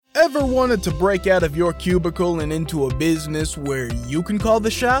Ever wanted to break out of your cubicle and into a business where you can call the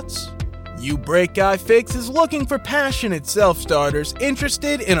shots? YouBreakIFix is looking for passionate self-starters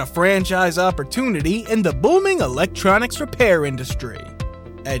interested in a franchise opportunity in the booming electronics repair industry.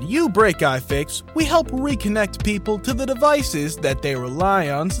 At YouBreakIFix, we help reconnect people to the devices that they rely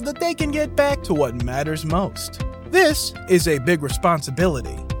on so that they can get back to what matters most. This is a big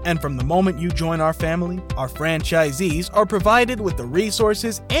responsibility, and from the moment you join our family, our franchisees are provided with the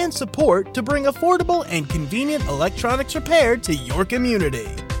resources and support to bring affordable and convenient electronics repair to your community.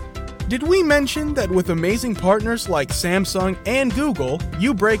 Did we mention that with amazing partners like Samsung and Google,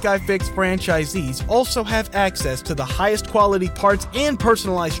 YouBreakIFix franchisees also have access to the highest quality parts and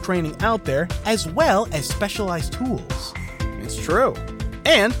personalized training out there, as well as specialized tools? It's true.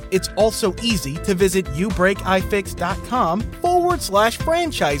 And it's also easy to visit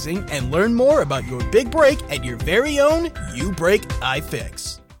YouBreakIFix.com/franchising and learn more about your big break at your very own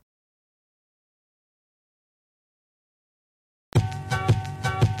YouBreakIFix.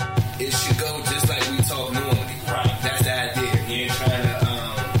 It should go just like we talk normally. Right. That's the idea. We ain't trying to,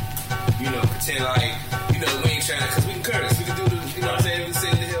 pretend like, we ain't trying to, because we can curse. We can do the, what I'm saying? We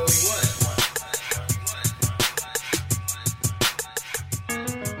say the hell we want.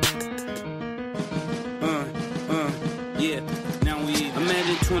 Yeah. Now we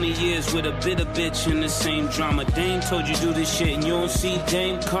imagine 20 years with a bitter bitch in the same drama. Dame told you do this shit and you don't see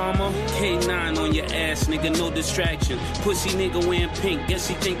Dame Karma. K9 on your ass, nigga, no distraction. Pussy nigga wearing pink, guess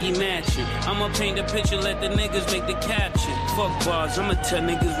he think he matching. I'ma paint the picture, let the niggas make the caption. Fuck bars, I'ma tell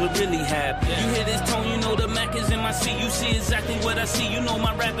niggas what really happened. You hear this tone, you know the Mac is in my seat. You see exactly what I see, you know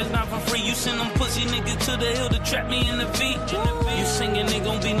my rap is not for free. You send them pussy niggas to the hill to trap me in the V. You singing, nigga,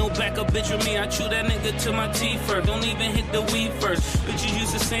 don't be no backup bitch with me. I chew that nigga to my teeth first. Don't even hit the weed first. Bitches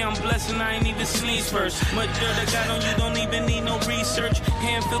used to say I'm blessed and I ain't even sneeze first. Much dirt I got on you, don't even need no research.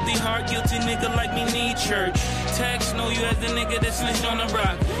 Hand filthy, heart guilty nigga like me need church. Tax know you as the nigga that snitched on the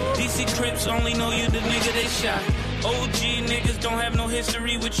rock. DC Crips only know you the nigga they shot. OG niggas don't have no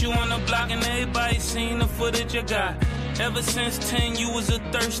history with you on the block, and everybody seen the footage I got. Ever since 10, you was a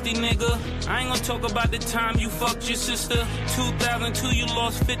thirsty nigga. I ain't gonna talk about the time you fucked your sister. 2002, you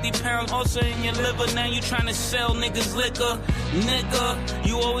lost 50 pounds, also in your liver. Now you tryna sell niggas liquor. Nigga,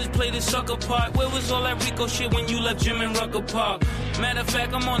 you always play the sucker part. Where was all that Rico shit when you left Jim and Rucker Park? Matter of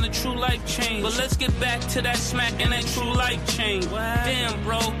fact, I'm on a true life change. But let's get back to that smack and that true life change. Damn,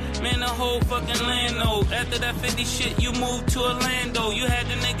 bro, man, the whole fucking land know. After that 50 shit, you moved to Orlando. You had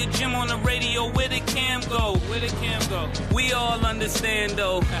the nigga Jim on the radio. Where the cam go? Where the cam go? We all understand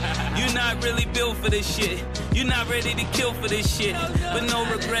though, you're not really built for this shit. You're not ready to kill for this shit, but no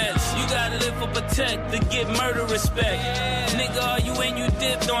regrets. You gotta live for protect to get murder respect. Nigga, are you and you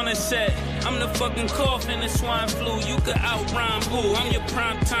dipped on a set? I'm the fucking cough in the swine flu. You could outrhyme boo. I'm your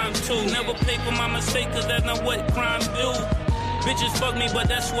prime time too. Never pay for my mistake, cause that's not what crimes do. Bitches fuck me, but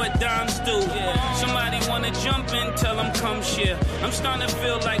that's what dimes do. Somebody wanna jump in, tell them come share. I'm starting to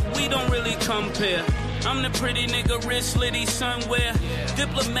feel like we don't really compare. I'm the pretty nigga, wrist litty, sunwear.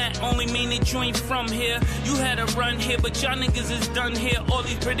 Diplomat only mean that you ain't from here. You had a run here, but y'all niggas is done here. All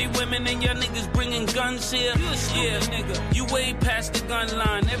these pretty women and y'all niggas bringing guns here. Yeah, nigga, you way past the gun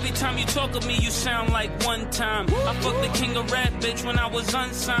line. Every time you talk of me, you sound like one time. I fucked the king of rap, bitch, when I was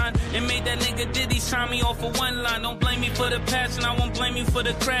unsigned. And made that nigga Diddy sign me off for one line. Don't blame me for the past, and I won't blame you for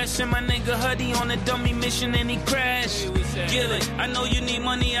the crash. Send my nigga Huddy on a dummy mission and he crashed. Get it, I know you need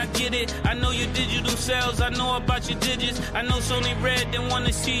money, I get it. I know your digital I know about your digits. I know Sony Red didn't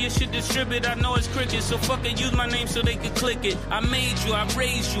wanna see your shit distribute. I know it's cricket, so fucking use my name so they can click it. I made you, I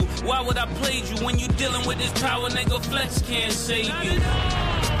raised you. Why would I play you when you dealing with this power? Nigga, flex can't save you.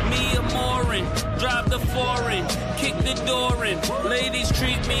 Me a Morin, drive the foreign, kick the door in. Ladies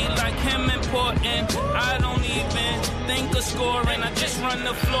treat me like him important. I don't even think of scoring. I just run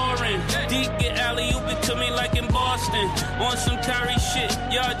the floor in. Deep get alley-oop to me like in Boston. On some Kyrie shit,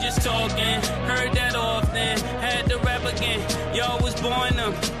 y'all just talking. Heard that often, had to rap again. Y'all was born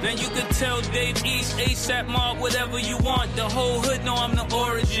them. Now you could tell Dave East, ASAP Mark, whatever you want. The whole hood know I'm the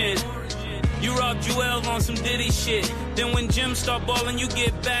origin. You robbed Jewels on some Diddy shit. Then when Jim start balling, you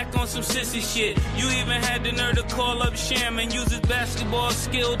get back on some sissy shit. You even had the nerve to call up Sham and use his basketball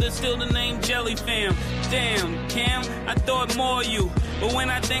skill to steal the name Jelly Fam. Damn, Cam, I thought more of you. But when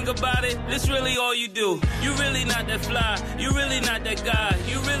I think about it, this really all you do. You really not that fly, you really not that guy,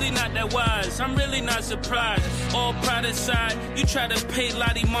 you really not that wise, I'm really not surprised. All pride aside, you try to pay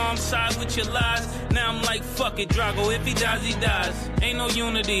Lottie mom's side with your lies. Now I'm like, fuck it, Drago, if he dies, he dies. Ain't no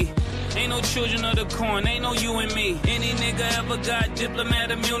unity. Ain't no children of the corn, ain't no you and me. In Any nigga ever got diplomat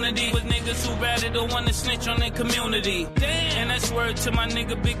immunity with niggas who rather don't want to snitch on their community. Damn. And that's word to my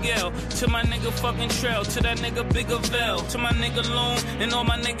nigga Big L, to my nigga fucking Trail, to that nigga Bigger Vel, to my nigga Loon, and all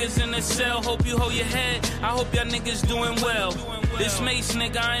my niggas in the cell. Hope you hold your head. I hope y'all niggas doing well. This Mace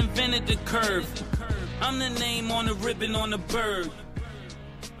nigga, I invented the curve. I'm the name on the ribbon on the bird.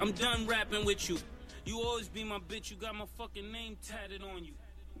 I'm done rapping with you. You always be my bitch. You got my fucking name tatted on you.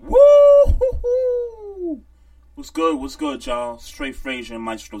 Woo! What's good, y'all? Straight Frazier and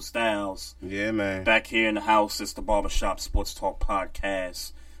Maestro Styles. Yeah, man. Back here in the house, it's the Barbershop Sports Talk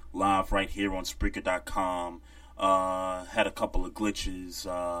Podcast. Live right here on Spreaker.com. Had a couple of glitches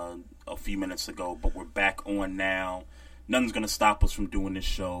a few minutes ago, but we're back on now. Nothing's going to stop us from doing this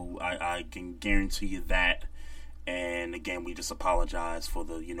show. I can guarantee you that. And again, we just apologize for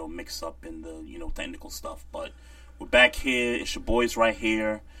the, mix-up and the, technical stuff. But we're back here. It's your boys right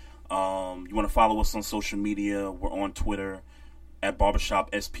here. You want to follow us on social media. We're on Twitter at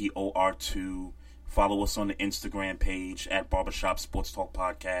Barbershop SPOR2. Follow us on the Instagram page at Barbershop Sports Talk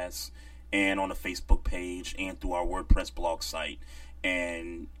Podcast. And on the Facebook page and through our WordPress blog site.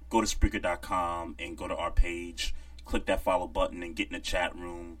 And go to Spreaker.com and go to our page. Click that follow button and get in the chat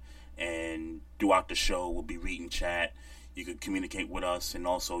room. And throughout the show, we'll be reading chat. You can communicate with us. And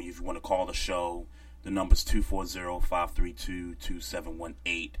also, if you want to call the show, the number's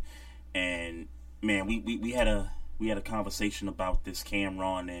 240-532-2718. And man, we had a conversation about this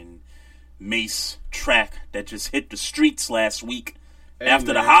Cameron and Mace track that just hit the streets last week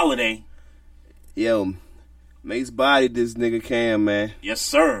after the holiday. Yo, Mace bodied this nigga Cam, man. Yes,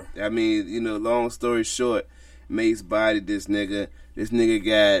 sir. I mean, long story short, Mace bodied this nigga. This nigga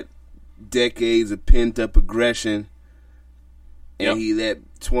got decades of pent-up aggression, and he let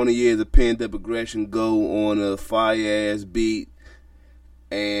 20 years of pent-up aggression go on a fire-ass beat,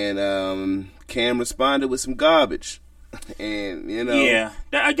 and Cam responded with some garbage. And, Yeah,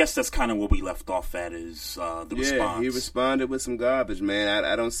 I guess that's kind of where we left off at is the response. Yeah, he responded with some garbage, man.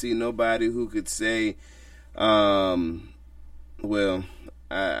 I don't see nobody who could say, well,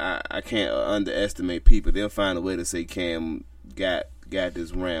 I can't underestimate people. They'll find a way to say Cam got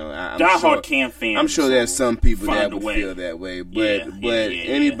this round. Die-hard Cam fans. I'm sure there's some people that would feel that way. But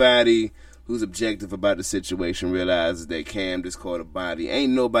anybody who's objective about the situation realizes that Cam just caught a body.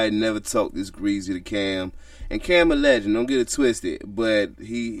 Ain't nobody never talked this greasy to Cam. And Cam a legend, don't get it twisted. But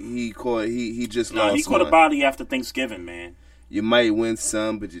he just lost one. He caught a body after Thanksgiving, man. You might win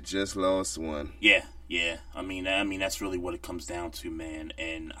some, but you just lost one. Yeah. I mean that's really what it comes down to, man.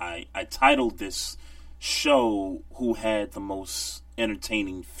 And I titled this show "Who Had the Most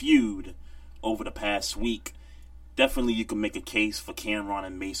Entertaining Feud" over the past week. Definitely, you can make a case for Cameron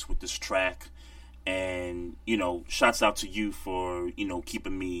and Mace with this track. And shouts out to you for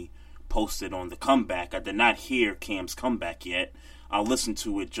keeping me posted on the comeback. I did not hear Cam's comeback yet. I'll listen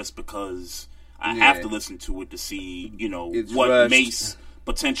to it just because I have to listen to it to see what rushed. Mace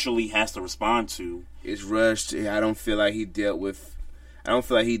potentially has to respond to. It's rushed. I don't feel like he dealt with all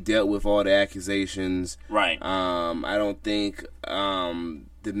the accusations. Right. I don't think the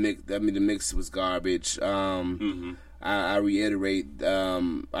mix was garbage. I reiterate.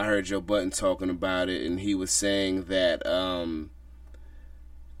 I heard Joe Budden talking about it, and he was saying that when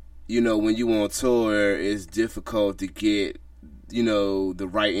you on tour, it's difficult to get the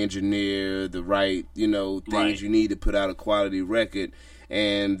right engineer, the right things you need to put out a quality record,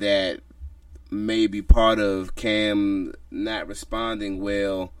 and that maybe part of Cam not responding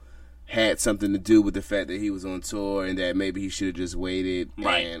well had something to do with the fact that he was on tour, and that maybe he should have just waited.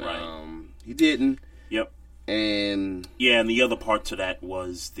 Right. He didn't. Yep. And the other part to that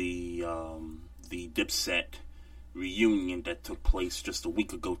was the Dipset reunion that took place just a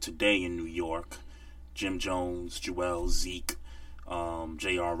week ago today in New York. Jim Jones, Joel, Zeke,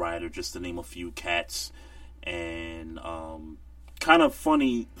 J.R. Ryder, just to name a few cats. And kind of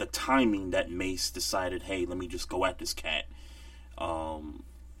funny the timing that Mace decided, hey, let me just go at this cat.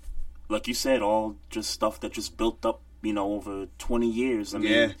 Like you said, all just stuff that just built up, over 20 years. I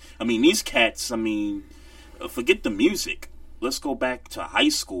mean, these cats, forget the music. Let's go back to high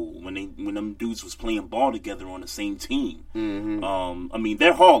school when them dudes was playing ball together on the same team. Mm-hmm.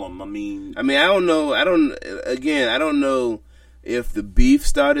 They're Harlem. I don't know if the beef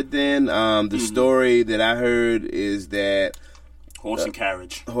started then. The story that I heard is that Horse and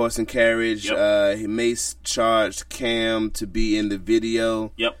Carriage. Yep. Mace charged Cam to be in the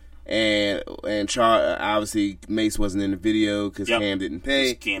video. Yep. And obviously Mace wasn't in the video because Cam didn't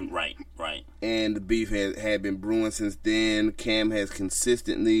pay. Cam, right. And the beef had been brewing since then. Cam has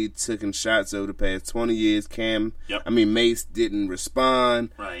consistently taken shots over the past 20 years. Mace didn't respond.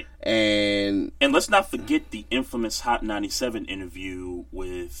 Right. And let's not forget the infamous Hot 97 interview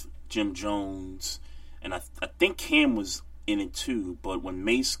with Jim Jones. And I think Cam was in it too. But when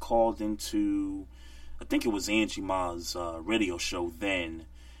Mace called into, I think it was Angie Ma's radio show then,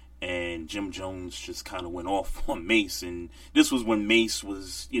 and Jim Jones just kind of went off on Mace. And this was when Mace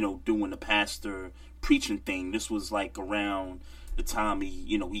was, doing the pastor preaching thing. This was like around the time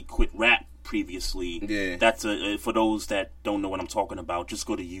he quit rap previously. Yeah. That's for those that don't know what I'm talking about, just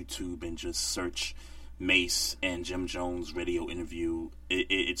go to YouTube and just search Mace and Jim Jones radio interview.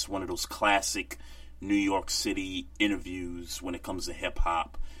 It's one of those classic New York City interviews when it comes to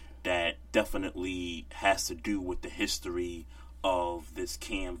hip-hop that definitely has to do with the history of this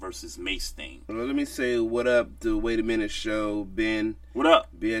Cam versus Mace thing. Well, let me say what up to Wait a Minute Show, Ben. What up?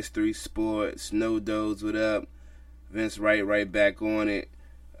 BS3 Sports, No Doze, what up? Vince right back on it.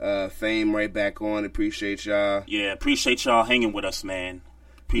 Fame right back on it. Appreciate y'all. Yeah, appreciate y'all hanging with us, man.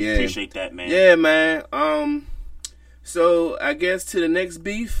 Appreciate that, man. Yeah, man. So I guess to the next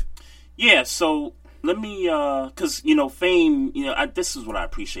beef. Yeah, so let me, because, Fame, this is what I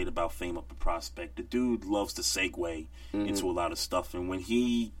appreciate about Fame up the Prospect. The dude loves to segue into a lot of stuff. And when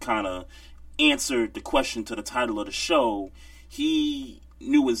he kind of answered the question to the title of the show, he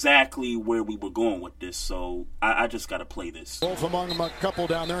knew exactly where we were going with this. So I just got to play this. Both among a couple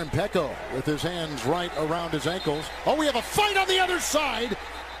down there, and Pecco with his hands right around his ankles. Oh, we have a fight on the other side.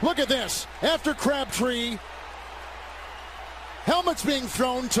 Look at this. After Crabtree, helmet's being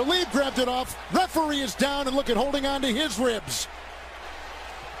thrown. Talib grabbed it off. Referee is down, and look at holding on to his ribs.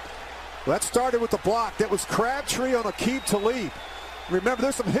 That started with the block. That was Crabtree on Aqib Talib. Remember,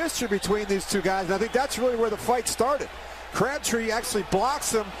 there's some history between these two guys, and I think that's really where the fight started. Crabtree actually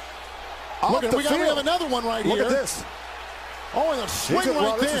blocks him off the field. We have another one right here. Look at this. Oh, and a swing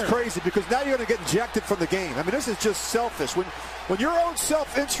right there. This is crazy because now you're going to get ejected from the game. I mean, this is just selfish. When your own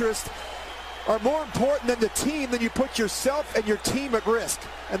self-interest are more important than the team, then you put yourself and your team at risk.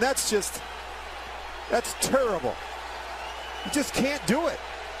 And that's terrible. You just can't do it.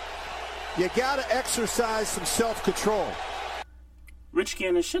 You got to exercise some self-control. Rich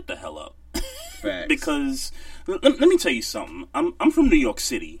Gannon, shut the hell up. Facts. Because, let me tell you something. I'm from New York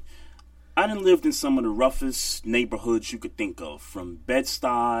City. I done lived in some of the roughest neighborhoods you could think of, from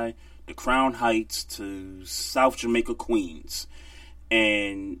Bed-Stuy to Crown Heights to South Jamaica, Queens.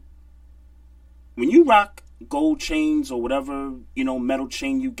 And when you rock gold chains or whatever, metal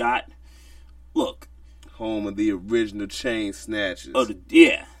chain you got, look. Home of the original chain snatchers.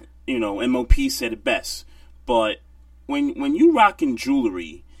 MOP said it best. But when you rocking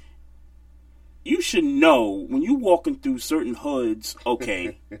jewelry, you should know when you walking through certain hoods,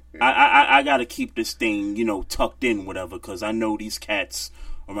 okay, I got to keep this thing, tucked in, whatever, because I know these cats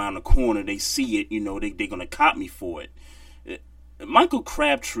around the corner, they see it, they're going to cop me for it. Michael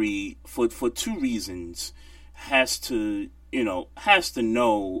Crabtree, for two reasons, has to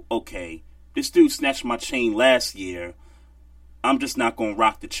know, okay, this dude snatched my chain last year. I'm just not going to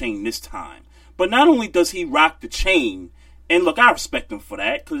rock the chain this time. But not only does he rock the chain, and look, I respect him for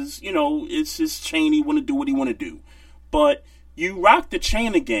that, because, it's his chain, he want to do what he want to do. But you rock the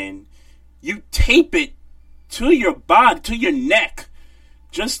chain again, you tape it to your body, to your neck,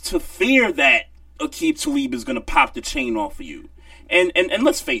 just to fear that Aqib Talib is going to pop the chain off of you. And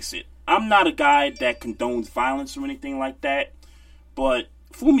let's face it, I'm not a guy that condones violence or anything like that, but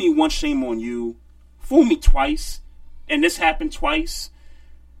fool me once, shame on you. Fool me twice, and this happened twice.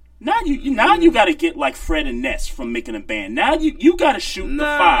 Now you got to get like Fred and Ness from Making a Band. Now you got to shoot the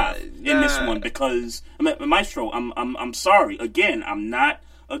 5 in this one, because Maestro, I'm sorry. Again, I'm not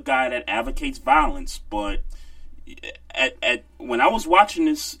a guy that advocates violence, but when I was watching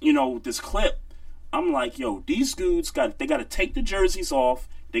this, this clip, I'm like, yo, these dudes got to take the jerseys off,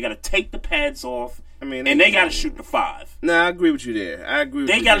 they got to take the pads off, and they got to shoot the 5. I agree with you there.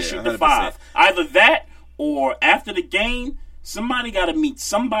 They got to shoot the 5. Either that, or after the game, somebody got to meet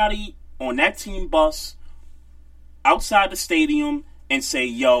somebody on that team bus outside the stadium and say,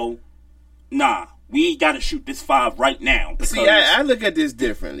 yo, nah, we got to shoot this 5 right now. See, I look at this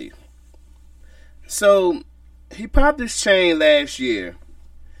differently. So, he popped his chain last year.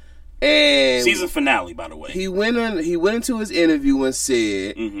 And season finale, by the way. He went into his interview and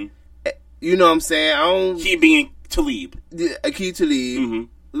said, you know what I'm saying? He being Talib. Aqib Talib.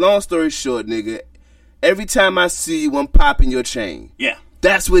 Long story short, nigga, every time I see you, I'm popping your chain. Yeah.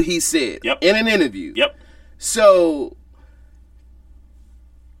 That's what he said in an interview. Yep. So,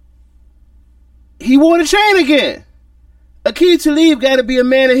 he wore the chain again. Aqib Talib got to be a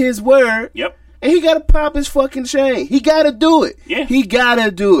man of his word. Yep. And he got to pop his fucking chain. He got to do it. Yeah. He got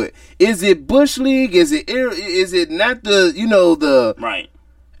to do it. Is it Bush League? Is it not the Right.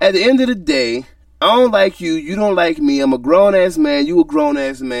 At the end of the day, I don't like you. You don't like me. I'm a grown-ass man. You a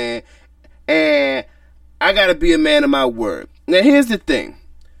grown-ass man. And I got to be a man of my word. Now, here's the thing.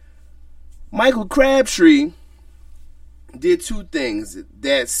 Michael Crabtree did two things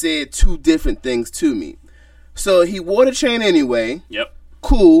that said two different things to me. So he wore the chain anyway. Yep.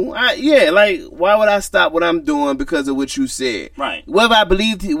 Cool. Why would I stop what I'm doing because of what you said? Right.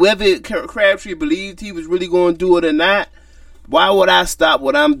 Whether Crabtree believed he was really going to do it or not, why would I stop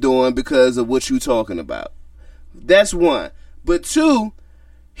what I'm doing because of what you talking about? That's one. But two,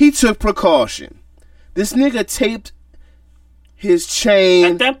 he took precaution. This nigga taped his chain.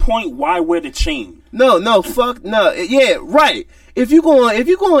 At that point, why wear the chain? No, fuck no. Yeah, right. If you going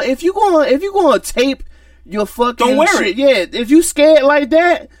to tape your fucking don't wear shit, it. yeah, if you scared like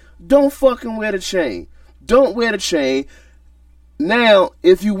that, don't fucking wear the chain. Don't wear the chain. Now,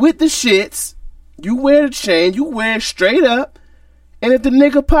 if you with the shits, you wear the chain, you wear it straight up. And if the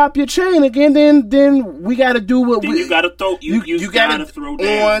nigga pop your chain again, then we got to do what then you got to throw. You got to throw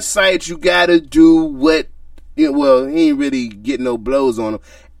down on site. You got to do what. Well, he ain't really getting no blows on him.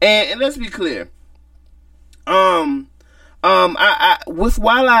 And let's be clear. While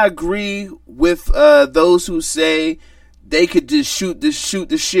I agree with those who say they could just shoot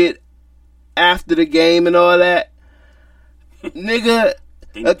the shit after the game and all that, nigga,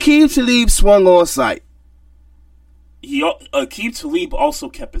 Aqib Talib swung on sight. Aqib Talib also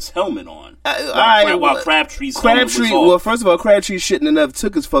kept his helmet on while Crabtree's helmet was off. Well, first of all, Crabtree shouldn't have never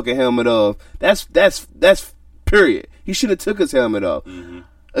took his fucking helmet off. That's period. He should have took his helmet off. Mm-hmm.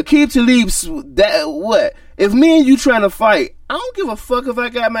 Aqib Talib, what? If me and you trying to fight, I don't give a fuck if I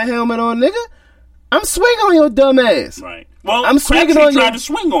got my helmet on, nigga. I'm swinging on your dumb ass. Right. Well, I'm swinging on tried to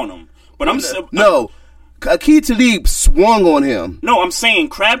swing on him, but Aqib Talib swung on him. No, I'm saying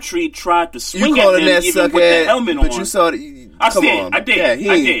Crabtree tried to swing at him even with the helmet on. But you saw it. I did.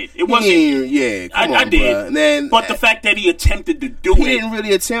 Yeah, I did. It wasn't. I did. Man, but the fact that he attempted to do he didn't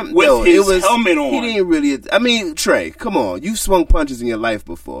really attempt with his helmet on. He didn't really. I mean, Trey, come on. You've swung punches in your life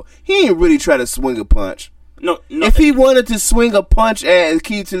before. He didn't really try to swing a punch. No. If he wanted to swing a punch at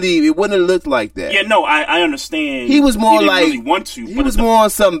Aqib Talib, it wouldn't have looked like that. Yeah, no, I understand. He was more like really want to. He was more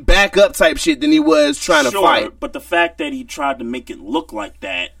on some backup type shit than he was trying to fight. But the fact that he tried to make it look like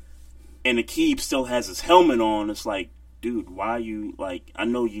that, and Aqib still has his helmet on, it's like, dude, why are you like? I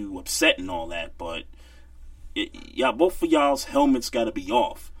know you upset and all that, but both of y'all's helmets got to be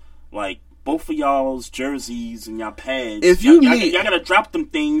off. Like, both of y'all's jerseys and y'all pads. If y'all gotta drop them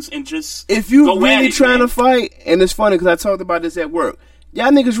things and just. If you go really at it, trying to fight, and it's funny because I talked about this at work. Y'all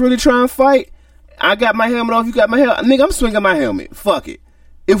niggas really trying to fight. I got my helmet off. You got my helmet. Nigga, I'm swinging my helmet. Fuck it.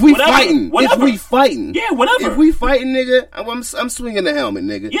 If we fighting, yeah, whatever. If we fighting, nigga, I'm swinging the helmet,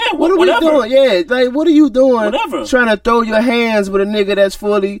 nigga. Yeah, what are whatever. we doing? Yeah, like what are you doing? Whatever. Trying to throw your hands with a nigga that's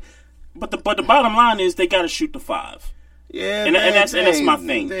fully. But the bottom line is they gotta shoot the 5. Yeah, and that's my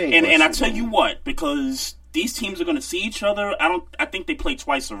thing. And I tell you what, because these teams are going to see each other. I think they played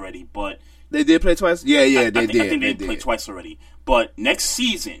twice already, but they did play twice. Yeah, they did. I think they played twice already. But next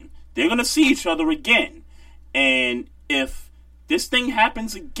season they're going to see each other again. And if this thing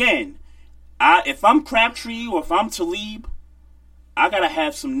happens again, if I'm Crabtree or if I'm Talib, I gotta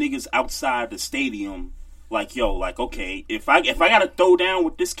have some niggas outside the stadium. Like, yo, like, okay, if I gotta throw down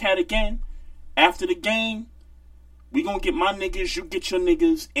with this cat again after the game. We gonna get my niggas, you get your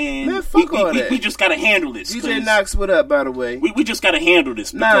niggas, and man, fuck all that. We just gotta handle this. DJ Knox, what up, by the way? We just gotta handle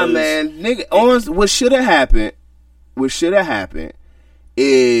this. Nah, man, nigga. What should have happened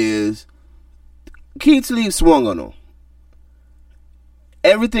is Aqib Talib swung on him.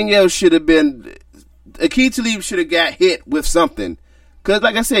 Everything else should have been. Aqib Talib should have got hit with something. Because,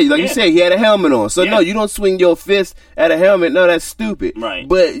 like I said, you said, he had a helmet on. So, no, you don't swing your fist at a helmet. No, that's stupid. Right.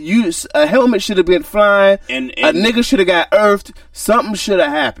 But a helmet should have been flying. And a nigga should have got earthed. Something should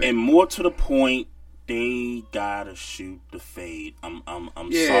have happened. And more to the point, they gotta shoot the fade. I'm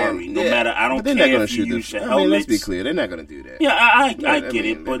sorry. No matter, I don't care if you use your helmets. Let's be clear. They're not going to do that. Yeah, I get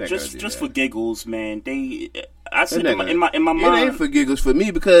it. But just for giggles, man, I said in my mind. It ain't for giggles for me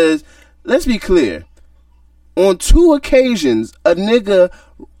because, let's be clear. On 2 occasions, a nigga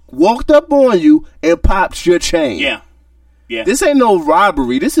walked up on you and popped your chain. Yeah. This ain't no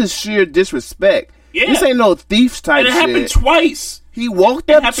robbery. This is sheer disrespect. Yeah. This ain't no thief's type shit. And it happened twice. He walked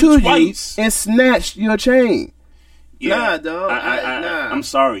up to you and snatched your chain. Yeah. Nah, dog. Nah. I'm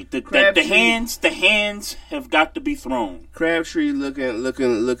sorry. The hands have got to be thrown. Crabtree looking a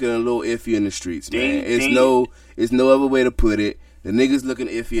little iffy in the streets, man. It's no other way to put it. The niggas looking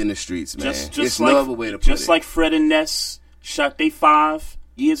iffy in the streets, man. It's no other way to put it. Just like Fred and Ness shot they 5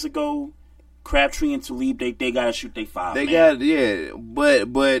 years ago, Crabtree and Talib, they gotta shoot they 5. They got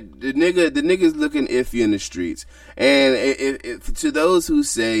but the niggas looking iffy in the streets. And if to those who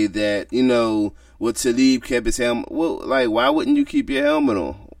say that, you know, well, Talib kept his helmet, well, like, why wouldn't you keep your helmet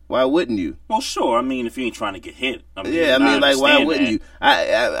on? Why wouldn't you? Well, sure. I mean, if you ain't trying to get hit. Like, why wouldn't you?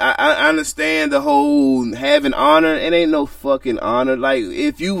 I understand the whole having honor. It ain't no fucking honor. Like,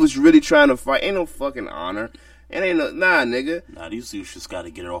 if you was really trying to fight, ain't no fucking honor. It ain't no, nigga. Nah, these dudes just got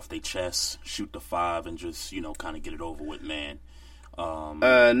to get it off their chest, shoot the 5, and just, you know, kind of get it over with, man.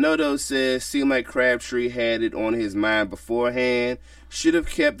 Nodo says, seemed like Crabtree had it on his mind beforehand. Should have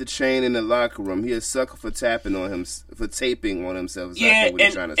kept the chain in the locker room. He a sucker for taping on himself. Yeah,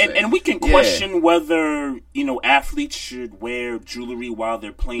 what trying to say. And we can question whether, you know, athletes should wear jewelry while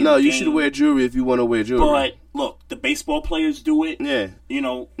they're playing. No, you should wear jewelry if you want to wear jewelry. But look, the baseball players do it. Yeah. You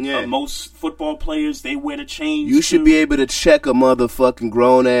know, most football players, they wear the chains. You should be able to check a motherfucking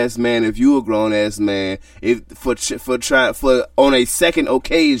grown ass man if you a grown ass man for on a second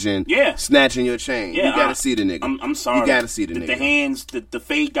occasion. Yeah. Snatching your chain. Yeah, you gotta see the nigga. I'm sorry. You gotta see the nigga. The hands, the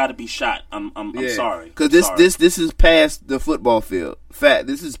fade got to be shot. I'm sorry. Because this is past the football field.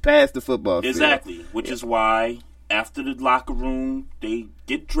 This is past the football field. Exactly. Which is why after the locker room, they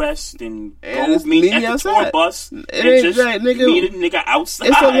get dressed and go meet at the tour bus. It ain't right, nigga. Meet a nigga outside.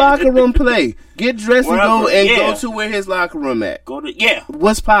 It's a locker room play. Get dressed and go to where his locker room at.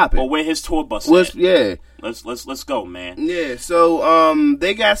 What's popping? Or where his tour bus at. Yeah. Let's go, man. Yeah. So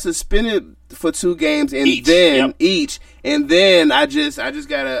they got suspended for 2 games and each. And then I just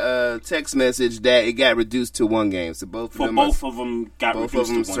got a text message that it got reduced to 1 game. So both of them got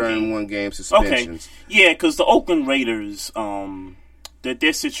reduced to 1 game. 1 game suspensions. Okay. Yeah, because the Oakland Raiders,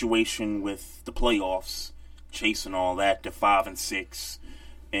 their situation with the playoffs, Chase and all that, they're 5-6,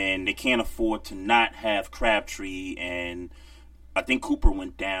 and they can't afford to not have Crabtree, and I think Cooper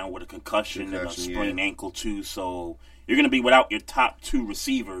went down with a concussion and a sprained ankle too. So you're going to be without your top 2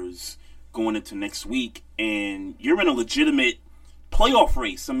 receivers going into next week, and you're in a legitimate playoff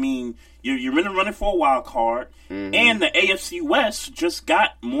race. I mean, you're in a running for a wild card, and the AFC West just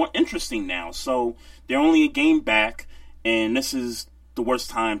got more interesting now. So they're only a game back, and this is the worst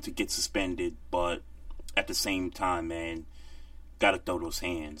time to get suspended. But at the same time, man, got to throw those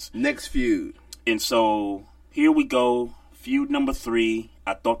hands. Next feud. And so here we go. Feud number 3.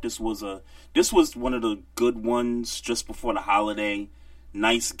 I thought this was one of the good ones just before the holiday.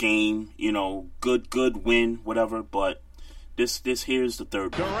 Nice game, you know, good win, whatever. But this here's the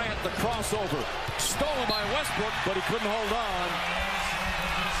third. Durant, the crossover, stolen by Westbrook, but he couldn't hold on.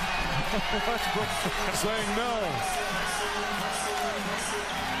 Westbrook saying no.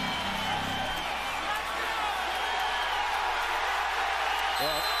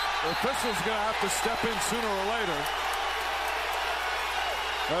 Well, officials going to have to step in sooner or later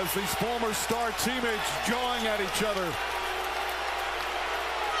as these former star teammates jawing at each other.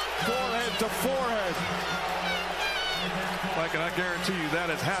 Forehead to forehead. Mike, and I guarantee you that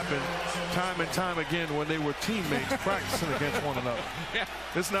has happened time and time again when they were teammates practicing against one another.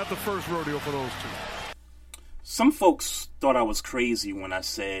 It's not the first rodeo for those 2. Some folks thought I was crazy when I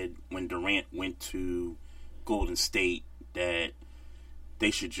said when Durant went to Golden State that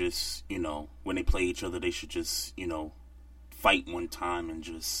they should just, you know, when they play each other, they should just, you know, fight one time and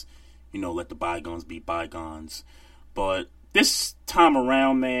just, you know, let the bygones be bygones. But this time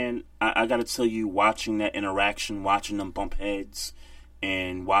around, man, I got to tell you, watching that interaction, watching them bump heads,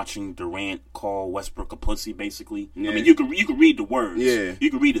 and watching Durant call Westbrook a pussy, basically. Yeah. I mean, you could read the words. Yeah.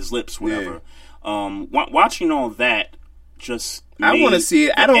 You could read his lips, whatever. Yeah. Watching all that just I want to see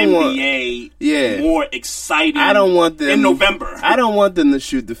it. I don't NBA want more exciting. I don't want them in November. I don't want them to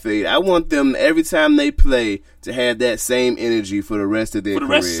shoot the fade. I want them every time they play to have that same energy for the rest of their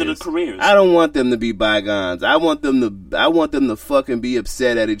careers. I don't want them to be bygones. I want them to fucking be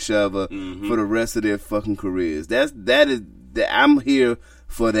upset at each other for the rest of their fucking careers. I'm here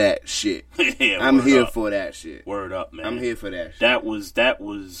for that shit. I'm here for that shit. Word up, man. I'm here for that shit. That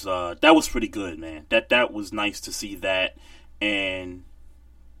was pretty good, man. That was nice to see that. And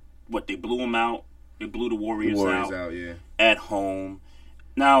what, they blew them out. They blew the Warriors out at home.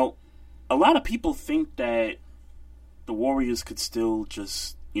 Now, a lot of people think that the Warriors could still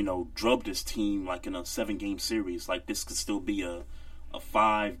just, you know, drub this team like in a 7-game series. Like this could still be a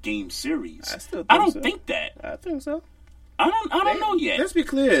 5-game series. I don't think that. I think so. I don't know yet. Let's be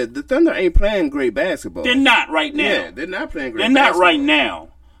clear. The Thunder ain't playing great basketball. They're not right now. Yeah, they're not playing great They're not basketball. right now.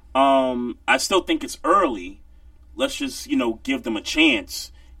 I still think it's early. Let's just, give them a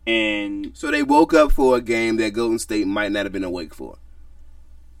chance. And So they woke up for a game that Golden State might not have been awake for.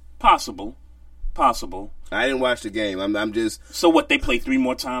 possible. I didn't watch the game. I'm just. So what? They play 3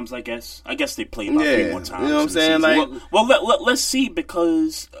 more times, I guess. I guess they play about 3 more times. You know what I'm saying? Like, well, let's see,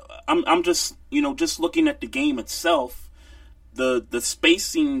 because I'm just just looking at the game itself. The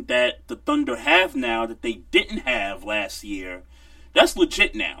spacing that the Thunder have now that they didn't have last year, that's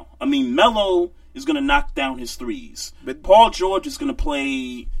legit now. I mean, Melo is going to knock down his threes. But Paul George is going to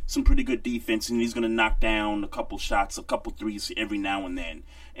play some pretty good defense, and he's going to knock down a couple shots, a couple threes every now and then.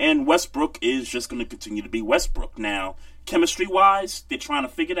 And Westbrook is just going to continue to be Westbrook. Now, chemistry-wise, they're trying to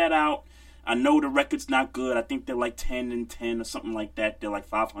figure that out. I know the record's not good. I think they're like 10-10 or something like that. They're like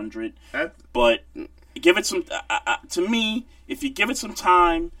 500. But give it some... to me, if you give it some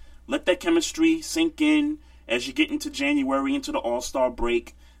time, let that chemistry sink in as you get into January, into the All-Star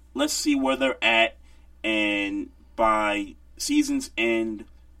break. Let's see where they're at. And by season's end,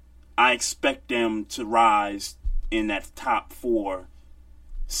 I expect them to rise in that top 4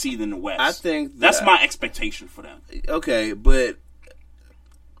 seed in the West. I think that's my expectation for them. Okay, but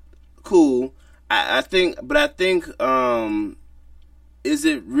cool. I think, is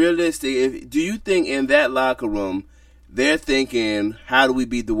it realistic? Do you think in that locker room they're thinking, how do we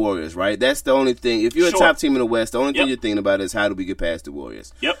beat the Warriors? Right. That's the only thing. If you're a top team in the West, the only thing you're thinking about is how do we get past the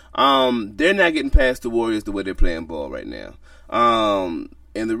Warriors? Yep. They're not getting past the Warriors the way they're playing ball right now.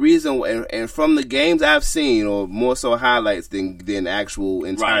 And the reason, and from the games I've seen, or more so highlights than actual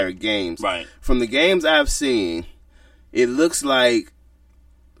entire games, from the games I've seen, it looks like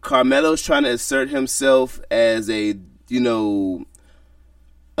Carmelo's trying to assert himself as a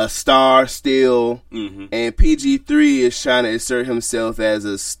star still, and PG3 is trying to assert himself as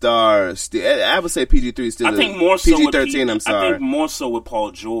a star still. I would say PG3 is still. I think more so PG13. I'm sorry. I think more so with Paul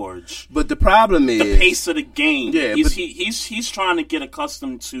George. But the problem is the pace of the game. Yeah, he's trying to get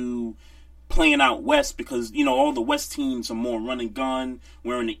accustomed to playing out West, because all the West teams are more run and gun.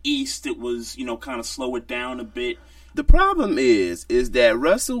 Where in the East it was kind of slow it down a bit. The problem is that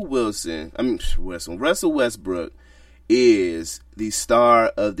Russell Westbrook is the star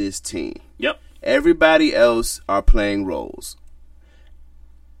of this team. Yep. Everybody else are playing roles.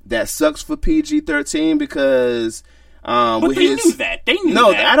 That sucks for PG-13 because but with they his, knew that. They knew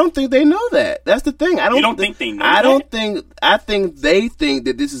no, that. I don't think they know that. That's the thing. You don't think they know I that? don't think. I think they think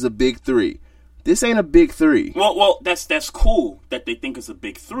that this is a big 3. This ain't a big 3. Well, that's cool that they think it's a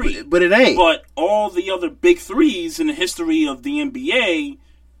big 3. But it ain't. But all the other big 3s in the history of the NBA,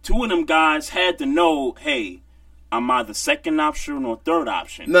 2 of them guys had to know, hey, I'm either second option or third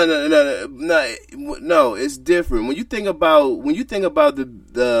option. No. It's different. When you think about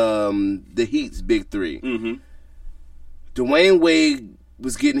the Heat's big 3, Dwayne Wade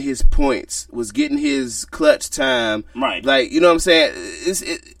was getting his points, was getting his clutch time. Like, you know what I'm saying?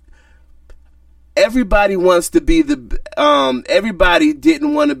 Everybody wants to be the. Everybody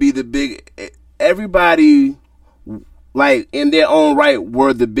didn't want to be the big. Everybody, in their own right,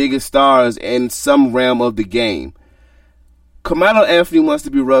 were the biggest stars in some realm of the game. Carmelo Anthony wants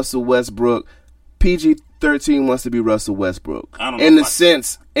to be Russell Westbrook. PG-13 wants to be Russell Westbrook. I don't know in the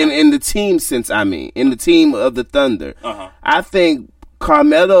sense, in the team sense, in the team of the Thunder. I think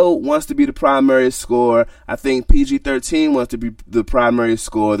Carmelo wants to be the primary scorer. I think PG-13 wants to be the primary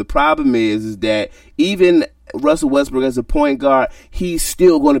scorer. The problem is that even Russell Westbrook as a point guard, he's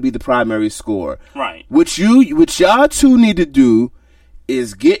still going to be the primary scorer. Right. What y'all two need to do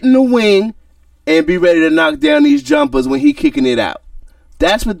is get in the wing and be ready to knock down these jumpers when he kicking it out.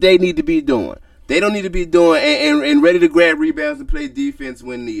 That's what they need to be doing. They don't need to be doing and ready to grab rebounds and play defense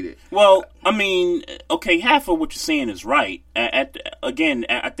when needed. Well, I mean, okay, half of what you're saying is right. I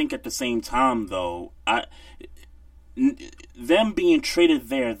think at the same time, though, them being traded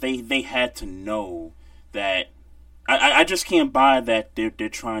there, they had to know that. I just can't buy that they're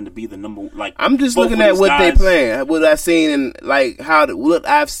trying to be the number. I'm just looking at what they playing, what I've seen, and what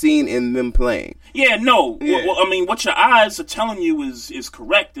I've seen in them playing. Yeah, no. Yeah. Well, I mean, what your eyes are telling you is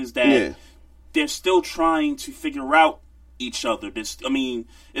correct. Is that they're still trying to figure out each other.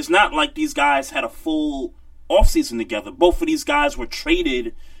 It's not like these guys had a full offseason together. Both of these guys were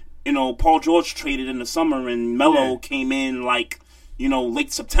traded. Paul George traded in the summer, and Melo came in late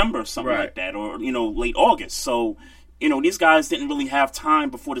September or something like that, or late August. So these guys didn't really have time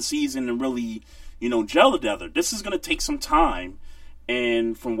before the season to really gel together. This is going to take some time,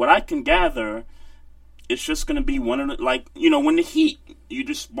 and from what I can gather, it's just going to be one of the when the Heat. You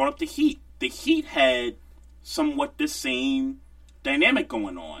just brought up the Heat. The Heat had somewhat the same dynamic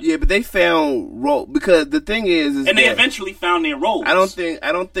going on. Yeah, but they found role because the thing is and they eventually found their roles. I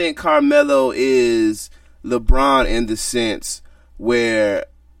don't think Carmelo is LeBron in the sense where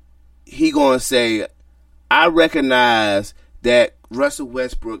he gonna say, I recognize that Russell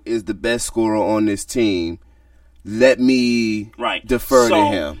Westbrook is the best scorer on this team. Let me defer to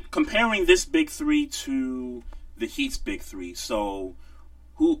him. Comparing this big three to the Heat's big three, so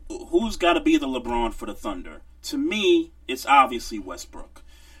who's got to be the LeBron for the Thunder? To me, it's obviously Westbrook.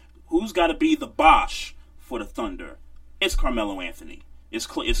 Who's got to be the Bosh for the Thunder? It's Carmelo Anthony. It's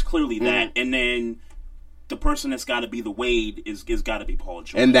clearly that. And then the person that's got to be the Wade is got to be Paul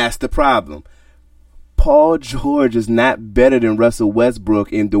George. And that's the problem. Paul George is not better than Russell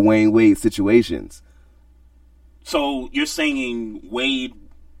Westbrook in Dwayne Wade situations. So you're saying Wade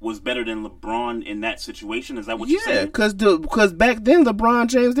was better than LeBron in that situation? Is that what you're saying? Yeah, because back then LeBron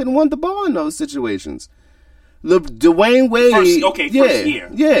James didn't want the ball in those situations. Dwayne Wade, first year.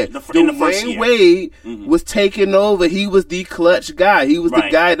 Yeah. Dwayne Wade was taking over. He was the clutch guy. He was the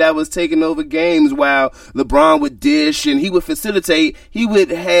guy that was taking over games while LeBron would dish and he would facilitate. He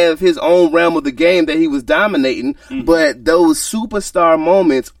would have his own realm of the game that he was dominating. But those superstar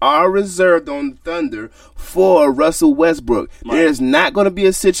moments are reserved on the Thunder for Russell Westbrook. There's not going to be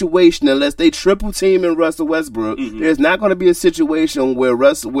a situation unless they triple team in Russell Westbrook. There's not going to be a situation where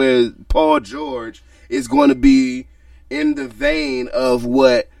Paul George is going to be in the vein of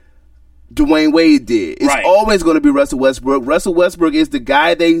what Dwayne Wade did. It's always going to be Russell Westbrook. Russell Westbrook is the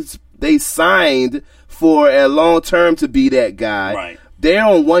guy they signed for a long term to be that guy. Right. They're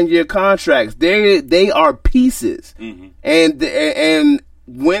on 1-year contracts. They are pieces. And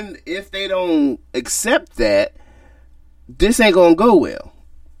if they don't accept that, this ain't going to go well.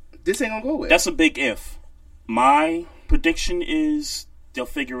 That's a big if. My prediction is they'll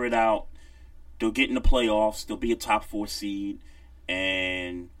figure it out. They'll get in the playoffs. They'll be a top 4 seed.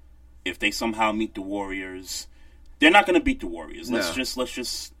 And if they somehow meet the Warriors, they're not going to beat the Warriors. Let's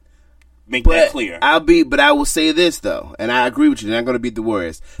just make that clear. But I will say this, though, and I agree with you. They're not going to beat the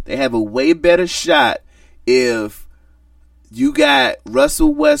Warriors. They have a way better shot if you got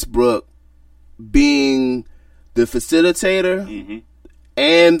Russell Westbrook being the facilitator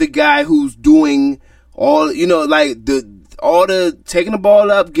and the guy who's doing all, all the taking the ball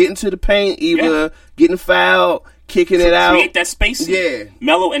up, getting to the paint, either getting fouled, kicking it out. Create that spacing. Yeah.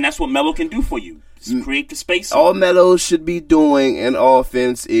 Melo, and that's what Melo can do for you. Create the spacing. All Melo should be doing in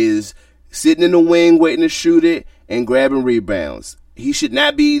offense is sitting in the wing, waiting to shoot it, and grabbing rebounds. He should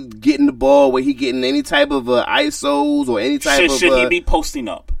not be getting the ball where he getting any type of ISOs or any type of... Should he be posting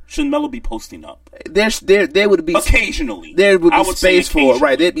up? Should Melo be posting up? There would be... Occasionally. There would be space for it.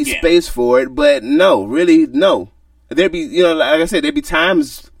 Right, there'd be space for it, but no. There'd be, like I said, there'd be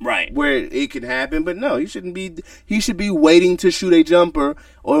times where it could happen, but no, he shouldn't be. He should be waiting to shoot a jumper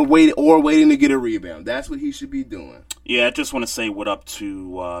or waiting to get a rebound. That's what he should be doing. Yeah, I just want to say what up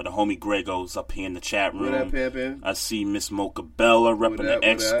to the homie Gregos up here in the chat room. What up, Pimpin'? I see Miss Mocha Bella repping the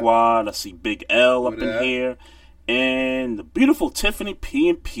X Squad. I see Big L up in here, and the beautiful Tiffany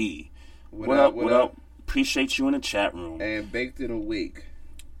P&P. What up? Appreciate you in the chat room. And Baked in a Week.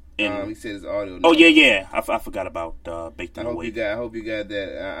 He said his audio. Oh yeah. I forgot about Baked in a Week. I hope you got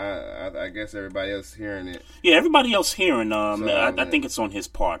that. I guess everybody else hearing it. Yeah, everybody else hearing. I think it's on his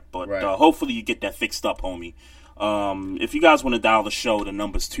part, but hopefully you get that fixed up, homie. If you guys want to dial the show, the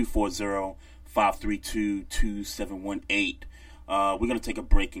number's 240-532-2718. We're going to take a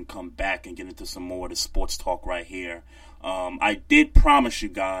break and come back and get into some more of the sports talk right here. I did promise you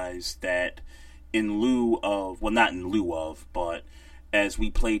guys that not in lieu of, but as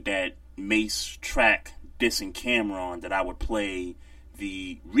we played that Mace track dissing Cameron, that I would play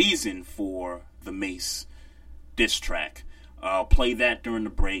the reason for the Mace diss track. I'll play that during the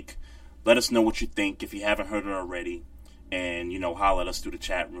break. Let us know what you think if you haven't heard it already. And, holler at us through the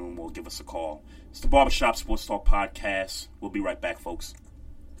chat room or give us a call. It's the Barbershop Sports Talk Podcast. We'll be right back, folks.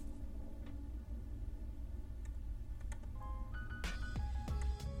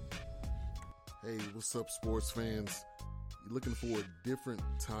 Hey, what's up, sports fans? You're looking for a different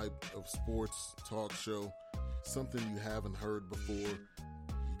type of sports talk show, something you haven't heard before, you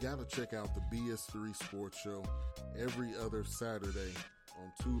gotta check out the BS3 Sports Show every other Saturday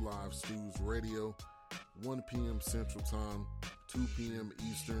on 2 Live Stews Radio, 1 p.m. Central Time, 2 p.m.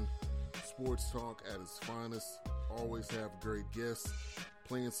 Eastern. Sports talk at its finest. Always have great guests,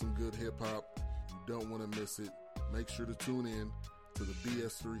 playing some good hip-hop. You don't want to miss it. Make sure to tune in to the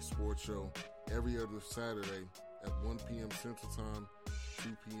BS3 Sports Show every other Saturday at 1 p.m. Central Time,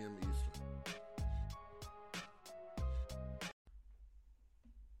 2 p.m. Eastern.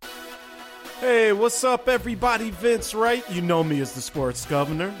 Hey, what's up, everybody? Vince Wright. You know me as the sports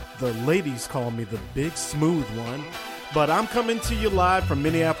governor. The ladies call me the big smooth one. But I'm coming to you live from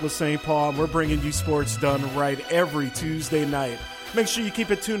Minneapolis, St. Paul, and we're bringing you sports done right every Tuesday night. Make sure you keep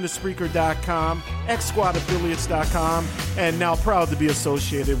it tuned to Spreaker.com, XSquadAffiliates.com, and now proud to be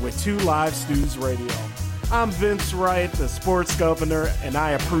associated with 2 Live Stews Radio. I'm Vince Wright, the sports governor, and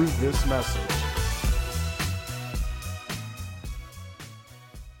I approve this message.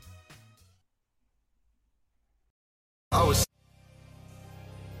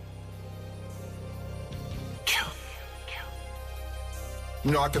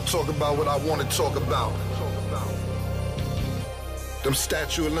 You know, I can talk about what I want to talk about. Them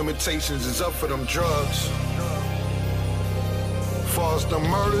statute of limitations is up for them drugs. Far as them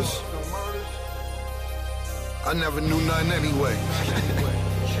murders, I never knew nothing anyway.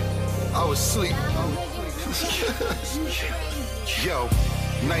 I was asleep. Yo,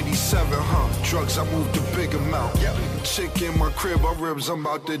 97, drugs, I moved a big amount. Chick in my crib, my ribs, I'm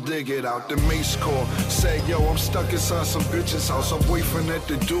about to dig it out. The mace call, said, yo, I'm stuck inside some bitch's house. I'm waiting at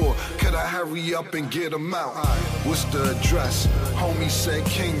the door. Could I hurry up and get him out? What's the address? Homie said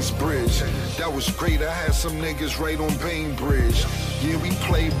Kingsbridge. That was great, I had some niggas right on Bainbridge. Yeah, we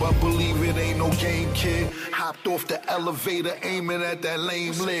played, but believe it ain't no game, kid. Hopped off the elevator, aiming at that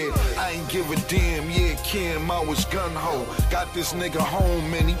lame lid. I ain't give a damn, yeah, Kim, I was gun-ho. Got this nigga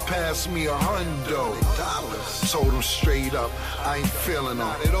home and he passed me $100. Told him straight up, I ain't feeling him.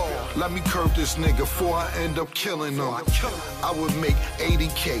 Let me curb this nigga before I end up killing him. I would make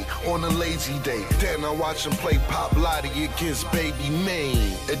 80K on a lazy day. Then I watch him play Pop Lottie against Baby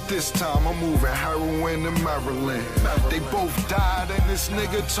Maine. At this time, I'm moving heroin in Maryland. They both died and this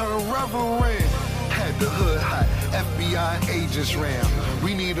nigga turned reverend. Had the hood hot, FBI agents ran.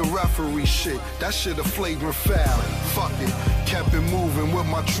 We need a referee shit, that shit a flagrant foul. Fuck it, kept it moving with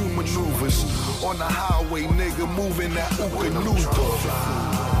my true maneuvers. On the highway, nigga, moving that Ooka-Nooka. When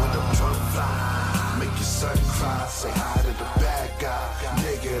the drum fly, make your son cry. Say hi to the bad guy.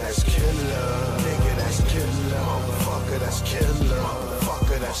 Nigga, that's killer. Nigga, that's killer. Motherfucker, that's killer.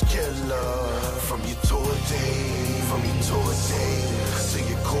 Motherfucker, that's killer. From your tour day, from your tour day. To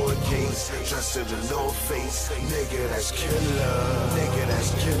your court case, dressed in a little face. Nigga, that's killer. Nigga,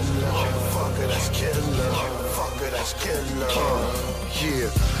 that's killer. Fucker, that's killer. Fucker, that's killer. Yeah,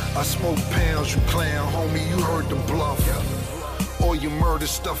 I smoke pounds, you clown, homie, you heard the bluff. All your murder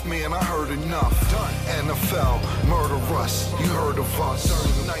stuff, man, I heard enough. NFL, murder us, you heard of us.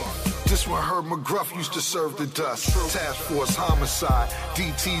 This one Herb McGruff used to serve the dust. Task Force, homicide,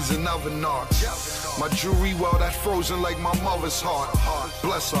 DTs and other narcs. My jewelry, well, that's frozen like my mother's heart.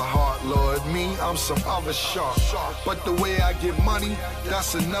 Bless her heart, Lord. Me, I'm some other shark. But the way I get money,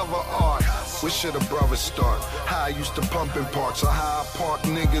 that's another art. Where should a brother start? How I used to pump in parks, or how I park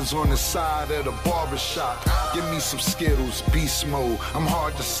niggas on the side of the barbershop. Give me some Skittles, beast mode, I'm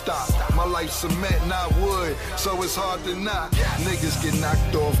hard to stop. My life's cement, not wood, so it's hard to knock. Niggas get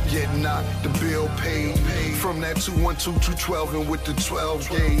knocked off, get knocked, the bill paid. From that 212, 212 and with the 12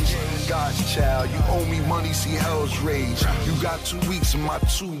 gauge. God's child, you owe me money, see hell's rage. You got 2 weeks and my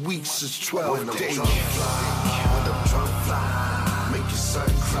 2 weeks is 12 days. When the drum fly, make your son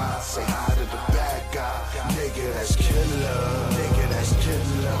cry. Say hi to the bad guy. Nigga, that's killer. Nigga, that's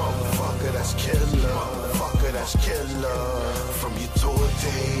killer. Motherfucker, that's killer. Motherfucker, that's killer. From your tour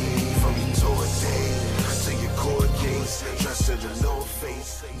day, from your tour day. To your court case, dressed in a little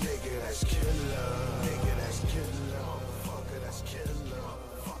face. Nigga, that's killer. Nigga, that's killer. Motherfucker, that's killer.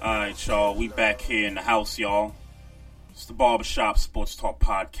 Alright, y'all, we back here in the house, y'all. It's the Barbershop Sports Talk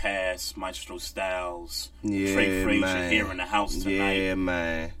Podcast, Maestro Styles, Trey Frazier here in the house tonight. Yeah,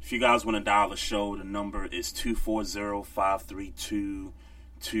 man. If you guys want to dial the show, the number is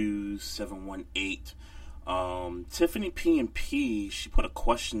 240-532-2718. Tiffany P&P, she put a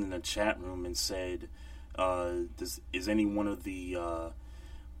question in the chat room and said, is any one of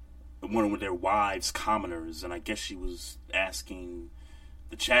their wives commoners? And I guess she was asking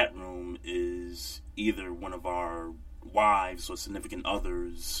the chat room, is either one of our wives or significant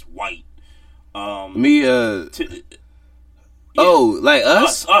others white? Like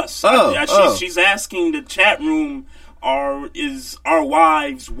us? Us. She's asking the chat room, is our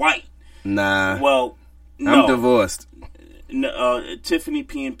wives white? Nah. Well, no. I'm divorced. Tiffany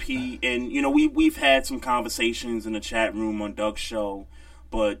P&P, and you know we've had some conversations in the chat room on Doug's show,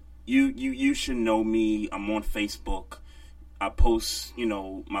 but you should know me. I'm on Facebook. I post,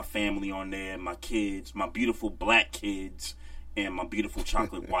 my family on there, my kids, my beautiful black kids, and my beautiful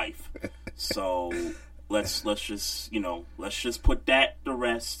chocolate wife. So let's just put that to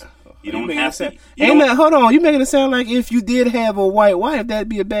rest. You don't have to. Hold on. You making it sound like if you did have a white wife, that'd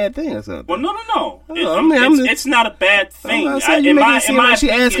be a bad thing or something. Well, no. It's not a bad thing. You making it seem like she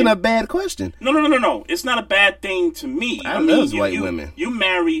asking a bad question. No. It's not a bad thing to me. I love white women. You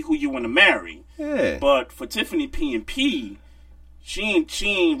marry who you want to marry. Yeah. But for Tiffany P&P, she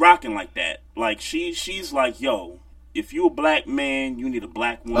ain't rocking like that. Like she's like, yo, if you a black man, you need a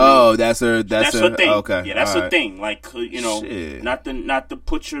black woman. Oh, that's her thing. Okay. Yeah, that's her thing. Like, Shit. not to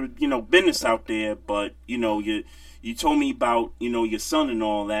put your, business out there, but, you told me about, your son and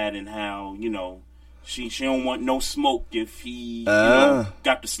all that and how, she don't want no smoke if he,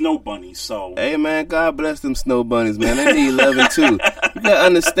 got the snow bunnies, so. Hey, man, God bless them snow bunnies, man. They need loving, too. You gotta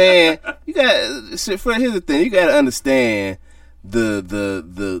understand, here's the thing, you gotta understand what's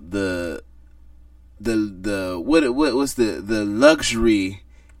the luxury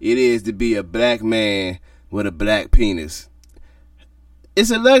it is to be a black man with a black penis. It's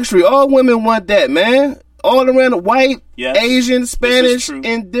a luxury. All women want that, man. All around the white, Asian, Spanish,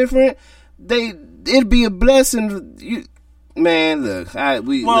 indifferent. It'd be a blessing. Man, look,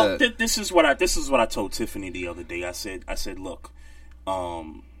 this is what I told Tiffany the other day. I said, look,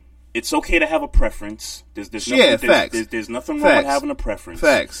 it's okay to have a preference. There's nothing wrong with having a preference.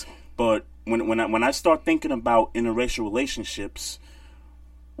 Facts. But when I start thinking about interracial relationships,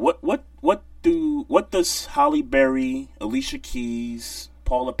 what does Halle Berry, Alicia Keys,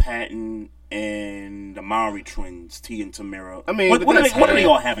 Paula Patton, and the Mowry twins, T and Tamera? I mean, what do they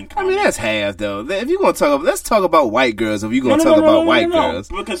all have in common? I mean, that's half though. If you're gonna talk, let's talk about white girls. If you're gonna talk about white girls,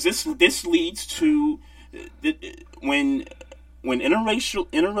 because this leads to when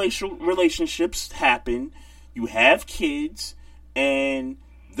interracial relationships happen, you have kids, and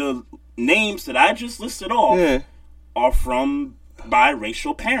the names that I just listed off are from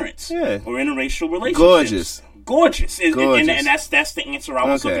biracial parents or interracial relationships. Gorgeous. And that's the answer I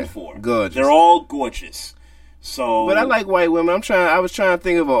was looking for. Gorgeous. They're all gorgeous. So, but I like white women. I was trying to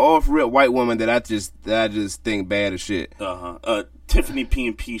think of an off-rip white woman that I just think bad as shit. Tiffany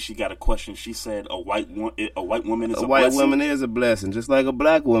P&P, she got a question. She said a white woman is a blessing. A white woman is a blessing, just like a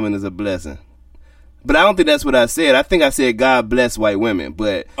black woman is a blessing. But I don't think that's what I said. I think I said God bless white women.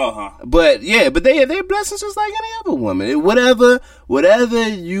 But they're blessings just like any other woman. Whatever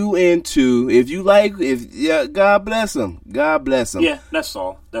you into, God bless them. God bless them. Yeah, that's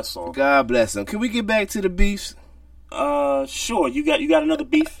all. God bless them. Can we get back to the beefs? Sure. You got another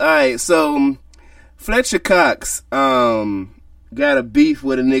beef? All right. So Fletcher Cox got a beef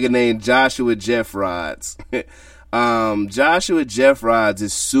with a nigga named Joshua Jeff Rods. Joshua Jeff Rods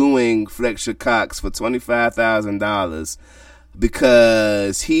is suing Fletcher Cox for $25,000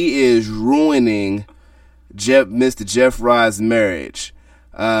 because he is ruining Mr. Jeff Rods' marriage.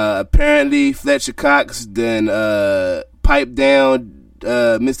 Apparently, Fletcher Cox then piped down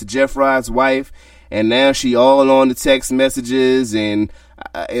Mr. Jeff Rods' wife, and now she all on the text messages. And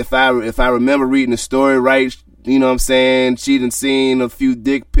if I remember reading the story right, you know what I'm saying, he done seen a few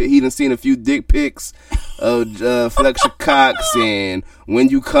dick pics of Fletcher Cox, and when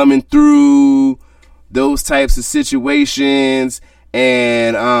you coming through those types of situations.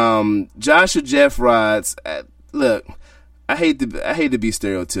 And Joshua Jeff Rods, look, I hate to be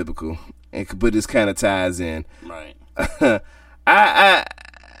stereotypical, but this kind of ties in. Right. I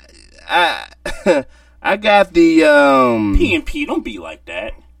got the P&P, don't be like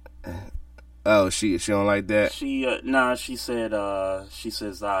that. Oh, she don't like that. She said y'all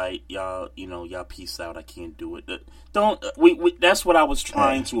peace out. I can't do it. Don't we that's what I was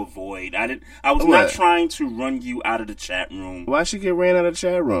trying to avoid. I was not trying to run you out of the chat room. Why she get ran out of the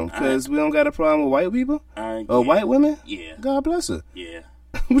chat room? Because we don't got a problem with white people or white women. Yeah. God bless her. Yeah.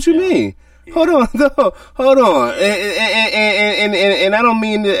 What you mean? Yeah. Hold on. And I don't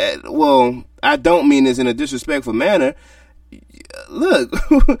mean that. Well, I don't mean this in a disrespectful manner. Look.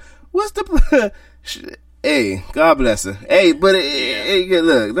 What's the? Hey, God bless her. Hey, but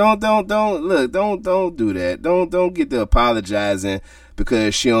look, don't do that. Don't get to apologizing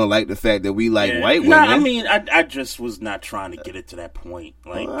because she don't like the fact that we like white women. I mean, I just was not trying to get it to that point.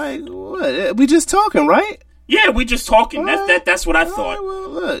 Like what? We just talking, right? Yeah, we just talking. That's what I thought. Right, well,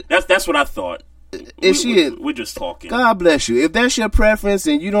 look, that's what I thought. We're just talking. God bless you. If that's your preference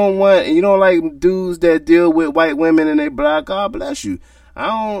and you don't like dudes that deal with white women and they black, God bless you. I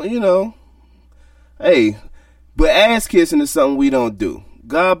don't, hey, but ass kissing is something we don't do.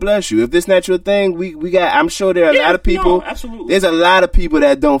 God bless you. If this not your thing, we got. I'm sure there are a lot of people. No, absolutely. There's a lot of people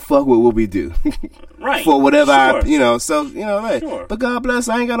that don't fuck with what we do. Right. For whatever sure. Sure. But God bless.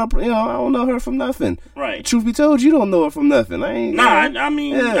 I ain't got no. I don't know her from nothing. Right. Truth be told, you don't know her from nothing. I ain't. I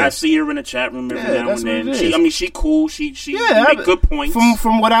mean, I see her in the chat room every now and then. She cool. She make good points.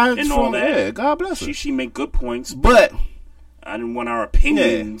 From what I and all that. Yeah, God bless her. She make good points, but I didn't want our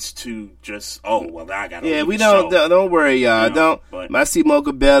opinions to just I got. Yeah, we don't worry, y'all. I see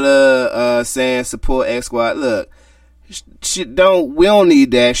Mocha Bella saying support X Squad. Look, we don't need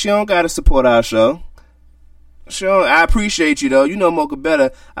that. She don't got to support our show. I appreciate you though. You know Mocha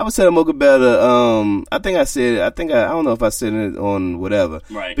Bella. I was telling Mocha Bella. I don't know if I said it on whatever.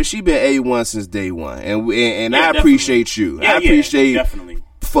 Right. But she been A1 since day one, and I definitely. Appreciate you. Yeah, I appreciate definitely.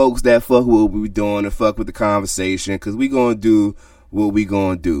 folks that fuck with what we doing and fuck with the conversation, because we gonna do what we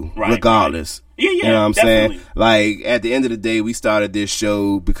gonna do regardless. Right. Yeah, you know what I'm definitely. saying? Like at the end of the day, we started this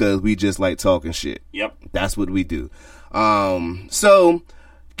show because we just like talking shit. Yep. That's what we do. So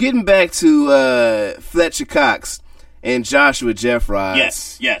getting back to Fletcher Cox and Joshua Jeffrod.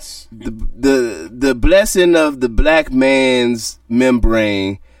 Yes. The blessing of the black man's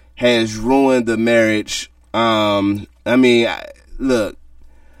membrane has ruined the marriage. Look,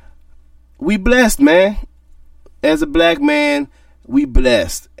 we blessed, man. As a black man, we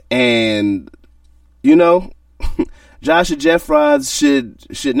blessed. And, Joshua Jeffrod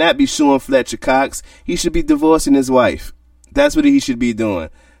should not be suing Fletcher Cox. He should be divorcing his wife. That's what he should be doing.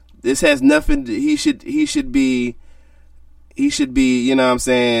 This has nothing he should be, you know what I'm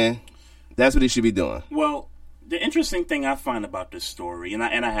saying? That's what he should be doing. Well, the interesting thing I find about this story, and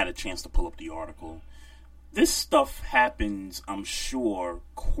I had a chance to pull up the article, this stuff happens, I'm sure,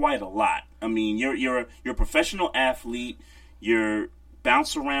 quite a lot. I mean, you're a professional athlete. You're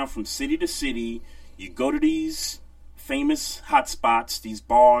bounce around from city to city. You go to these famous hotspots, these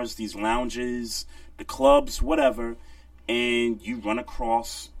bars, these lounges, the clubs, whatever, and you run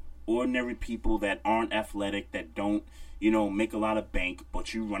across ordinary people that aren't athletic, that don't, make a lot of bank,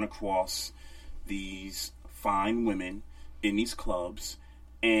 but you run across these fine women in these clubs,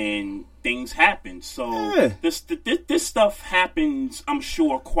 and things happen. So this stuff happens, I'm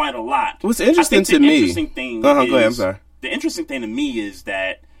sure, quite a lot. What's interesting to me? Go ahead, I'm sorry. The interesting thing to me is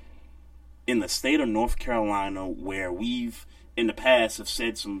that in the state of North Carolina, where we've in the past have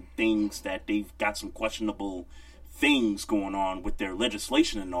said some things that they've got some questionable things going on with their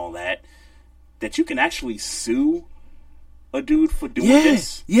legislation and all that you can actually sue a dude for doing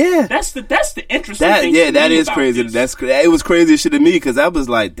this. Yeah, that's the interesting thing. Yeah, that is crazy. It was crazy shit to me, because I was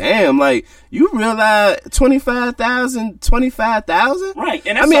like, damn, like you realize 25,000, right?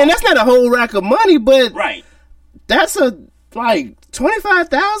 And that's not a whole rack of money, but right, that's like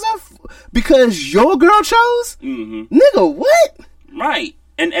 25,000 because your girl chose. Mm-hmm. Nigga, what? Right,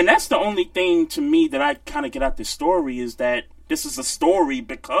 and that's the only thing to me that I kind of get out this story, is that this is a story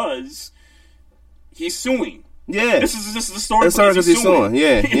because he's suing. Yeah, this is a story because he's suing.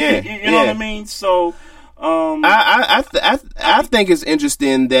 Yeah. You know what I mean? So, I think it's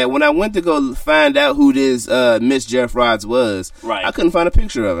interesting that when I went to go find out who this Miss Jeffrod was, right, I couldn't find a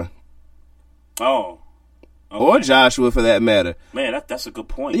picture of her. Oh. Okay. Or Joshua, for that matter. Man, that's a good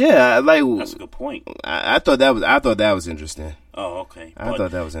point. Yeah, that's a good point. I thought that was interesting. Oh, okay. I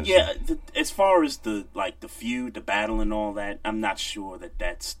thought that was interesting. Yeah, as far as the feud, the battle, and all that, I'm not sure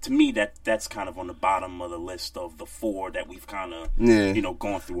that's to me that's kind of on the bottom of the list of the four that we've kind of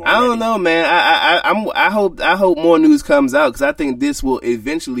gone through already. I don't know, man. I hope more news comes out, because I think this will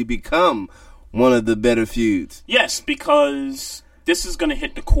eventually become one of the better feuds. Yes, because this is going to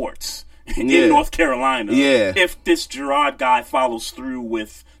hit the courts. In North Carolina, if this Gerard guy follows through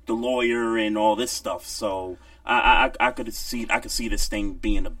with the lawyer and all this stuff. So I could see this thing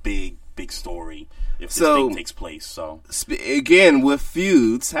being a big story if this thing takes place. So again, with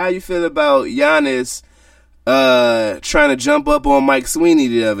feuds, how you feel about Giannis trying to jump up on Mike Sweeney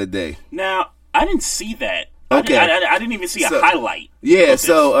the other day? Now, I didn't see that. Okay, I didn't even see a highlight. Yeah,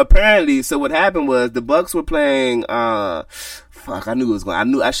 so apparently, what happened was the Bucks were playing. I knew it was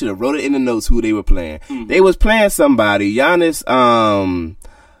going. I should have wrote it in the notes who they were playing. Mm-hmm. They was playing somebody. Giannis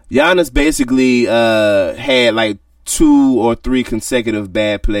basically had like 2 or 3 consecutive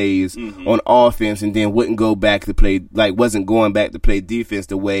bad plays on offense, and then wouldn't go back to play. Like wasn't going back to play defense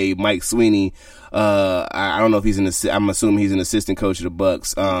the way Mike Sweeney. I don't know if he's I'm assuming he's an assistant coach of the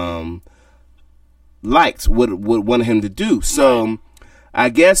Bucks. Liked what wanted him to do. So I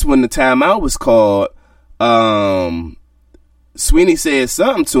guess when the timeout was called, Sweeney said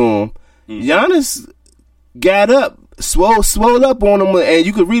something to him. Giannis got up, swole up on him, and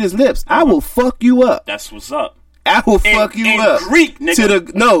you could read his lips. I will fuck you up. That's what's up. I will fuck you up. Greek,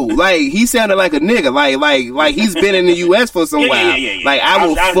 nigga. Like he sounded like a nigga. Like he's been in the U.S. for some while. Yeah. Like I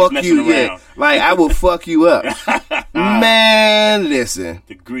will fuck you. Yeah. Like I will fuck you up. Man, listen.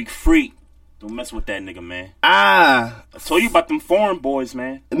 The Greek freak. Don't mess with that nigga, man. I told you about them foreign boys,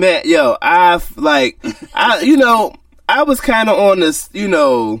 man. Man, yo, I was kind of on this,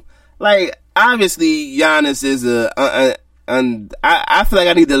 like obviously Giannis is I feel like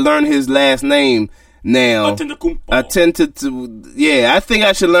I need to learn his last name now. I think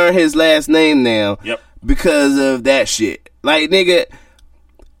I should learn his last name now. Yep. Because of that shit. Like nigga.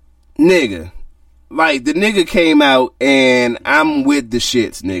 Like, the nigga came out, and I'm with the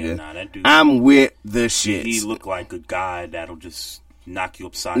shits, nigga. Yeah, that dude, I'm with the shits. He looked like a guy that'll just knock you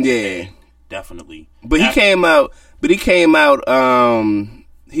upside your head. Definitely. But he came out of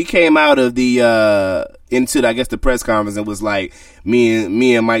the, into, I guess, the press conference and was like,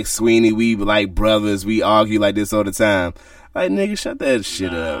 me and Mike Sweeney, we like brothers, we argue like this all the time. Like, nigga, shut that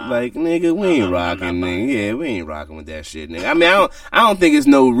shit up. Like, nigga, we ain't rocking, nigga. Yeah, we ain't rocking with that shit, nigga. I mean, I don't think it's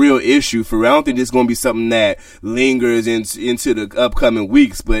no real issue for real. I don't think this is gonna be something that lingers into the upcoming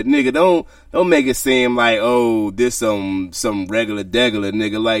weeks. But, nigga, don't make it seem like, oh, this some regular degular,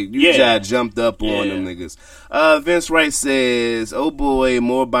 nigga. Like, you just jumped up on them niggas. Vince Wright says, oh boy,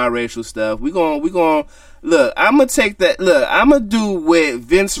 more biracial stuff. We gon' look, I'm gonna do what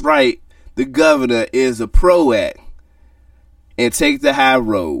Vince Wright, the governor, is a pro at. And take the high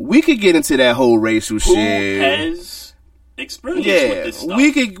road. We could get into that whole racial shit. Who has experience with this stuff?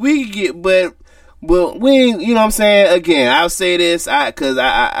 We could get, but we ain't, you know what I'm saying? Again, I'll say this, cause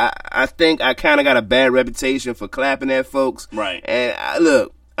I think I kind of got a bad reputation for clapping at folks. Right. And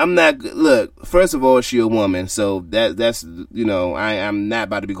first of all, she a woman, so that's, I'm not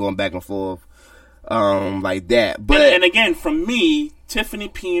about to be going back and forth, like that. But and again, from me, Tiffany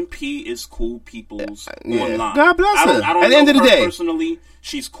P&P is cool people's online. God bless her. I don't At the end of the day, personally,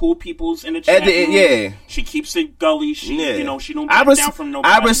 she's cool people's in the chat room. She keeps it gully. She don't back down from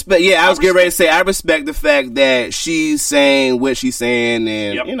nobody. I respect. Yeah, I was getting ready to say I respect the fact that she's saying what she's saying,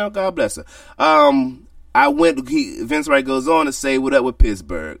 and God bless her. Vince Wright goes on to say, "What up with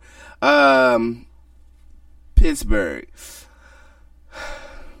Pittsburgh? Pittsburgh,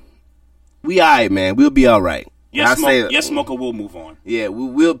 we alright, man. We'll be all right." Yes, Smoker will move on. Yeah,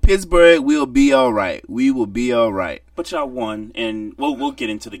 Pittsburgh will be all right. We will be all right. But y'all won, and we'll get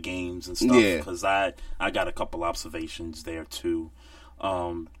into the games and stuff because I got a couple observations there too.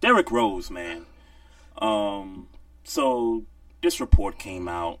 Derrick Rose, man. So this report came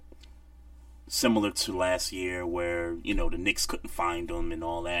out similar to last year where the Knicks couldn't find him and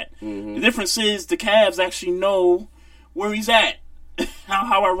all that. Mm-hmm. The difference is the Cavs actually know where he's at.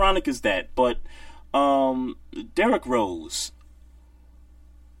 How ironic is that? But Derrick Rose,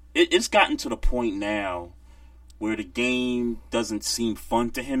 it's gotten to the point now where the game doesn't seem fun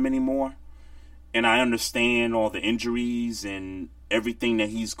to him anymore. And I understand all the injuries and everything that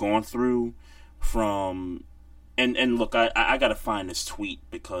he's gone through from... And look, I got to find this tweet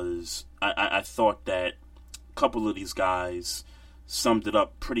because I thought that a couple of these guys summed it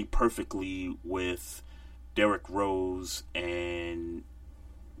up pretty perfectly with Derrick Rose and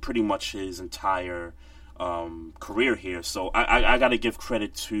pretty much his entire career here. So I got to give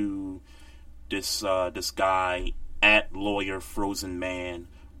credit to this guy at Lawyer Frozen Man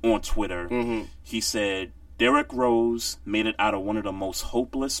on Twitter. Mm-hmm. He said, Derrick Rose made it out of one of the most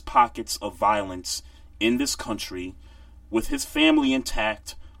hopeless pockets of violence in this country with his family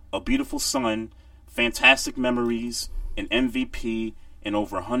intact, a beautiful son, fantastic memories, an MVP, and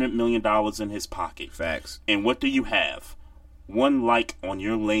over $100 million in his pocket. Facts. And what do you have? One like on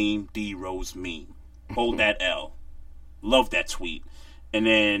your lame D Rose meme. Hold that L. Love that tweet. And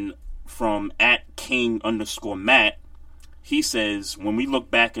then from @King_Matt, he says, when we look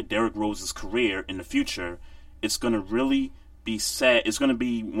back at Derrick Rose's career in the future, it's going to really be sad. It's going to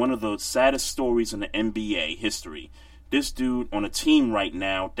be one of the saddest stories in the NBA history. This dude on a team right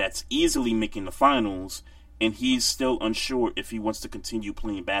now that's easily making the finals, and he's still unsure if he wants to continue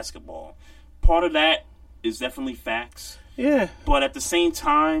playing basketball. Part of that is definitely facts. Yeah. But at the same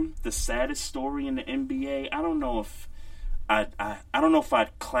time, the saddest story in the NBA, I don't know if I'd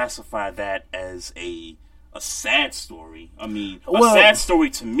classify that as a sad story. I mean, a sad story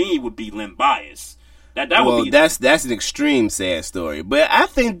to me would be Len Bias. That's an extreme sad story. But I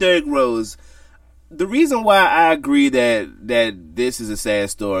think Derrick Rose, the reason why I agree that this is a sad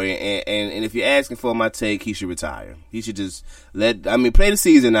story, and if you're asking for my take, he should retire. He should just play the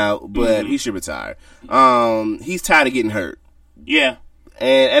season out, but he should retire. He's tired of getting hurt. Yeah.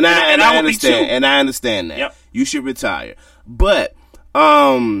 And I understand. And I understand that. Yep. You should retire. But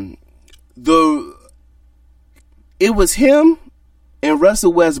it was him and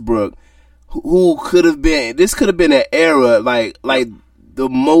Russell Westbrook who could have been. This could have been an era like the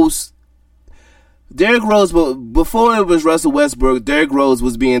most. Derrick Rose, before it was Russell Westbrook, Derrick Rose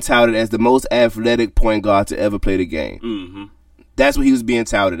was being touted as the most athletic point guard to ever play the game. Mm-hmm. That's what he was being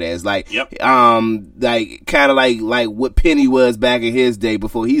touted as, like Yep. like kind of like what Penny was back in his day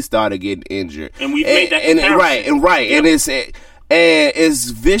before he started getting injured. And we've made that comparison. Right, Yep. and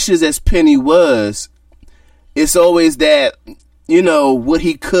as vicious as Penny was, it's always that, you know, what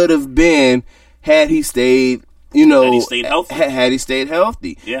he could have been had he stayed, you know, Had he stayed healthy. Had he stayed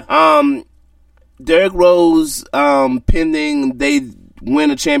healthy. Yeah. Derrick Rose, pending they win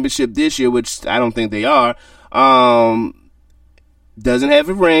a championship this year, which I don't think they are, doesn't have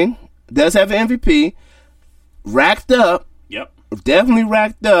a ring, does have an MVP, racked up. Yep. Definitely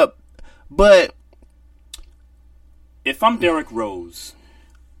racked up, but if I'm Derrick Rose,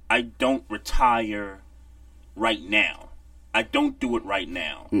 I don't retire right now. I don't do it right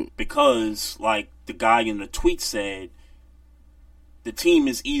now because, like the guy in the tweet said, the team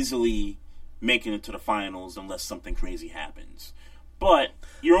is easily making it to the finals unless something crazy happens. But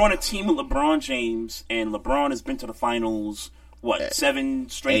you're on a team with LeBron James, and LeBron has been to the finals, 7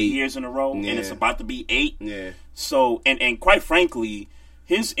 straight 8 years in a row, and it's about to be 8. Yeah. So, and quite frankly,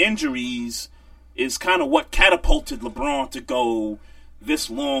 his injuries is kind of what catapulted LeBron to go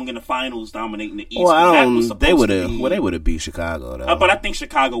this long in the finals, dominating the East. Well, I don't. They would have beat Chicago though. But I think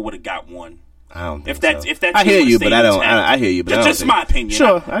Chicago would have got one. I don't think If that I hear team you, would've but I don't. stayed intact. I hear you, but I don't just think. my opinion.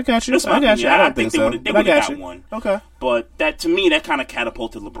 Sure, I got you. Just my I got you. opinion. I don't think they so. would have got you. one. Okay. But that, to me, that kind of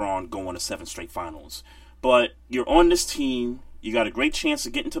catapulted LeBron going to 7 straight finals. But you're on this team. You got a great chance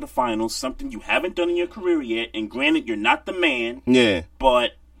of getting to the finals, something you haven't done in your career yet. And granted, you're not the man. Yeah.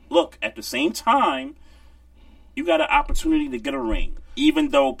 But look, at the same time, you got an opportunity to get a ring. Even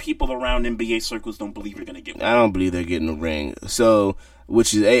though people around NBA circles don't believe you're going to get one. I don't believe they're getting a ring. So,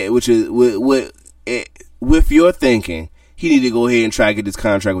 with your thinking, he need to go ahead and try to get this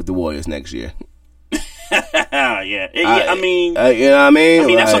contract with the Warriors next year. Yeah. I mean, you know what I mean? I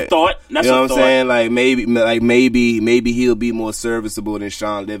mean, that's a thought. That's you know a what thought. I'm saying? Maybe he'll be more serviceable than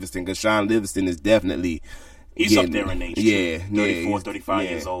Sean Livingston, because Sean Livingston is definitely he's up there in age. Yeah, 34, 35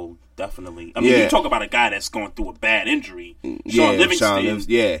 years old. Definitely. I mean, you talk about a guy that's going through a bad injury. Sean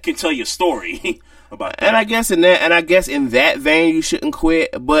Livingston can tell you a story about that. And I guess in that vein, you shouldn't quit.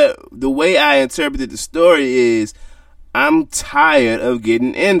 But the way I interpreted the story is, I'm tired of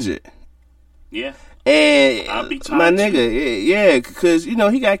getting injured. Yeah. And I'll be tired my too. nigga, because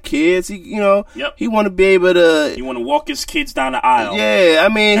he got kids. He Yep. he want to be able to. He want to walk his kids down the aisle. Yeah, I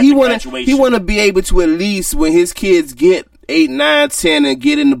mean, he want to be able to, at least when his kids get 8, 9, 10 and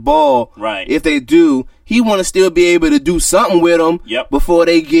get in the ball. Right. If they do, he want to still be able to do something with them. Yep. Before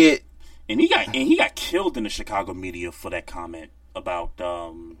they get. And he got killed in the Chicago media for that comment about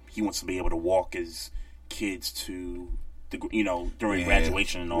he wants to be able to walk his kids to during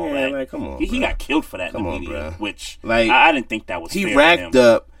graduation and all that. Like, come on, he got killed for that in the on, media, bro. which Like, I didn't think that was he fair racked to him.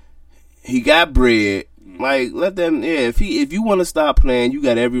 up. He got bread. Like, let them. Yeah, if you want to stop playing, you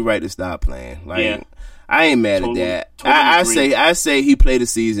got every right to stop playing. Like, Yeah. I ain't mad at that. I say he play the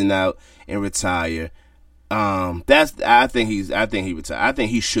season out and retire. I think he retire. I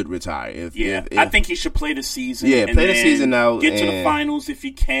think he should retire. I think he should play the season. Yeah, and play the then season out. Get to the finals if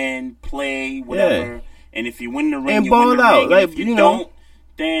he can. Play whatever. Yeah. And if you win the ring, And you win ball the out. ring. Like, And if you you know. don't,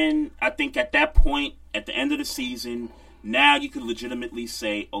 then I think at that point, at the end of the season, now you could legitimately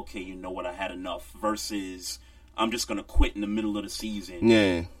say, okay, you know what, I had enough. Versus, I'm just going to quit in the middle of the season.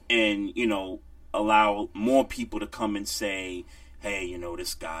 Yeah. And, allow more people to come and say, hey,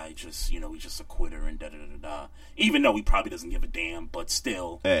 this guy just, he's just a quitter and da-da-da-da. Even though he probably doesn't give a damn, but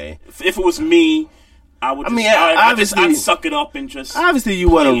still. Hey. If it was me, I would I'd suck it up and just. Obviously, you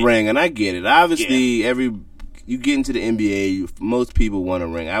want a ring, and I get it. Obviously, you get into the NBA, most people want a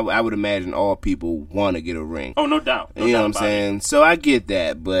ring. I would imagine all people want to get a ring. Oh, no doubt. You know what I'm saying? So I get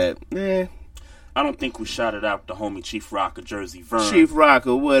that, but I don't think we shouted out the homie Chief Rocker, Jersey Vern. Chief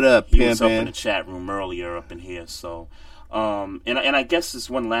Rocker, what up, He was up in pimpin'? the chat room earlier up in here. So, and I guess this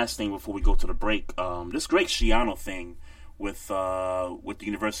one last thing before we go to the break. This Greg Schiano thing with the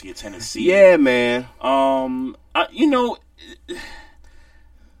University of Tennessee. Yeah, man. I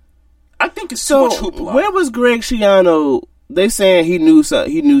think it's So too much hoopla. where was Greg Schiano? They saying he knew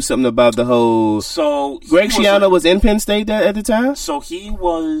something about the whole. So Greg Schiano was in Penn State at the time. So he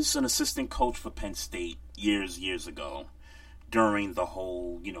was an assistant coach for Penn State years ago, during the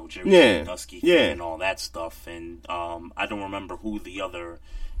whole Jerry Sandusky thing and all that stuff. And I don't remember who the other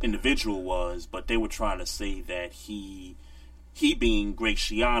individual was, but they were trying to say that he he being Greg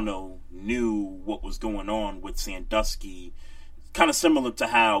Schiano knew what was going on with Sandusky. Kind of similar to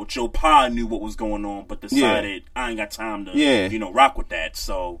how Joe Pa knew what was going on, but decided I ain't got time to, rock with that.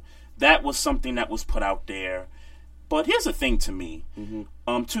 So that was something that was put out there. But here's the thing to me.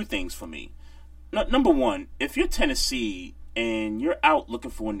 Two things for me. Number one, if you're Tennessee and you're out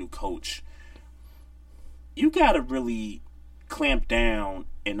looking for a new coach, you got to really clamp down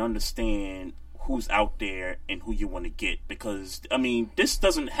and understand who's out there and who you want to get. Because, I mean, this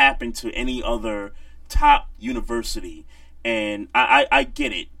doesn't happen to any other top university. And I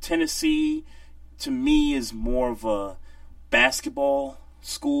get it. Tennessee, to me, is more of a basketball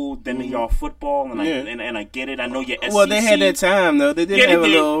school than they are football, and I get it. I know your SEC. Well, they had that time though. They did have a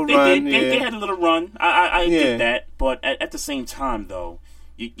little run. They had a little run. I get that, but at the same time, though,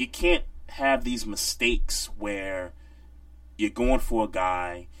 you can't have these mistakes where you're going for a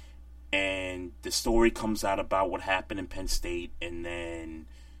guy, and the story comes out about what happened in Penn State, and then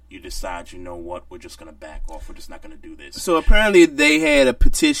you decide, you know what, we're just going to back off. We're just not going to do this. So apparently they had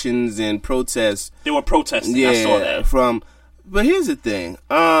petitions and protests. They were protesting. Yeah, I saw that. But here's the thing.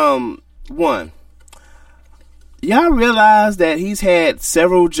 One, y'all realize that he's had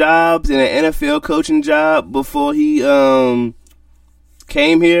several jobs and an NFL coaching job before he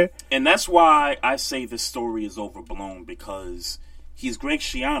came here? And that's why I say this story is overblown, because he's Greg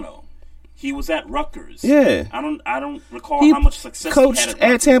Schiano. He was at Rutgers. Yeah. I don't recall how much success he had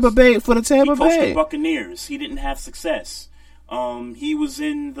at Tampa Bay for the Tampa Bay. He coached the Buccaneers. He didn't have success. He was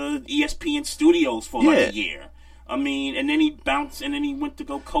in the ESPN studios for like a year. I mean, and then he bounced, and then he went to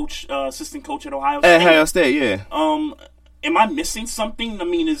go coach, assistant coach at Ohio State. At Ohio State, yeah. Am I missing something? I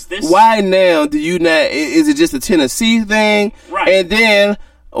mean, is this... Why now do you not... Is it just a Tennessee thing? Right. And then...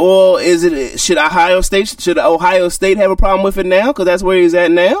 Or should Ohio State have a problem with it now? Because that's where he's at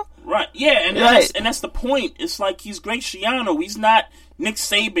now? Right, yeah, and that's the point. It's like he's Greg Schiano. He's not Nick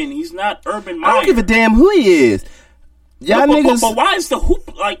Saban. He's not Urban Meyer. I don't give a damn who he is. Y'all niggas. But why is the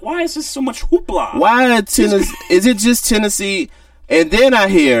hoop? Like, why is there so much hoopla? Why Tennessee? Is it just Tennessee? And then I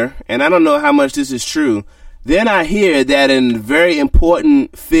hear, and I don't know how much this is true. Then I hear that a very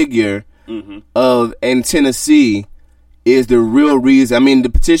important figure in Tennessee is the real reason. I mean, the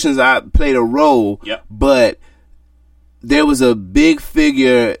petitions played a role, but there was a big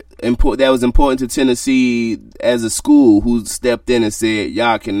figure that was important to Tennessee as a school who stepped in and said,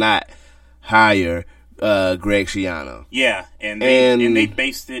 y'all cannot hire Greg Schiano. Yeah, and they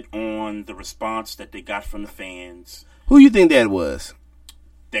based it on the response that they got from the fans. Who you think that was?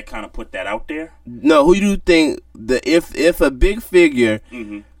 That kind of put that out there? No, who do you think, if a big figure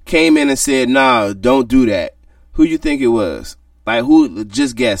came in and said, nah, don't do that, who you think it was? Like, who,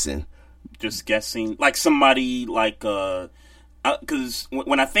 just guessing. Just guessing, like somebody like, because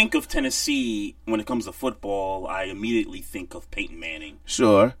when I think of Tennessee, when it comes to football, I immediately think of Peyton Manning.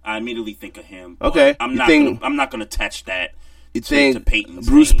 Sure, I immediately think of him. Okay, I'm not going to attach that. To Peyton's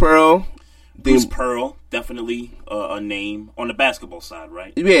Bruce name. Pearl. Bruce Pearl, definitely a name on the basketball side,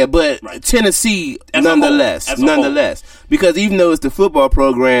 right? Yeah, but Tennessee, nonetheless, because even though it's the football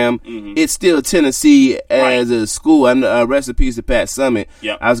program, it's still Tennessee as a school. Recipes to Pat Summitt.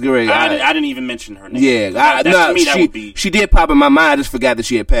 Yeah, I was great. I didn't even mention her name. Yeah, to me, that would be. She did pop in my mind. I just forgot that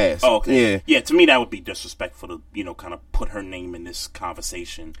she had passed. Oh, okay. Yeah. To me, that would be disrespectful to kind of put her name in this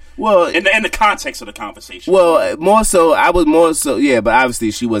conversation. Well, in the context of the conversation. Well, but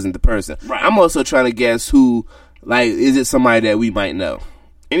obviously she wasn't the person. Right. I'm also trying to guess who, like, is it somebody that we might know?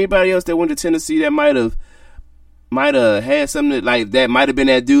 Anybody else that went to Tennessee that might have had something that might have been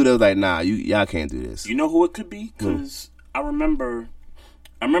that dude that was like, nah, y'all can't do this. You know who it could be? Because I remember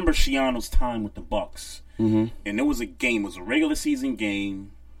Schiano's time with the Bucks, and it was a game. It was a regular season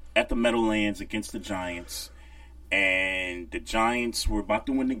game at the Meadowlands against the Giants, and the Giants were about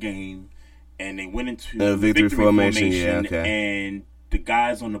to win the game, and they went into victory formation. Yeah, okay. And the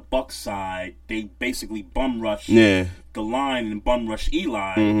guys on the Bucs side, they basically bum rushed the line and bum rushed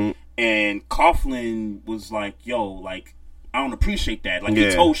Eli. And Coughlin was like, yo, like, I don't appreciate that. Like,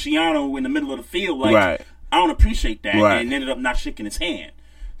 he told Schiano in the middle of the field, like, I don't appreciate that. And ended up not shaking his hand.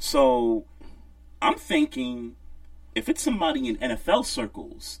 So I'm thinking, if it's somebody in NFL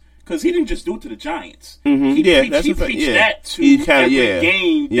circles, because he didn't just do it to the Giants. He preached that to every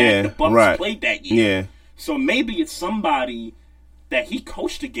game that the Bucs played that year. Yeah. So maybe it's somebody that he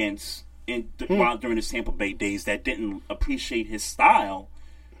coached against during his Tampa Bay days that didn't appreciate his style,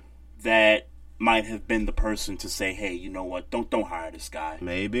 that might have been the person to say, hey, you know what, don't hire this guy.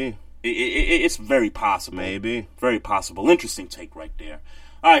 Maybe. It's very possible. Maybe. Very possible. Interesting take right there.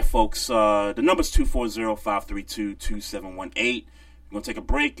 All right, folks, the number's 240-532-2718. We're going to take a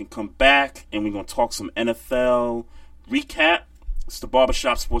break and come back, and we're going to talk some NFL. recap. It's the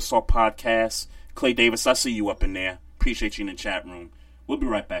Barbershop Sports Talk Podcast. Clay Davis, I see you up in there. Appreciate you in the chat room. We'll be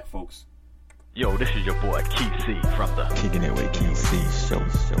right back, folks. Yo, this is your boy Keith C from the Kicking It With Keith C show.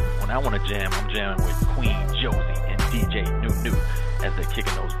 When I want to jam, I'm jamming with Queen Josie and DJ New as they're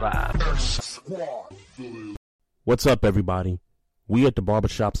kicking those vibes. What's up, everybody? We at the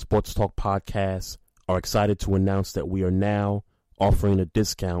Barbershop Sports Talk Podcast are excited to announce that we are now offering a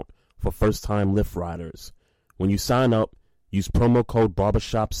discount for first-time Lyft riders. When you sign up, use promo code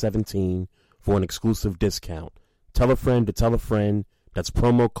BARBERSHOP17 for an exclusive discount. Tell a friend to tell a friend. That's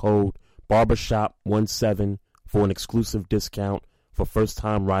promo code BARBERSHOP17 for an exclusive discount for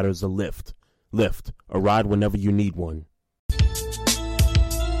first-time riders of Lyft. Lyft, a ride whenever you need one.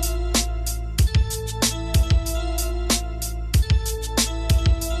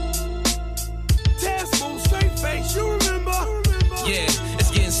 Yeah,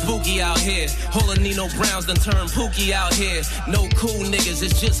 it's getting spooky out here. Nino Browns done turned Pookie out here. No cool niggas,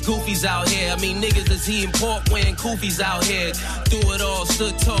 it's just goofies out here. I mean, niggas is eating pork wearing koofies out here. Through it all,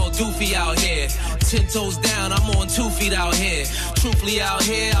 stood tall, doofy out here. 10 toes down, I'm on 2 feet out here. Truthfully out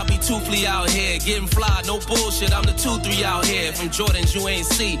here, I'll be truthfully out here. Getting fly, no bullshit, I'm the 2-3 out here. From Jordans, you ain't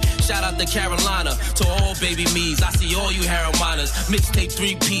see. Shout out to Carolina, to all baby me's. I see all you Harrimanas. Mixtape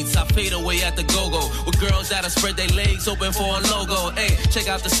 3 peats, I fade away at the go-go. With girls that'll spread their legs open for a logo. Hey, check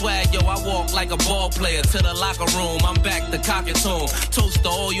out the swag, yo, I walk like a ball player to the locker room. I'm back to cockatoon. Toast to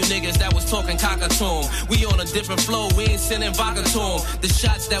all you niggas that was talking cockatoon. We on a different flow, we ain't sending vodka to 'em. The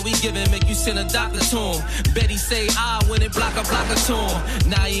shots that we giving make you send a doctor to 'em. Betty say when it block a to 'em.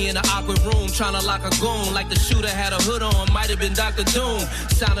 Now he in an awkward room trying to lock a goon. Like the shooter had a hood on, might have been Dr. Doom.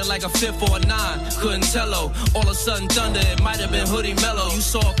 Sounded like a 5th or a 9, couldn't tell. All of a sudden thunder, it might have been Hoodie Mellow. You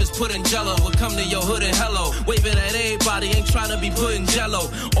soft as pudding jello, would come to your hood and hello. Waving at everybody, ain't trying to be putting jello.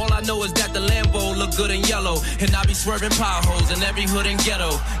 All I know is that the Lambo look good in yellow. And I be swerving potholes in every hood and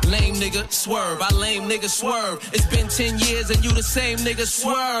ghetto. Lame nigga, swerve, I lame nigga, swerve. It's been 10 years and you the same nigga,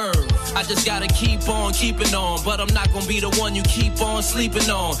 swerve. I just gotta keep on keeping on, but I'm not gonna be the one you keep on sleeping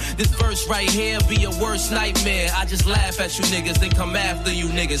on. This verse right here be your worst nightmare. I just laugh at you niggas, then come after you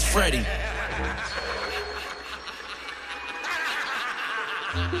niggas, Freddy.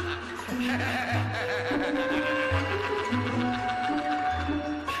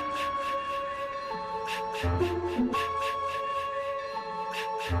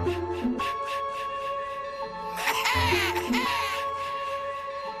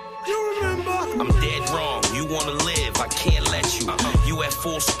 I'm dead wrong, you wanna live, I can't let you. You at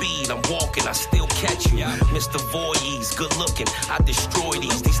full speed, I'm walking, I still catch you. Mr. Voorhees, good looking, I destroy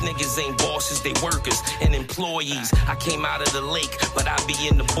these. These niggas ain't bosses, they workers and employees. I came out of the lake, but I be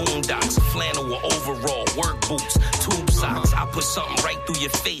in the boondocks. Flannel or overall, work boots, tube socks. I put something right through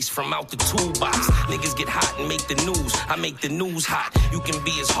your face from out the toolbox. Niggas get hot and make the news, I make the news hot. You can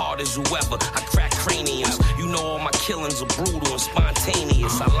be as hard as whoever, I crack craniums. You know all my killings are brutal and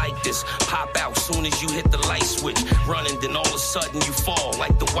spontaneous. I like this, pop out soon as you hit the light switch. Running, then all of a sudden you fall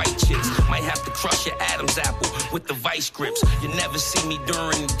like the white chicks. Might have to crush your Adam's apple with the vice grips. You never see me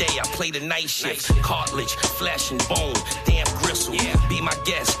during the day, I play the night shift. Cartilage, flesh and bone, damn gristle. Be my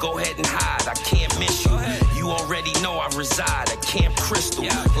guest, go ahead and hide, I can't miss you. You already know I reside at Camp Crystal.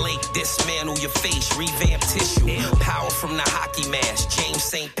 Lake, dismantle your face, revamp tissue. Power from the hockey mask, James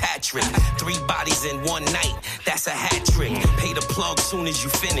St. Patrick. 3 bodies in one night, that's a hat trick. Pay the plug soon as you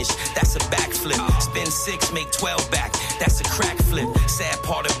finish, that's a backflip. Spin 6, make 12 back, that's a crack flip. Sad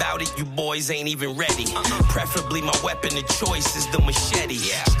part about it, you boys ain't even ready. Preferably my weapon of choice is the machete.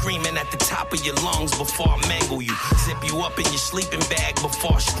 Screaming at the top of your lungs before I mangle you. Zip you up in your sleeping bag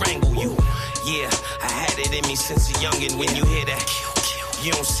before I strangle you. Yeah, I had it in me since a youngin'. When you hear that,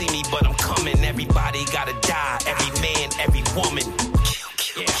 you don't see me but I'm coming. Everybody gotta die, every man, every woman.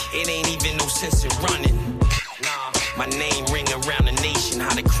 It ain't even no sense in running. Nah, my name ring around the nation.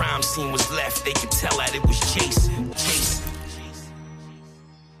 How the crime scene was left, they could tell that it was Jason.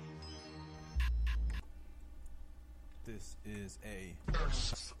 This is a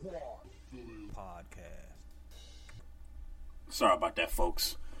podcast. Sorry about that,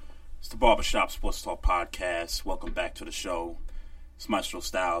 folks. It's the Barbershop Sports Talk Podcast. Welcome back to the show. It's Maestro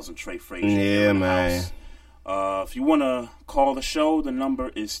Styles and Trey Frazier. Yeah, man. If you want to call the show, the number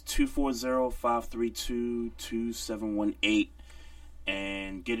is 240-532-2718.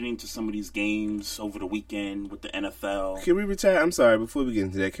 And getting into some of these games over the weekend with the NFL. Can we retire? I'm sorry, before we get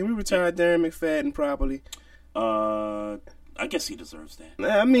into that, can we retire Darren McFadden properly? I guess he deserves that.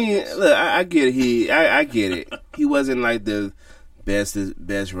 I mean, look, I get it. I get it. He wasn't like the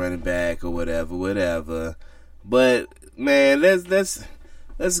best running back or whatever. But man, let's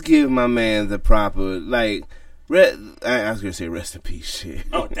give my man the proper, like, I was gonna say rest in peace. Shit.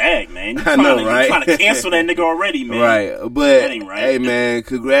 Oh, dang, man! I know, right? You trying to cancel that nigga already, man? Right, but that ain't right. Hey, man,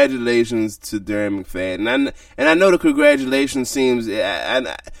 congratulations to Darren McFadden. And I know the congratulations seems.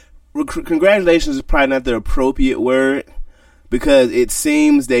 Congratulations is probably not the appropriate word because it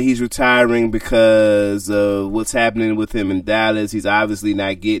seems that he's retiring because of what's happening with him in Dallas. He's obviously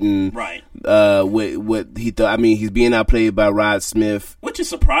not getting what he thought. I mean, he's being outplayed by Rod Smith, which is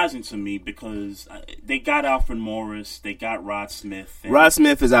surprising to me because they got Alfred Morris, they got Rod Smith. Rod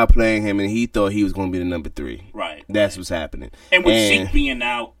Smith is outplaying him, and he thought he was going to be the number 3. Right, that's what's happening. And with Zeke being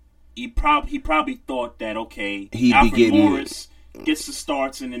out, he probably thought that he'd Alfred be getting Morris gets the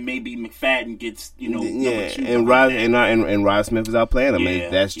starts, and then maybe McFadden gets number 2. And Rod Smith is outplaying him. Yeah,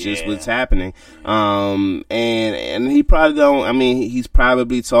 that's just what's happening. And he probably don't. I mean, he's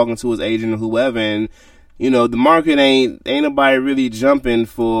probably talking to his agent or whoever, and the market ain't nobody really jumping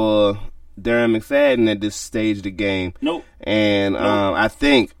for Darren McFadden at this stage of the game. Nope. And I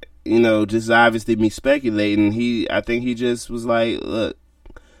think just obviously me speculating. I think he just was like, look,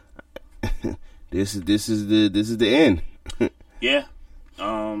 this is the end. Yeah,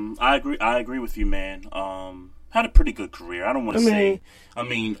 I agree with you, man. Had a pretty good career. I don't want to say. I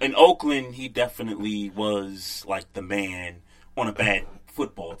mean, in Oakland, he definitely was like the man on a bad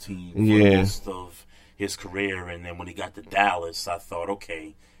football team for most of his career. And then when he got to Dallas, I thought,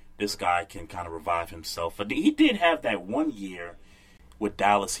 okay, this guy can kind of revive himself. But he did have that one year with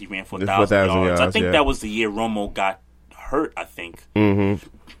Dallas. He ran for 1,000 yards. I think that was the year Romo got hurt, I think. Mm-hmm.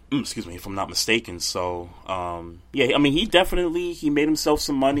 Excuse me, if I'm not mistaken. So, I mean, he made himself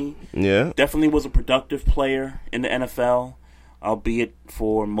some money. Yeah. Definitely was a productive player in the NFL, albeit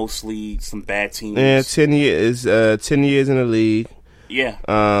for mostly some bad teams. Yeah, 10 years in the league. Yeah,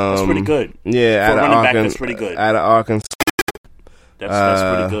 that's pretty good. Yeah, for a running back, that's pretty good. Out of Arkansas. That's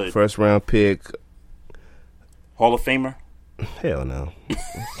pretty good. First round pick. Hall of Famer? Hell no.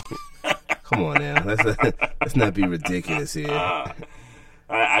 Come on now. Let's not be ridiculous here.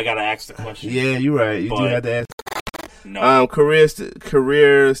 I gotta ask the question. Yeah, you're right. You do have to ask. No.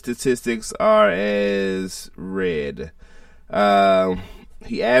 Career statistics are as read. He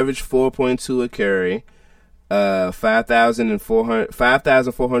averaged 4.2 a carry,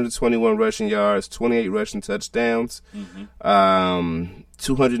 5,421 rushing yards, 28 rushing touchdowns,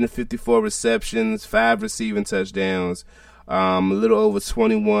 254 receptions, 5 receiving touchdowns, a little over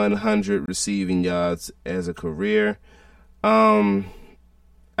 2,100 receiving yards as a career.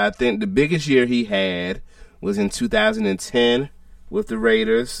 I think the biggest year he had was in 2010 with the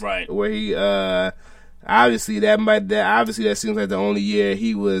Raiders, right? Where he obviously that seems like the only year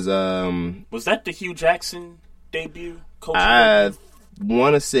he was. Was that the Hugh Jackson debut? I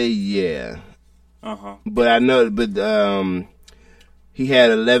want to say yeah. But I know, he had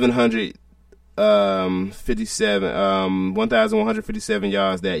 1,157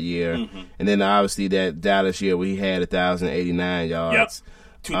 yards that year, and then obviously that Dallas year where he had 1,089 yards. Yep.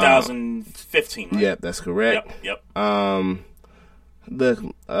 2015, right? Yep, that's correct. Yep. But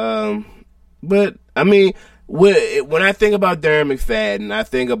I mean, when I think about Darren McFadden, I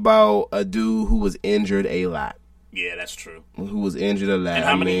think about a dude who was injured a lot. Yeah, that's true. Who was injured a lot. And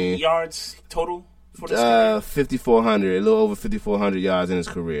how many yards total for this career? 5,400, a little over 5,400 yards in his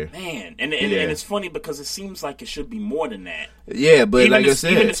career. Man, and it's funny because it seems like it should be more than that. Yeah, but like I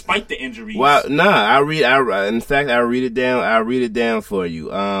said, even despite the injuries. Well, in fact, I'll read it down. I'll read it down for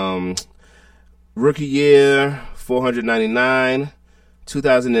you. Rookie year 499,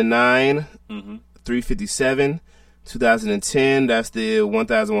 2009 357, 2010 that's the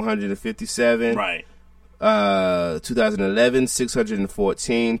 1,157. Right. 2011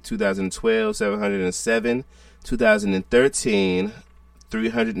 614, 2012 707, 2013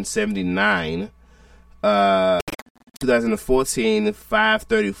 379, 2014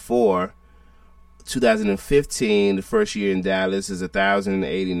 534, 2015 the first year in Dallas is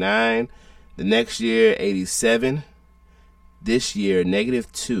 1,089, the next year 87, this year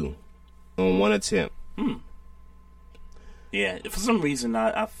 -2 on one attempt. Yeah, for some reason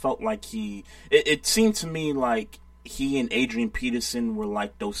I felt like it seemed to me like he and Adrian Peterson were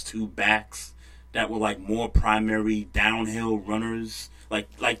like those two backs that were like more primary downhill runners.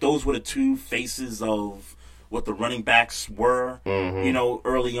 Like those were the two faces of what the running backs were,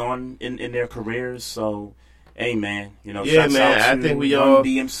 early on in their careers. So, hey man, shouts out to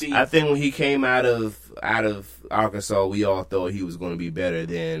DMC. I think when he came out of Arkansas, we all thought he was going to be better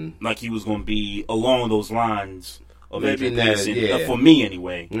than he was going to be along those lines. Or maybe Peterson, for me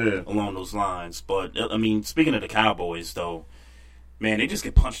anyway, along those lines. But, I mean, speaking of the Cowboys, though, man, they just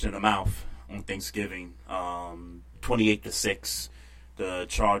get punched in the mouth on Thanksgiving. 28-6. the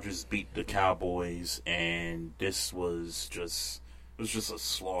Chargers beat the Cowboys, and this was just a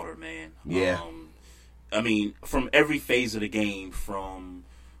slaughter, man. Yeah. I mean, from every phase of the game, from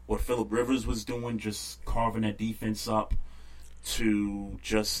what Phillip Rivers was doing, just carving that defense up, to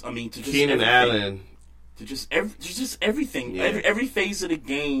just Keenan Allen, to just everything. Yeah. Every phase of the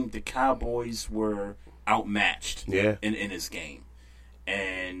game, the Cowboys were outmatched. Yeah. In this game,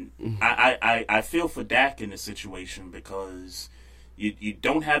 and I feel for Dak in this situation because you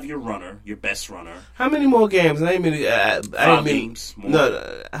don't have your runner, your best runner. How many more games? I mean, 5 games more.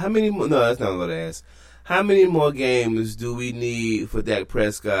 No, how many more? No, that's not what I asked. How many more games do we need for Dak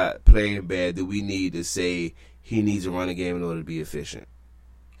Prescott playing bad? Do we need to say he needs to run a game in order to be efficient?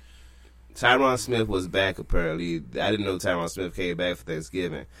 Tyron Smith was back, apparently. I didn't know Tyron Smith came back for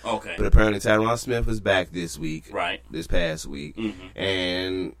Thanksgiving. Okay. But apparently Tyron Smith was back this week. Right. This past week. Mm-hmm.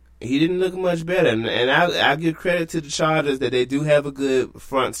 And he didn't look much better. And I give credit to the Chargers that they do have a good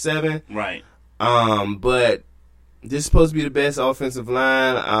front seven. Right. But this is supposed to be the best offensive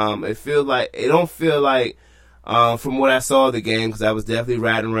line. It don't feel like from what I saw of the game, because I was definitely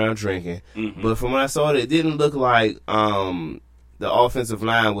riding around drinking. Mm-hmm. But from what I saw, it didn't look like the offensive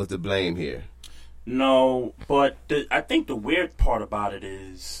line was to blame here. No, but I think the weird part about it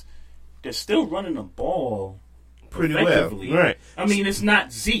is they're still running the ball pretty effectively. well. Right. I mean, it's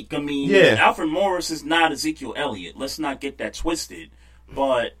not Zeke. I mean, Alfred Morris is not Ezekiel Elliott. Let's not get that twisted.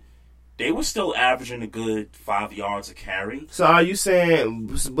 But they were still averaging a good 5 yards a carry. So are you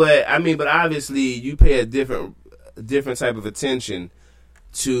saying? But obviously you pay a different type of attention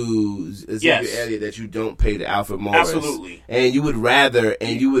to Ezekiel Elliott that you don't pay to Alfred Morris. Absolutely. And you would rather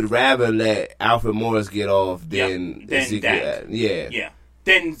let Alfred Morris get off than Ezekiel. Yeah.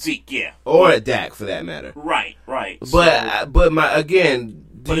 Then Zeke, yeah. Or Dak for that matter. Right. But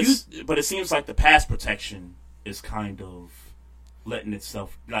it seems like the pass protection is kind of letting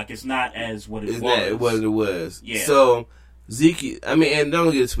itself, like, it's not as what it was. Yeah. So Zeke, I mean, and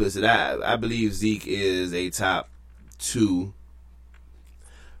don't get twisted. I believe Zeke is a top 2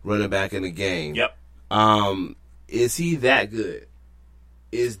 running back in the game. Yep. Is he that good?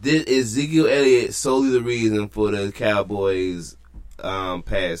 Is Ezekiel Elliott solely the reason for the Cowboys'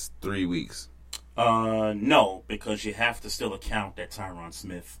 past 3 weeks? No, because you have to still account that Tyron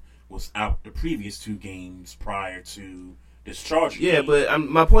Smith was out the previous 2 games prior to this Charger game. Yeah, but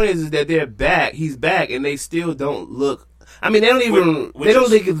my point is that they're back. He's back, and they still don't look. I mean, they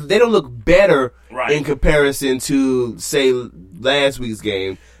don't look better in comparison to, say, last week's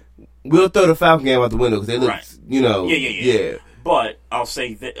game. We'll throw the Falcon game out the window because they look, Yeah. But I'll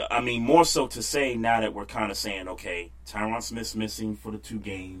say that, I mean, more so to say now that we're kind of saying, okay, Tyron Smith's missing for the 2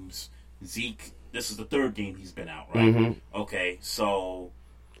 games. Zeke, this is the 3rd game he's been out, right? Mm-hmm. Okay, so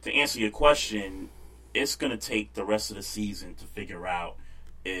to answer your question, it's going to take the rest of the season to figure out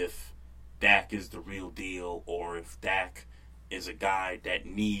if Dak is the real deal or if Dak is a guy that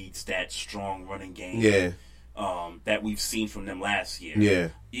needs that strong running game. Yeah. That we've seen from them last year. Yeah.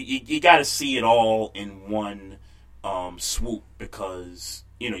 You got to see it all in one swoop because,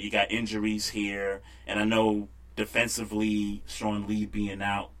 you got injuries here. And I know defensively, Sean Lee being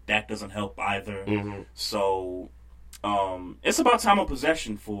out, that doesn't help either. Mm-hmm. So it's about time of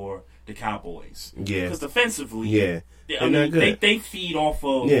possession for the Cowboys. Yeah. Because defensively, they feed off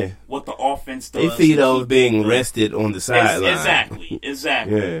of what the offense does. They feed off being rested on the sideline. Exactly.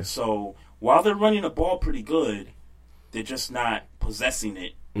 Yeah. So while they're running the ball pretty good, they're just not possessing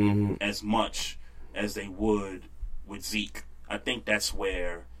it as much as they would with Zeke. I think that's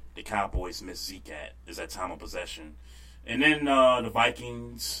where the Cowboys miss Zeke at, is that time of possession. And then the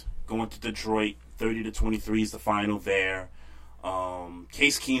Vikings going to Detroit, 30-23 is the final there.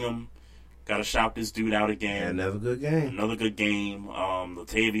 Case Keenum, got to shout this dude out again. Another good game.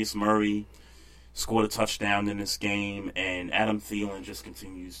 Latavius Murray scored a touchdown in this game, and Adam Thielen just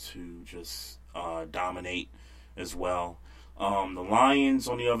continues to just dominate as well. The Lions,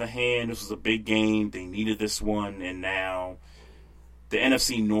 on the other hand, this was a big game. They needed this one, and now the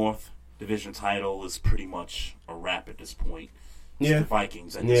NFC North division title is pretty much a wrap at this point. It's the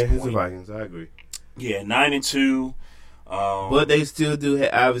Vikings at this point. It's the Vikings. I agree. Yeah, 9-2. But they still do.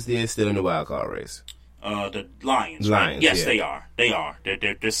 Obviously, they're still in the wild card race. The Lions. Right? Yes, they are. They are. They're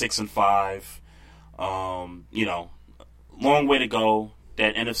 6-5. Long way to go.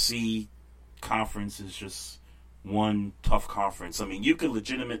 That NFC conference is just one tough conference. I mean, you could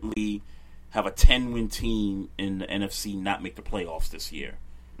legitimately have a 10-win team in the NFC not make the playoffs this year.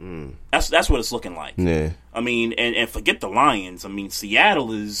 That's what it's looking like. Yeah. I mean, and forget the Lions. I mean,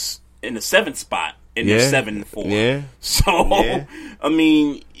 Seattle is in the 7th spot. And they're 7-4. Yeah. So, I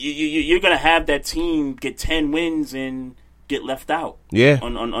mean, you're going to have that team get 10 wins and get left out. Yeah.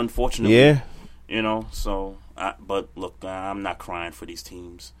 Unfortunately. Yeah. You know, so, but look, I'm not crying for these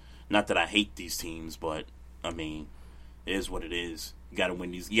teams. Not that I hate these teams, but, I mean, it is what it is. You got to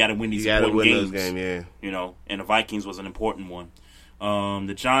win these. You got to win these important games. Those games, yeah. You know, and the Vikings was an important one.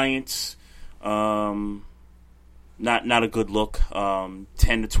 The Giants, not a good look.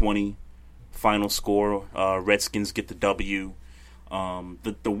 10-20 final score. Redskins get the W.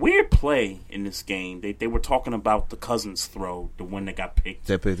 The weird play in this game, they were talking about the Cousins throw, the one that got picked.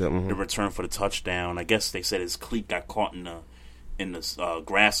 They picked up the return for the touchdown. I guess they said his cleat got caught in the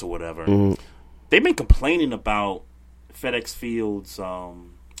grass or whatever. Mm-hmm. They've been complaining about FedEx Field's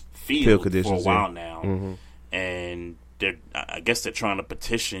field for a while now, and I guess they're trying to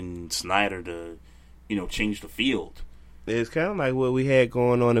petition Snyder to, change the field. It's kind of like what we had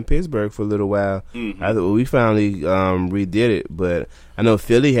going on in Pittsburgh for a little while. Mm-hmm. We finally redid it, but I know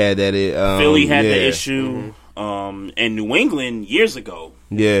Philly had that. Philly had the issue, and New England years ago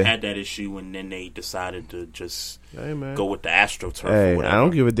had that issue, and then they decided to just go with the AstroTurf. Hey, or whatever. I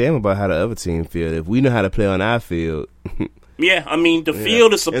don't give a damn about how the other team feel. If we know how to play on our field. Yeah, I mean, the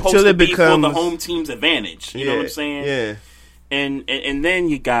field is supposed to be for the home team's advantage. You know what I'm saying? Yeah. And then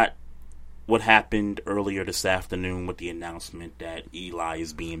you got what happened earlier this afternoon with the announcement that Eli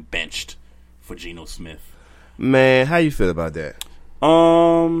is being benched for Geno Smith. Man, how you feel about that?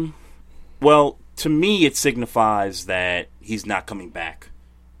 Well, to me, it signifies that he's not coming back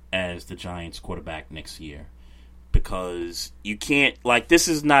as the Giants quarterback next year. Because you can't, this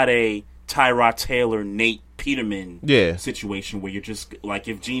is not a Tyrod Taylor, Nate Peterman situation where you're just,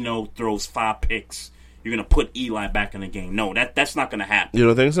 if Geno throws 5 picks, you're going to put Eli back in the game. No, that's not going to happen. You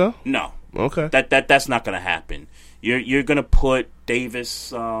don't think so? No. Okay. That's not going to happen. You're going to put Davis,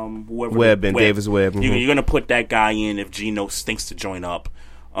 whoever. Davis Webb. Mm-hmm. You're going to put that guy in if Geno stinks to join up.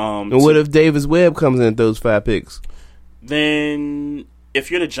 And what if Davis Webb comes in and throws 5 picks? Then,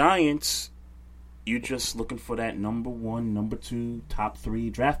 if you're the Giants, you're just looking for that number 1, number 2, top 3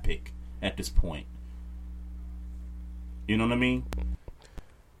 draft pick at this point. You know what I mean?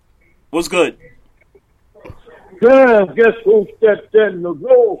 What's good? Guess who stepped in the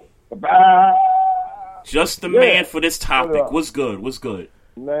room? Just the man for this topic. What's good? What's good?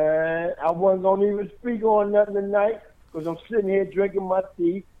 Man, I wasn't going to even speak on nothing tonight because I'm sitting here drinking my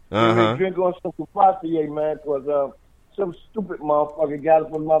tea. Drinking on some Courvoisier, man, because some stupid motherfucker got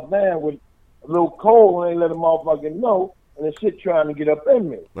up in my van with a little cold and ain't let a motherfucker know, and the shit trying to get up in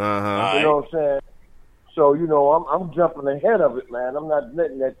me. You know what I'm saying? So, I'm jumping ahead of it, man. I'm not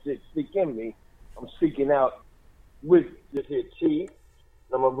letting that shit stick in me. I'm seeking out with this here tea.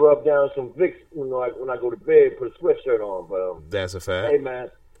 I'm going to rub down some Vicks, when I go to bed, put a sweatshirt on. But that's a fact. Hey, man,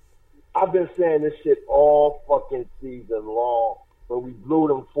 I've been saying this shit all fucking season long, but we blew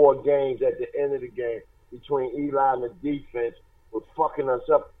them 4 games at the end of the game between Eli and the defense was fucking us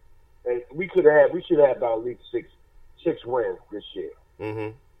up. And we should have had about at least six wins this year.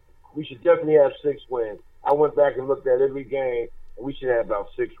 Mm-hmm. We should definitely have 6 wins. I went back and looked at every game, and we should have about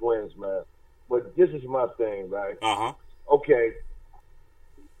 6 wins, man. But this is my thing, right? Okay.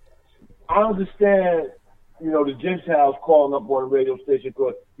 I understand, the Gentiles calling up on the radio station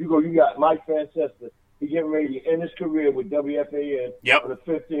because you got Mike Francesa. He's getting ready to end his career with WFAN on the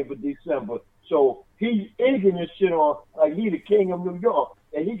 15th of December. So he's egging this shit on like he the king of New York,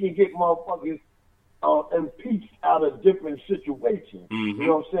 and he can get motherfuckers impeached out of different situations. Mm-hmm. You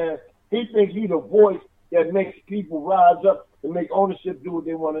know what I'm saying? He thinks he's the voice that makes people rise up and make ownership do what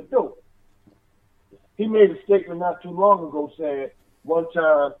they want to do. He made a statement not too long ago saying one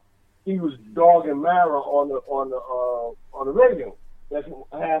time he was dogging Mara on the radio. That's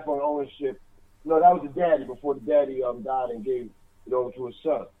half on ownership. No, that was the daddy before the daddy died and gave it over to his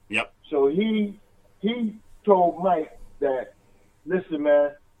son. Yep. So he told Mike that, listen,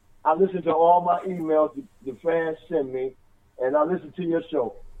 man, I listen to all my emails the fans send me, and I listen to your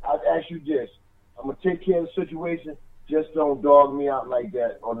show. I'd ask you this. I'm going to take care of the situation. Just don't dog me out like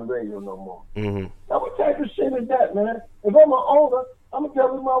that on the radio no more. Mm-hmm. Now, what type of shit is that, man? If I'm an owner, I'm going to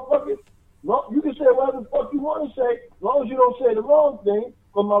tell these motherfuckers, you can say whatever the fuck you want to say, as long as you don't say the wrong thing,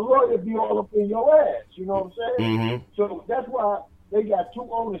 but my lawyer be all up in your ass. You know what I'm saying? Mm-hmm. So that's why they got 2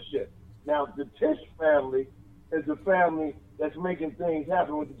 ownership. Now, the Tisch family is the family that's making things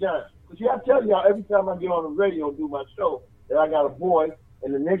happen with the Giants. Because, see, I tell y'all every time I get on the radio and do my show that I got a boy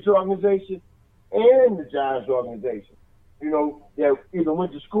in the Knicks organization and the Giants organization. That either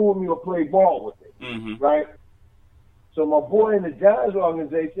went to school with me or played ball with me, right? So my boy in the Giants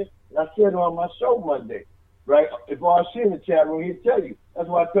organization, and I said it on my show Monday, right? If I see in the chat room, he'll tell you. That's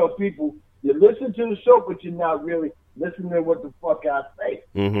why I tell people, you listen to the show, but you're not really listening to what the fuck I say.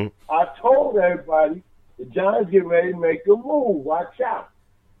 Mm-hmm. I told everybody The Giants get ready to make a move. Watch out.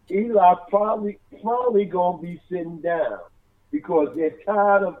 Eli probably going to be sitting down because they're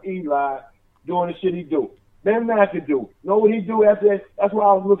tired of Eli doing the shit he do. Ben McAdoo. Know what he do after that? That's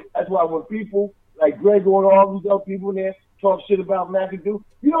why when people like Greg and all these other people in there talk shit about McAdoo,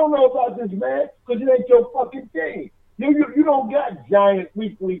 you don't know about this man because it ain't your fucking thing. You don't got Giants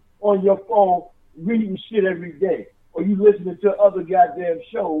Weekly on your phone reading shit every day, or you listening to other goddamn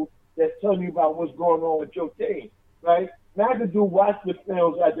shows that's telling you about what's going on with your team, right? McAdoo watch the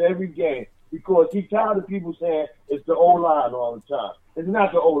films after every game because he's tired of people saying it's the O-line all the time. It's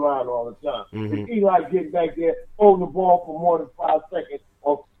not the O-line all the time. Mm-hmm. If Eli get back there, holding the ball for more than 5 seconds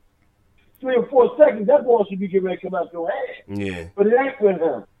or 3 or 4 seconds, that ball should be getting ready to come out your hand. Yeah. But it ain't with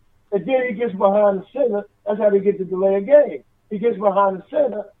him. And then he gets behind the center. That's how they get to delay a game. He gets behind the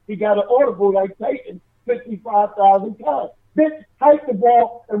center. He got an audible like Peyton 55,000 times. Bitch, hike the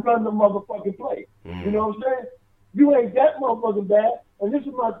ball and run the motherfucking play. Mm-hmm. You know what I'm saying? You ain't that motherfucking bad. And this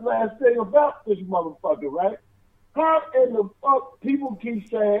is my last thing about this motherfucker, right? How in the fuck people keep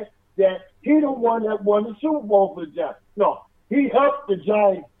saying that he the one that won the Super Bowl for the Giants? No, he helped the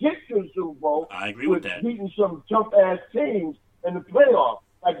Giants get to the Super Bowl. I agree with that. Beating some tough-ass teams in the playoffs,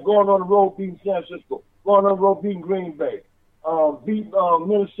 like going on the road beating San Francisco, going on the road beating Green Bay, beating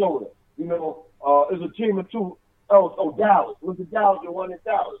Minnesota. You know, there's a team of two. Dallas. It was the Dallas that won in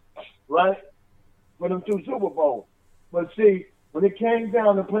Dallas, right? For them 2 Super Bowls. But see, when it came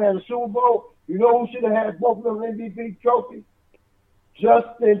down to playing the Super Bowl, you know who should have had both of them MVP trophies?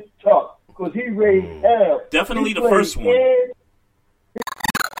 Justin Tuck, because he raised hell. Definitely the first one.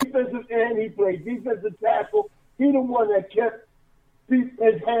 Defensive end, he played defensive tackle. He the one that kept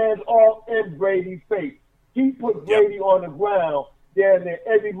his hands off in Brady's face. He put Brady on the ground down there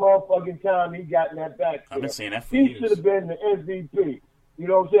every motherfucking time he got in that backfield. I've been saying that for He years. should have been the MVP. You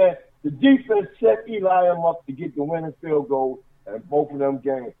know what I'm saying? The defense set Eli up to get the winning field goal at both of them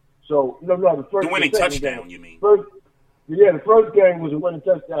games. So, the first The winning touchdown, you mean? The first game was a winning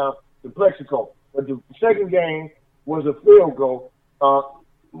touchdown to Plexico. But the second game was a field goal.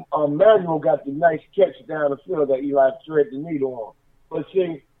 Manuel got the nice catch down the field that Eli threaded the needle on. But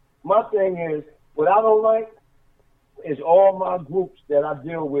see, my thing is, what I don't like is all my groups that I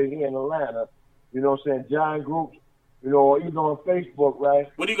deal with here in Atlanta, you know what I'm saying, giant groups, you know, even on Facebook, right?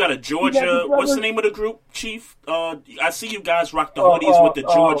 What do you got, a Georgia? What's the name of the group, Chief? I see you guys rock the hoodies with the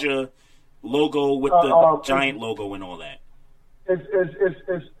Georgia logo, with the giant logo and all that. It's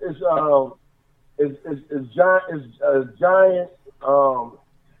giant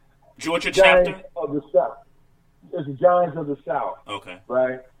Georgia Giants chapter of the South. It's the Giants of the South. Okay.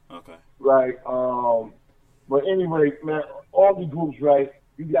 Right. Okay. Right. But anyway, man, all the groups, right?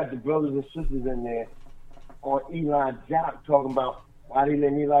 You got the brothers and sisters in there on Eli Jock talking about why they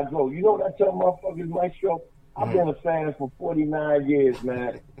let Eli go. You know what I tell motherfuckers, my show? I've been a fan for 49 years,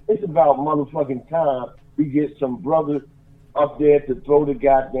 man. It's about motherfucking time we get some brothers up there to throw the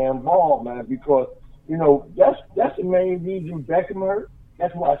goddamn ball, man, because, you know, that's the main reason Beckham hurt.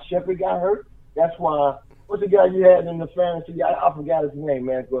 That's why Shepard got hurt. That's why, what's the guy you had in the fantasy? I forgot his name,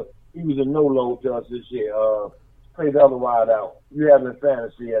 man, but he was a no-load to us this year. Played the other wide out. You had him in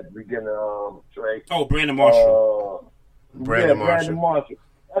fantasy at the beginning, Trey. Oh, Brandon Marshall. Brandon Marshall.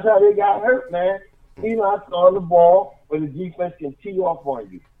 That's how they got hurt, man. Eli throwing the ball where the defense can tee off on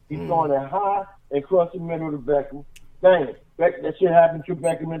you. He's throwing it high and across the middle to Beckham. Dang it. That shit happened to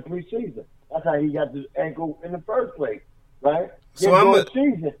Beckham in preseason. That's how he got the ankle in the first place, right? So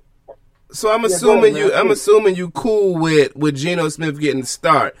I'm assuming you cool with Geno Smith getting the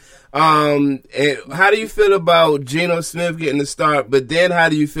start. And how do you feel about Geno Smith getting the start? But then how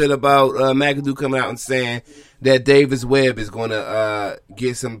do you feel about McAdoo coming out and saying that Davis Webb is going to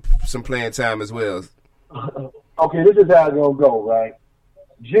get some playing time as well? Okay, this is how it's going to go, right?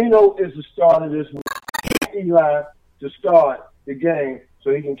 Geno is the starter this week. Eli to start the game so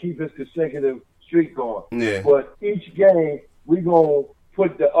he can keep his consecutive streak going. Yeah. But each game, we're going to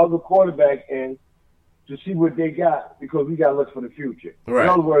put the other quarterback in to see what they got because we got to look for the future. Right. In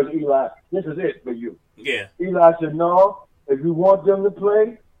other words, Eli, this is it for you. Yeah. Eli said, no, if you want them to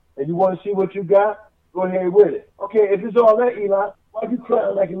play and you want to see what you got, go ahead with it. Okay, if it's all that, Eli, why you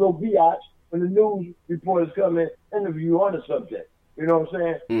crying like a little biatch when the news reporters come in and interview you on the subject? You know what I'm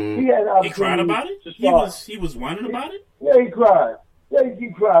saying? Mm-hmm. He had an He cried about it? He was whining about it? Yeah, he cried. Yeah, he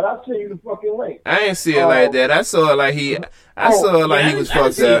cried. I'll send you the fucking link. I ain't see it like that. I saw it like he was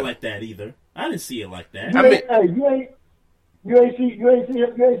fucked up. I didn't see it like that either. I didn't see it like that. You ain't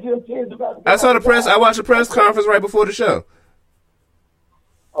see him tears about I saw the press. I watched the press conference right before the show.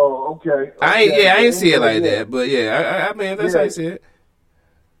 Oh, okay. I ain't see it like that, but yeah, I mean, that's how I see it.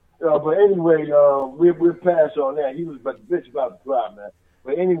 But anyway, we'll pass on that. He was about the bitch about to drop, man.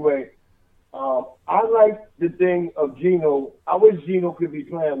 But anyway, I like the thing of Geno. I wish Geno could be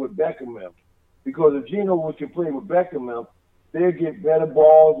playing with Beckham, because if Geno was to play with Beckham, they'll get better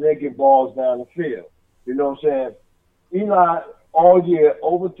balls. They'll get balls down the field. You know what I'm saying? Eli all year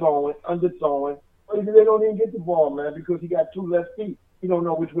overthrowing, underthrowing. They don't even get the ball, man, because he got two left feet. He don't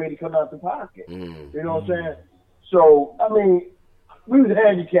know which way to come out the pocket. You know what I'm saying? So, I mean, we was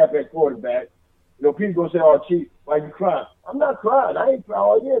handicapped at quarterback. You know, people gonna say, "Oh, Chief, why you crying?" I'm not crying. I ain't crying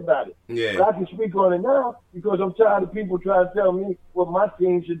all year about it. Yeah. But I can speak on it now because I'm tired of people trying to tell me what my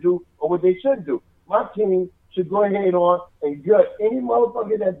team should do or what they shouldn't do. My team should go ahead on and gut any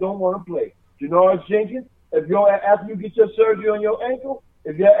motherfucker that don't want to play. Janoris Jenkins, after you get your surgery on your ankle,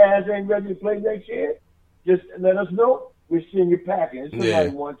 if your ass ain't ready to play next year, just let us know. We'll send you packing. If somebody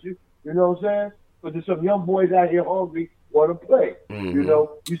wants you. You know what I'm saying? But there's some young boys out here hungry, want to play. You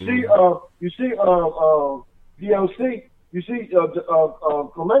know, you see DLC, you see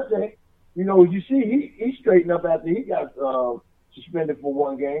Clemente. You know, you see he straightened up after he got suspended for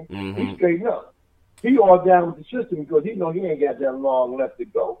one game. He straightened up. He all down with the system because he know he ain't got that long left to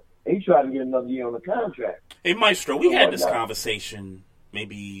go. And he tried to get another year on the contract. Hey, Maestro, we had this conversation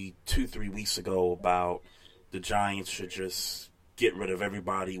maybe 2-3 weeks ago about the Giants should just get rid of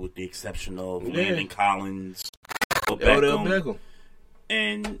everybody with the exception of Landon Collins, Odell Beckham.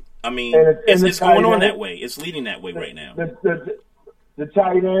 And, I mean, it's going on that way. It's leading that way right now. The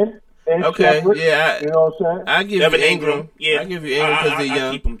tight end. And okay, Shepard, yeah. You know what I'm saying? I give Evan you Ingram. Yeah. I give you Ingram because they're young.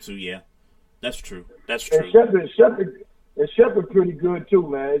 I keep him too, yeah. That's true. That's true. And Shepard pretty good too,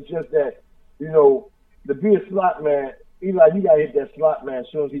 man. It's just that, you know, to be a slot man, Eli, you got to hit that slot man as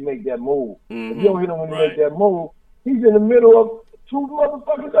soon as he make that move. If you don't hit him when he make that move, he's in the middle of two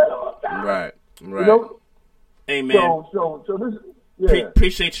motherfuckers that are down. Right. You know? Hey, man. So this, yeah.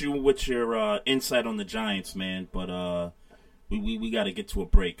 Appreciate you with your insight on the Giants, man. But we got to get to a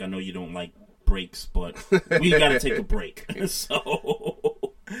break. I know you don't like breaks, but we got to take a break.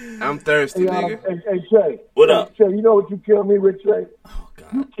 So I'm thirsty, nigga. Hey, Trey. What up? Trey, you know what you killed me with, Trey? Oh,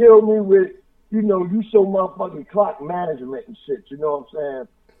 God. You killed me with, you know, you so motherfucking clock management and shit. You know what I'm saying?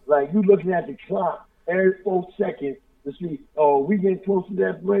 Like, you looking at the clock every 4 seconds to see, oh, we getting close to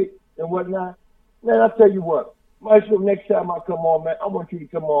that break and whatnot. Man, I'll tell you what. Maestro, next time I come on, man, I want you to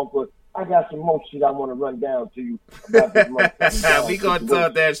come on because I got some more shit I want to run down to you about this motherfucking we gonna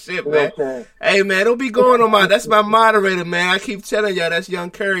talk that shit, you man. Hey, man, don't be going on that's my moderator, man. I keep telling y'all that's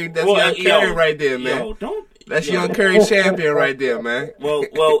Young Curry. That's Young Curry right there, man. That's Young Curry champion right there, man.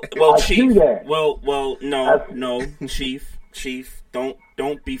 Well, Chief. Well, no, Chief.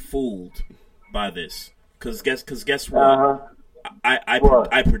 Don't be fooled by this, cause guess what?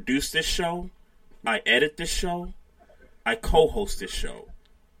 I produce this show, I edit this show, I co-host this show.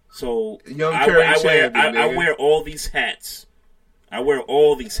 So Young Curry I wear all these hats.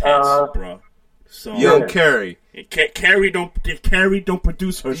 Bro. So Young Curry. Carrie don't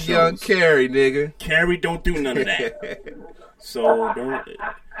produce her shows. Young Curry, nigga. Carrie don't do none of that. So don't.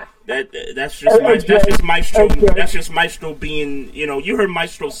 That's just Maestro. That's just Maestro being. You know, you heard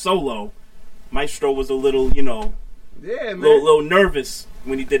Maestro solo. Maestro was a little, you know, little nervous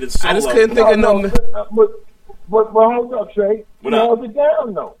when he did his solo. I just couldn't think of no. But hold up, Trey. He held it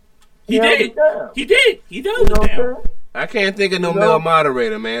down, though. He did. He does it down. I can't think of no male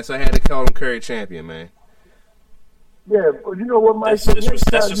moderator, man, so I had to call him Curry champion, man. Yeah, but you know what, Maestro?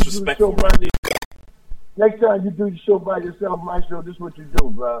 That's disrespectful. Next time you do the show by yourself, Maestro, this is what you do,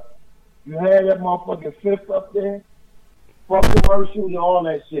 bro. You had that motherfucking fifth up there, fuck commercials and all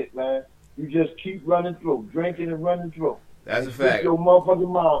that shit, man. You just keep running through, drinking and running through. That's a fact. Your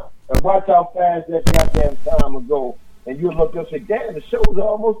motherfucking mouth and watch how fast that goddamn time will go. And you'll look up and say, damn, the show's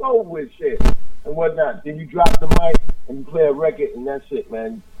almost over with, shit, and whatnot. Then you drop the mic and you play a record, and that's it,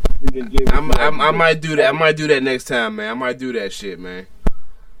 man. You can get I might do that. I might do that next time, man. I might do that shit, man.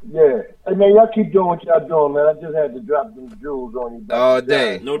 Yeah. Hey, man, y'all keep doing what y'all doing, man. I just had to drop them jewels on you. All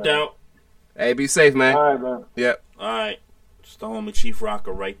day. No doubt. Hey, be safe, man. All right, man. Yep. All right. It's the homie Chief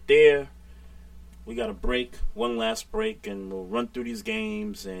Rocker right there. We got a break, one last break, and we'll run through these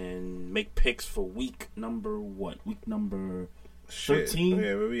games and make picks for week number what? Week number 13?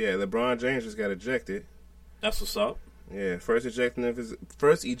 Yeah, LeBron James just got ejected. That's what's up. Yeah, first ejection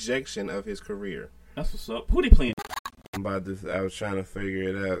of his career. That's what's up. Who they playing? I was trying to figure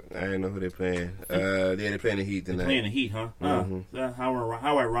it out. I didn't know who they playing. They're playing the Heat tonight. They're playing the Heat, huh? Mm-hmm.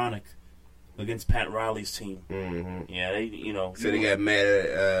 How ironic. Against Pat Riley's team. Mm-hmm. Yeah, they, you know. So they got mad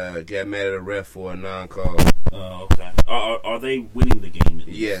at a ref for a non-call. Oh, okay. Are they winning the game? At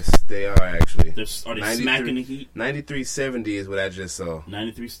least? Yes, they are actually. Are they smacking the Heat? 93-70 is what I just saw.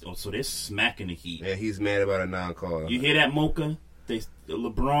 93. Oh, so they're smacking the Heat. Yeah, he's mad about a non-call. You hear that, Mocha?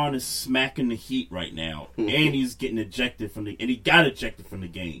 LeBron is smacking the Heat right now, and he's getting ejected and he got ejected from the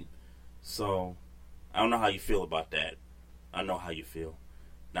game. So I don't know how you feel about that. I know how you feel.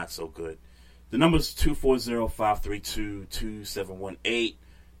 Not so good. The number is 240-532-2718.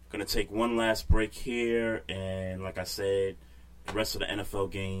 Going to take one last break here, and like I said, the rest of the NFL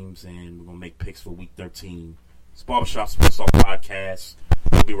games, and we're going to make picks for Week 13. It's Barbershop Sports Talk Podcast.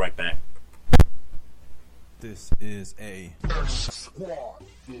 We'll be right back. This is a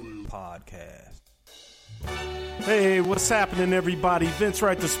podcast. Hey, what's happening, everybody? Vince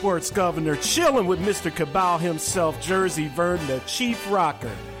Wright, the sports governor, chilling with Mr. Cabal himself, Jersey Vern, the chief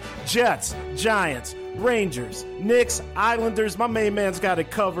rocker. Jets, Giants, Rangers, Knicks, Islanders. My main man's got it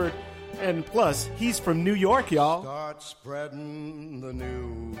covered. And plus, he's from New York, y'all. Start spreading the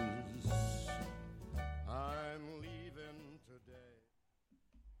news. I'm leaving today.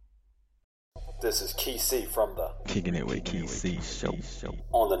 This is Key C from the Kicking It With Key C show.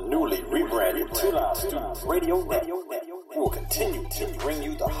 On the newly rebranded Two Line Studios Radio Network. We will continue to bring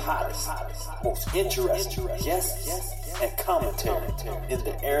you the hottest, most interesting guests and commentary in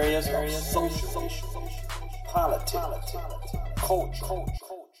the areas of social issues, politics, culture,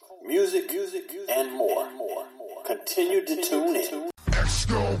 music, and more. Continue to tune in. X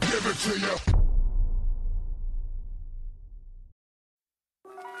gon' give it to you.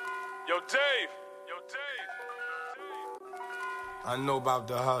 Yo, Dave. I know about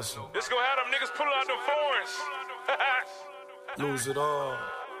the hustle. This gonna have them niggas pulling out the foreigns. Lose it all.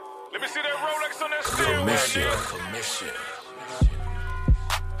 Let me see that Rolex on that steering. Commission.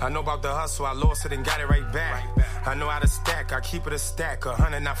 I know about the hustle, I lost it and got it right back. I know how to stack, I keep it a stack.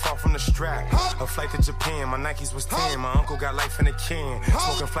 100 not far from the strap. A flight to Japan, my Nikes was 10. My uncle got life in a can.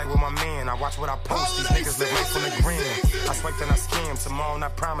 Smoking flight with my man, I watch what I post. These niggas live life on the gram. I swipe and I scam. Tomorrow and I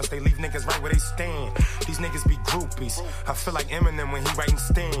promise they leave niggas right where they stand. These niggas be groupies. I feel like Eminem when he writing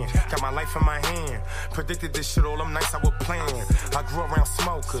Stand. Got my life in my hand. Predicted this shit all them nights I would plan. I grew around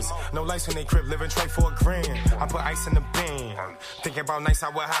smokers. No lights in they crib, living trade for $1,000. I put ice in the band. Thinking about nights I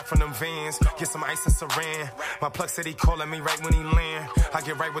would hide from them vans. Get some ice and saran. My plug said he calling me right when he land. I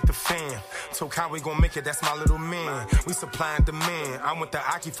get right with the fan. Told how we gon' make it, that's my little man. We supply and demand. I went to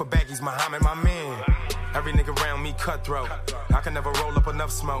Aki for baggies, Muhammad, my man. Every nigga around me cutthroat. I can never roll up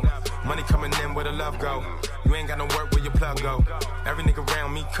enough smoke. Money coming in where the love go. You ain't got no work where your plug go. Every nigga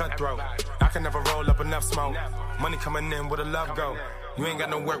around me cutthroat. I can never roll up enough smoke. Money coming in where the love go. You ain't got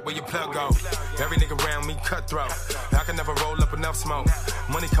no work where your plug go. Every nigga around me cutthroat. I can never roll up enough smoke.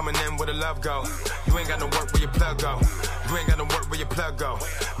 Money coming in where the love go. You ain't got no work where your plug go. You ain't got no work where your plug go.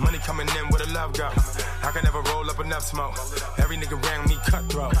 Money coming in where the love go. I can never roll up enough smoke. Every nigga around me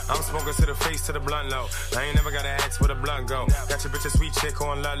cutthroat. I'm smoking to the face, to the blunt low. I ain't never gotta ask where the blunt go. Got your bitch a sweet chick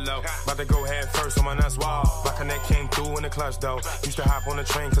on Ludlow. About to go head first on my nuts wall. My connect came through in the clutch though. Used to hop on the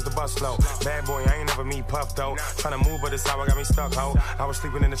train cause the bus slow. Bad boy, I ain't never meet Puff though. Tryna move but this hour got me stuck ho. I was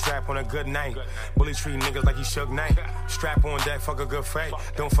sleeping in the trap on a good night. Bully treat niggas like he Suge Knight. Strap on deck, fuck a good fight.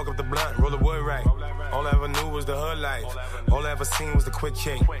 Don't fuck up the blunt, roll the wood right. All I ever knew was the hood life. All I ever seen was the quick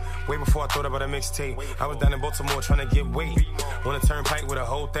kick. Way before I thought about a mixtape. I was down in Baltimore trying to get weight. Wanna turn pipe with a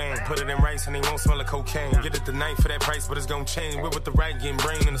whole thing. Put it in rice and they won't smell like cocaine. Get it tonight for that price, but it's gon' change. We're with the right, getting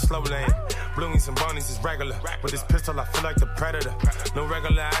brain in the slow lane. Blueies and bunnies is regular. With this pistol, I feel like the predator. No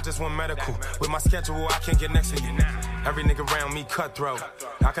regular, I just want medical. With my schedule, I can't get next to you. Every nigga around me cutthroat.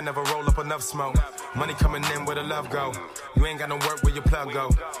 I can never roll up enough smoke. Money coming in where the love go. You ain't got no work where your plug go.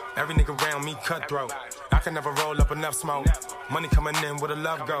 Every nigga around me cutthroat. I can never roll up enough smoke. Money coming in where the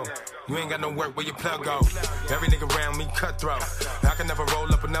love go. You ain't got no work where your plug go. Every nigga around me cutthroat. I can never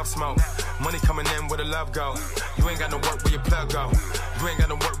roll up enough smoke. Money coming in where the love go. You ain't got no work where your plug go. You ain't got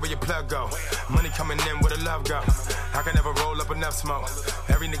no work where your plug go. Money coming in where the love go. I can never roll up enough smoke.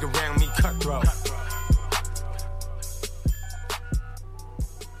 Every nigga around me cutthroat.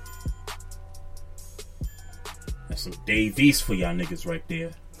 That's some Dave East for y'all niggas right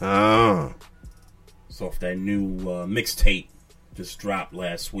there. It's off that new mixtape just dropped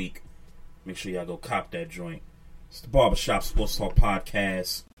last week. Make sure y'all go cop that joint. It's the Barbershop Sports Talk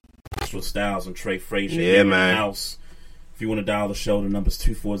Podcast. With Styles and Trey Frazier. Yeah, man. House. If you want to dial the show, the number's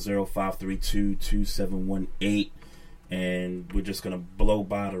 240-532-2718. And we're just going to blow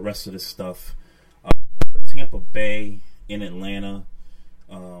by the rest of this stuff. Tampa Bay in Atlanta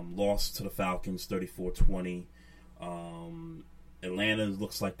lost to the Falcons 34-20. Atlanta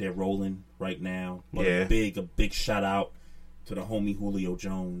looks like they're rolling right now. But yeah. a big shout out to the homie Julio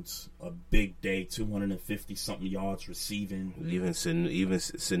Jones. A big day, 250-something yards receiving. Even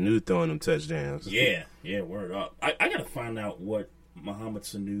Sanu throwing them touchdowns. Yeah, word up. I got to find out what Mohamed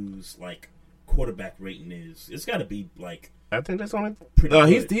Sanu's, like, quarterback rating is. It's got to be, like... I think that's only...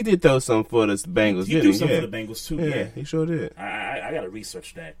 he did throw some for the Bengals, He threw some for the Bengals, too, yeah. He sure did. I got to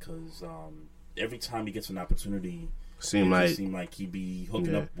research that, because every time he gets an opportunity, seem like he be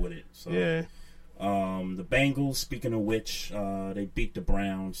hooking up with it. So. Yeah. The Bengals, speaking of which, they beat the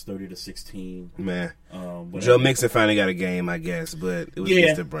Browns 30-16. Man, Joe Mixon finally got a game, I guess, but it was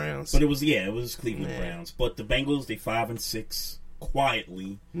just the Browns. But it was Cleveland Browns. But the Bengals, they 5-6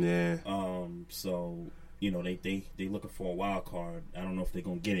 quietly. Yeah. So they looking for a wild card. I don't know if they're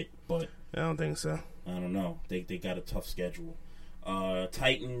gonna get it, but I don't think so. I don't know. They got a tough schedule.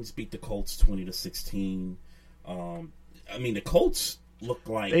 Titans beat the Colts 20-16. I mean, the Colts look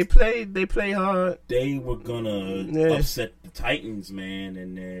like they play hard. They were gonna upset the Titans, man,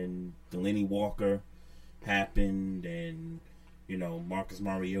 and then Delaney Walker happened, and Marcus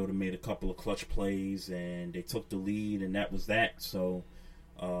Mariota made a couple of clutch plays, and they took the lead, and that was that. So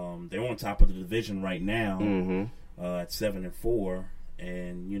they're on top of the division right now at 7-4,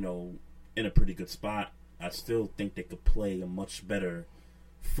 and in a pretty good spot. I still think they could play a much better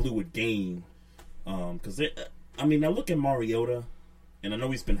fluid game because I look at Mariota, and I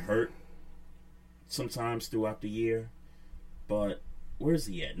know he's been hurt sometimes throughout the year, but where's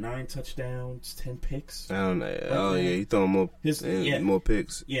he at? 9 touchdowns, 10 picks? I don't know. He's throwing more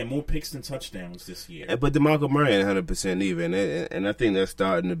picks. Yeah, more picks than touchdowns this year. But DeMarco Murray ain't 100% either, and I think that's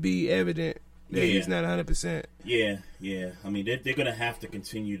starting to be evident that he's not 100%. Yeah. I mean, they're going to have to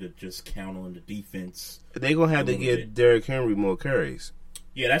continue to just count on the defense. They're going to have to give Derrick Henry more carries.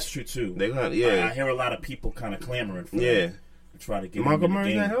 Yeah, that's true, too. They're gonna, I hear a lot of people kind of clamoring for him. Try to get DeMarco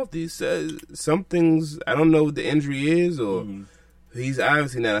Murray's not healthy. Some things, I don't know what the injury is, or he's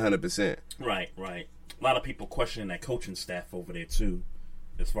obviously not 100%. Right. A lot of people questioning that coaching staff over there too,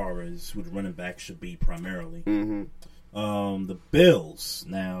 as far as who the running back should be primarily. The Bills.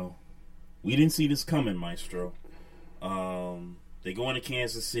 Now, we didn't see this coming, Maestro. They go into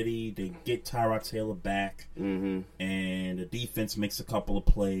Kansas City, they get Tyrod Taylor back, and the defense makes a couple of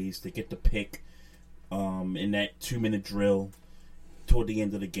plays. They get the pick in that 2-minute drill. Toward the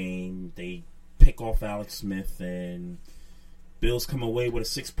end of the game, they pick off Alex Smith, and Bills come away with a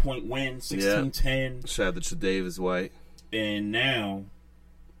 6-point win, 16-10. Shout out to Davis White. And now,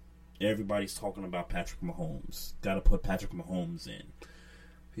 everybody's talking about Patrick Mahomes. Got to put Patrick Mahomes in.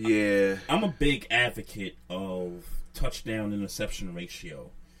 Yeah. I'm a big advocate of touchdown-interception ratio.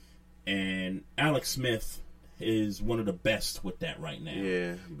 And Alex Smith is one of the best with that right now.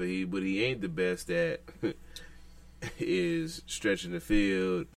 Yeah, but he ain't the best at is stretching the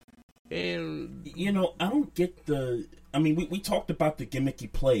field. And I don't get the. I mean, we talked about the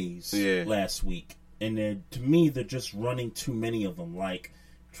gimmicky plays last week, and then to me, they're just running too many of them. Like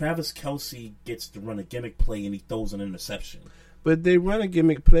Travis Kelce gets to run a gimmick play and he throws an interception. But they run a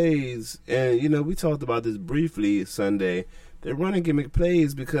gimmick plays, and we talked about this briefly Sunday. They're running gimmick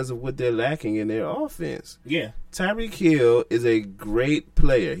plays because of what they're lacking in their offense. Yeah. Tyreek Hill is a great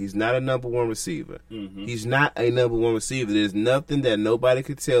player. He's not a number one receiver. He's not a number one receiver. There's nothing that nobody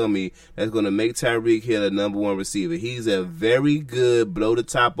could tell me that's going to make Tyreek Hill a number one receiver. He's a very good blow the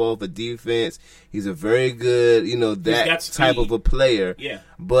top off a defense. He's a very good, that type of a player. Yeah.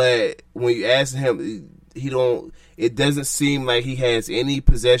 But when you ask him, it doesn't seem like he has any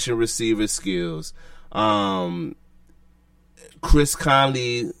possession receiver skills. Chris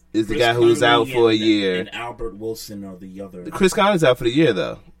Conley is the guy who's out for a year. And Albert Wilson are the other. Chris Conley's out for the year,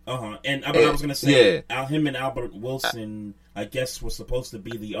 though. And I was going to say, him and Albert Wilson, I guess, were supposed to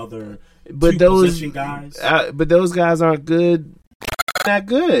be the other position guys. But those guys aren't good. Not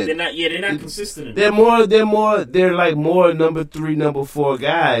good. They're not consistent enough. They're like more number 3, number 4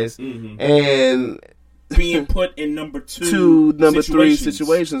 guys. And being put in number 2, number 3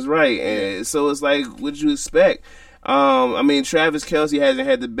 situations, right? And so it's like, what'd you expect? Travis Kelce hasn't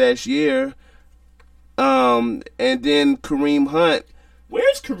had the best year. And then Kareem Hunt.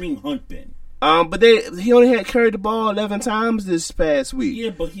 Where's Kareem Hunt been? But he only had carried the ball 11 times this past week. Yeah,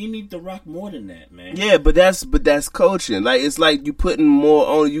 but he need to rock more than that, man. Yeah, but that's coaching. Like, it's like you putting more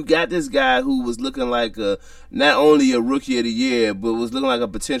on. You got this guy who was looking like not only a rookie of the year, but was looking like a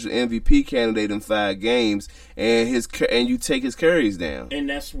potential MVP candidate in 5 games, and you take his carries down. And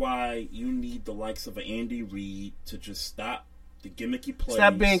that's why you need the likes of an Andy Reid to just stop the gimmicky plays.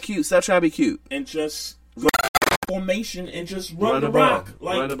 Stop being cute. Stop trying to be cute. And just formation and just run the rock.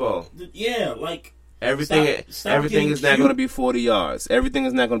 Run the ball. Everything is not going to be 40 yards. Everything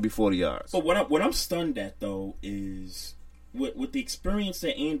is not going to be 40 yards. But what I'm stunned at, though, is with the experience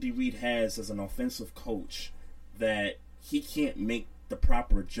that Andy Reid has as an offensive coach, that he can't make the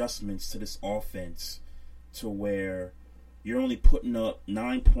proper adjustments to this offense to where you're only putting up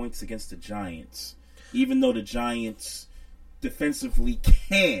 9 points against the Giants, even though the Giants defensively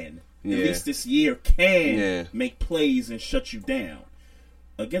can, at least this year, make plays and shut you down.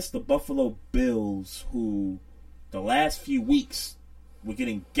 Against the Buffalo Bills, who the last few weeks were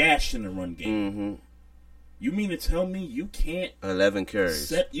getting gashed in the run game. Mm-hmm. You mean to tell me you can't 11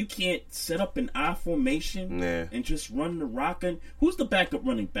 carries? You can't set up an I formation and just run the rock? And who's the backup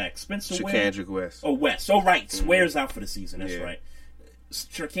running back? Spencer Ware? Charcandrick West. Oh, West. Oh, right. Ware's out for the season. That's right.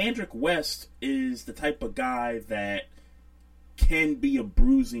 Charcandrick West is the type of guy that can be a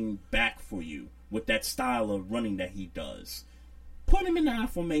bruising back for you with that style of running that he does. Put him in the I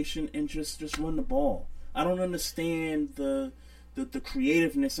formation and just run the ball. I don't understand the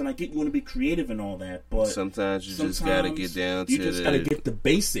creativeness, and I get you want to be creative and all that, but sometimes you just got to get down to you just got to get the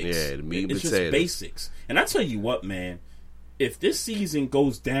basics. Yeah, the meat and it's potatoes. Just basics. And I tell you what, man, if this season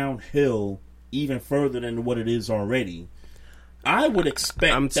goes downhill even further than what it is already, I would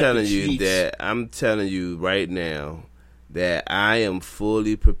expect. I'm telling you right now that I am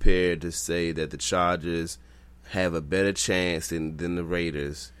fully prepared to say that the Chargers have a better chance than the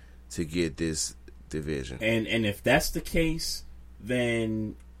Raiders to get this division. And if that's the case,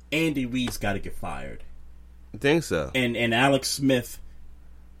 then Andy Reid's got to get fired. I think so. And Alex Smith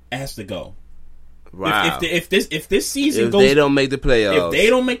has to go. Wow. If this season if goes, they don't make the playoffs. If they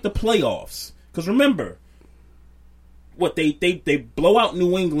don't make the playoffs, because remember, what they blow out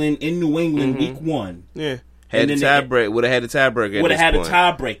New England in New England week 1. Yeah. Would have had the tiebreaker. Would have had a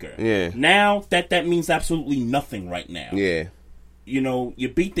tiebreaker. Yeah. Now that means absolutely nothing right now. Yeah. You know, you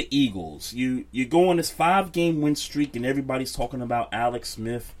beat the Eagles. You go on this 5-game win streak, and everybody's talking about Alex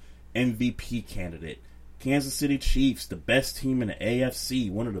Smith, MVP candidate. Kansas City Chiefs, the best team in the AFC,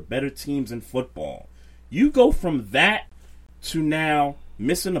 one of the better teams in football. You go from that to now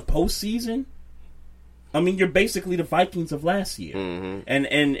missing the postseason. I mean, you're basically the Vikings of last year. Mm-hmm.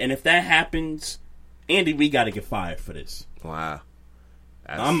 And if that happens, Andy Reid got to get fired for this. Wow.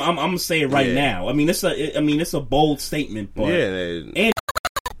 I'm gonna say it right now. I mean, it's a bold statement, but Andy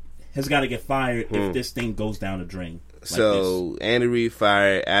has got to get fired if this thing goes down the drain. So Andy Reid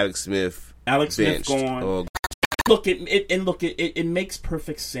fired, Alex Smith gone. Look, it makes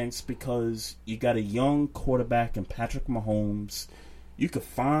perfect sense because you got a young quarterback in Patrick Mahomes. You could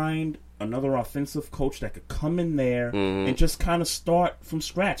find another offensive coach that could come in there and just kind of start from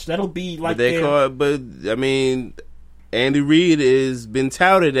scratch. That'll be like Andy Reid has been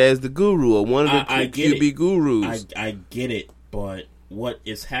touted as the guru or one of the QB gurus. I get it, but what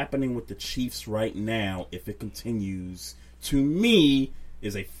is happening with the Chiefs right now, if it continues, to me,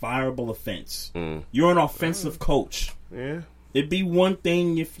 is a fireable offense. You're an offensive coach. Yeah. It'd be one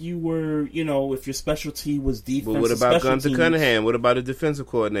thing if you were, if your specialty was defense. But what about Gunther Cunningham? What about the defensive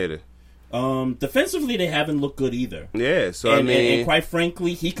coordinator? Defensively, they haven't looked good either. Yeah, so and quite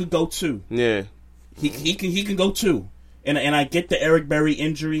frankly, he could go too. Yeah, he can go too. And I get the Eric Berry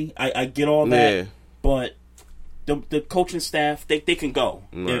injury. I get all that. But the coaching staff, they can go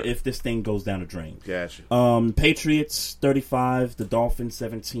if this thing goes down the drain. Gotcha. Patriots 35, the Dolphins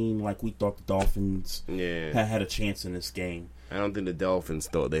 17. Like we thought the Dolphins had a chance in this game. I don't think the Dolphins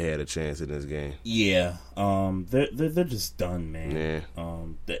thought they had a chance in this game. Yeah, they're just done, man.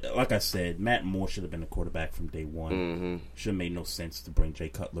 Yeah. Like I said, Matt Moore should have been the quarterback from day one. Mm-hmm. Should have made no sense to bring Jay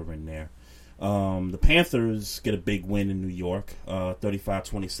Cutler in there. The Panthers get a big win in New York,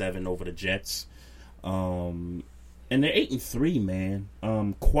 35-27 over the Jets. And they're 8-3,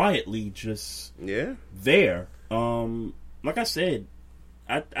 man. Quietly just there. Like I said,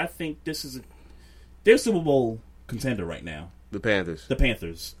 I think they're Super Bowl contender right now. The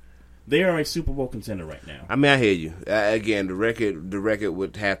Panthers. They are a Super Bowl contender right now. I mean, I hear you. Again, the record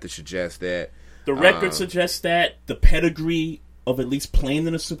would have to suggest that. The record suggests that. The pedigree of at least playing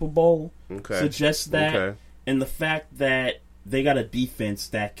in a Super Bowl suggests that. Okay. And the fact that they got a defense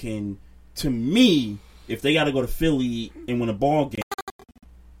that can, to me, if they got to go to Philly and win a ball game,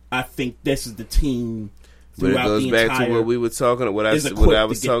 I think this is the team. But it goes back to what we were talking. What I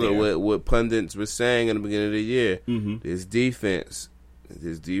was talking. What pundits were saying in the beginning of the year. Mm-hmm. This defense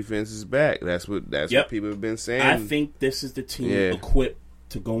is back. That's what people have been saying. I think this is the team equipped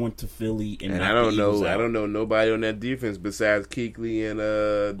to go into Philly and I don't know nobody on that defense besides Kuechly and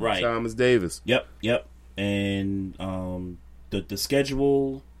Thomas Davis. Yep. And the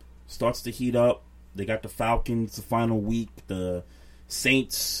schedule starts to heat up. They got the Falcons the final week, the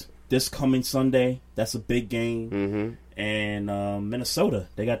Saints this coming Sunday, that's a big game. Mm-hmm. And Minnesota,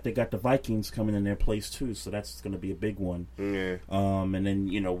 they got the Vikings coming in their place too, so that's going to be a big one. Yeah. And then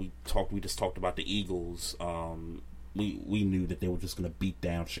we just talked about the Eagles. We knew that they were just going to beat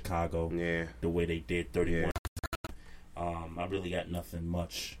down Chicago. Yeah. The way they did, 31. I really got nothing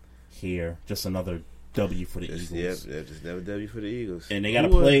much here. Just another W for the Eagles. Yep, just another W for the Eagles. And they got to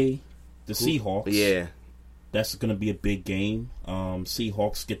play the Seahawks. Yeah. That's going to be a big game.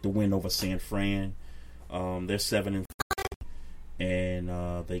 Seahawks get the win over San Fran. They're 7-5, and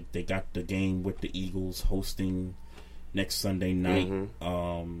they got the game with the Eagles hosting next Sunday night.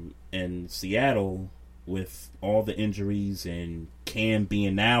 Mm-hmm. And Seattle, with all the injuries and Cam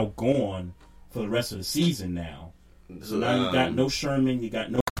being now gone for the rest of the season now. So now you got no Sherman, you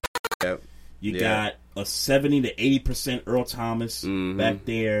got no. Yep. You got a 70 to 80% Earl Thomas back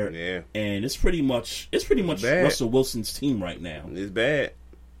there, and it's pretty much Russell Wilson's team right now. It's bad.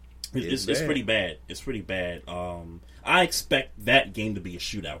 It's pretty bad. It's pretty bad. I expect that game to be a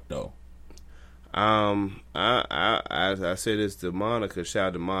shootout, though. I said this to Monica. Shout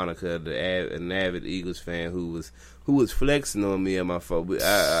out to Monica, an avid Eagles fan who was flexing on me and my phone. We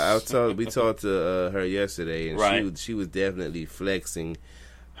talked to her yesterday, and she was definitely flexing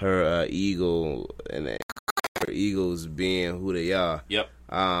her Eagles being who they are. Yep.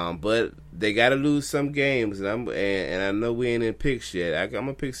 But they got to lose some games, and I know we ain't in picks yet. I'm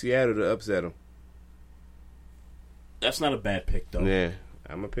gonna pick Seattle to upset them. That's not a bad pick, though. Yeah,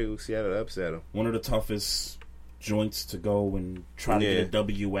 I'm gonna pick Seattle to upset them. One of the toughest joints to go and try to get a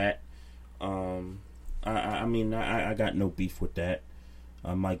W at. I mean, I got no beef with that.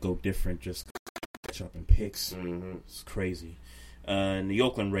 I might go different, just catch up in picks. Mm-hmm. It's crazy. And the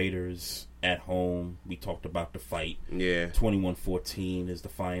Oakland Raiders at home, we talked about the fight. Yeah. 21-14 is the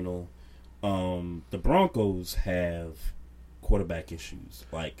final. The Broncos have quarterback issues,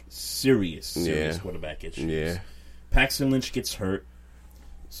 like serious quarterback issues. Yeah. Paxton Lynch gets hurt,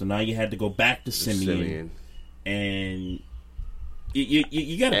 so now you had to go back to Simeon. And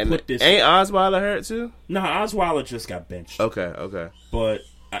you got to put this. Ain't Osweiler hurt too? No, Osweiler just got benched. Okay. But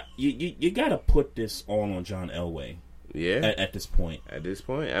you got to put this all on John Elway. Yeah. At this point.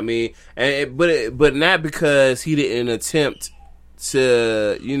 I mean, but not because he didn't attempt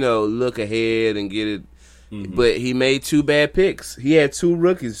to, look ahead and get it. Mm-hmm. But he made two bad picks. He had two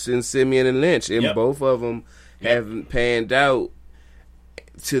rookies in Simeon and Lynch, and both of them haven't panned out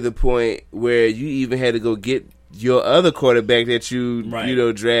to the point where you even had to go get your other quarterback that you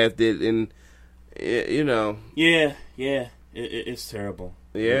drafted, and Yeah, it's terrible.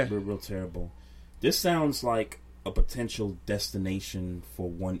 Yeah, real terrible. This sounds like a potential destination for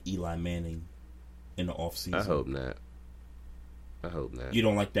one Eli Manning in the offseason. I hope not. You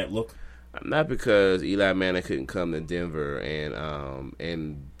don't like that look? Not because Eli Manning couldn't come to Denver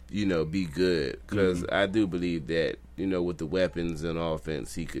and be good. Because I do believe that with the weapons and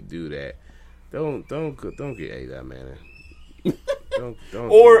offense he could do that. Don't get Eli Manning. Don't.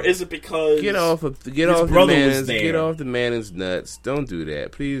 Or is it because get off the Manning's nuts? Don't do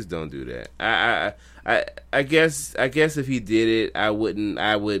that. Please don't do that. I guess if he did it, I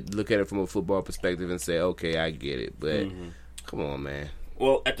would look at it from a football perspective and say, okay, I get it. But come on, man.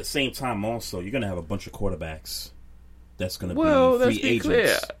 Well, at the same time, also you're gonna have a bunch of quarterbacks that's gonna be free agents.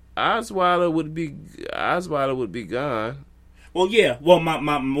 Clear. Osweiler would be gone. Well, yeah. Well,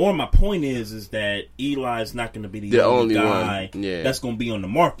 my point is that Eli's not going to be the only guy that's going to be on the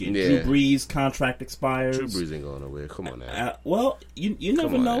market. Yeah. Drew Brees' contract expires. Drew Brees ain't going nowhere. Come on now. Well, you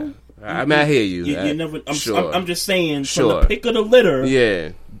never know. I mean, I hear you. You never. I'm just saying, from the pick of the litter.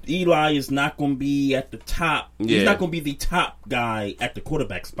 Yeah. Eli is not going to be at the top. Yeah. He's not going to be the top guy at the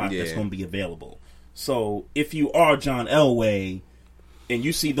quarterback spot that's going to be available. So if you are John Elway and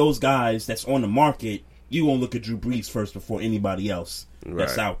you see those guys that's on the market, you won't look at Drew Brees first before anybody else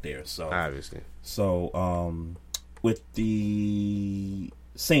that's out there. So obviously. So with the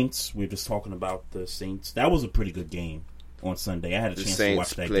Saints, we're just talking about the Saints. That was a pretty good game on Sunday. I had a chance to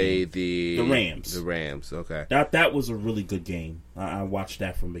watch that game. The Rams. The Rams, okay. That was a really good game. I watched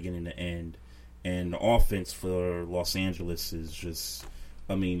that from beginning to end. And the offense for Los Angeles is just,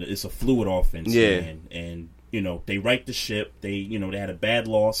 it's a fluid offense. Yeah. Man. And, they right the ship. They had a bad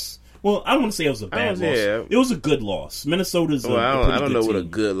loss. Well, I don't want to say it was a bad loss. Yeah. It was a good loss. Minnesota's I don't know team. What a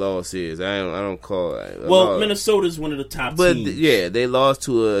good loss is. I don't call it. Minnesota's one of the top teams. But, they lost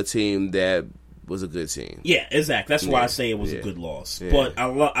to a team that was a good team. Yeah, exactly. That's why I say it was a good loss. Yeah. But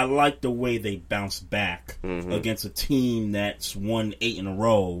I like the way they bounced back against a team that's won 8 in a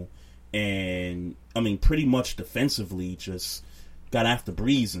row. And, pretty much defensively just got after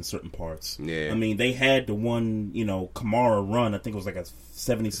Breeze in certain parts. Yeah. I mean, they had the one, Kamara run. I think it was like a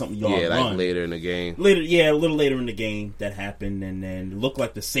 70-something yard run. Yeah, like later in the game. A little later in the game that happened, and then it looked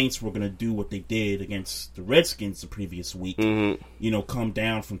like the Saints were going to do what they did against the Redskins the previous week. Mm-hmm. Come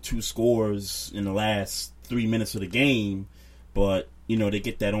down from 2 scores in the last 3 minutes of the game, but, they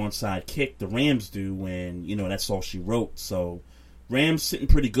get that onside kick, the Rams do, and, that's all she wrote. So, Rams sitting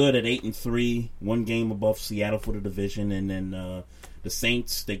pretty good at 8-3, 1 game above Seattle for the division, and then the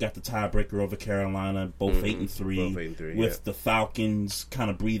Saints, they got the tiebreaker over Carolina, both 8-3, with the Falcons kind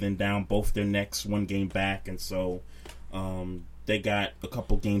of breathing down both their necks, 1 game back, and so they got a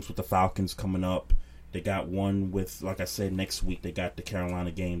couple games with the Falcons coming up. They got one with, like I said, next week they got the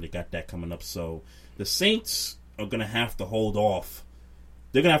Carolina game. They got that coming up. So the Saints are going to have to hold off.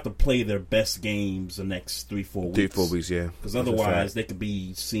 They're going to have to play their best games the next 3-4 weeks. 3-4 weeks, yeah. Because otherwise they could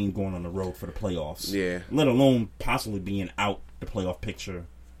be seen going on the road for the playoffs. Yeah. Let alone possibly being out the playoff picture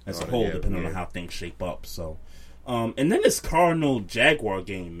as a whole, depending on how things shape up. So, and then this Cardinal-Jaguar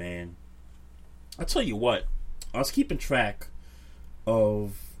game, man. I tell you what, I was keeping track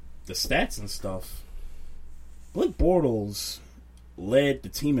of the stats and stuff. Blake Bortles led the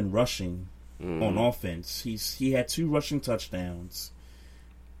team in rushing on offense. He had 2 rushing touchdowns.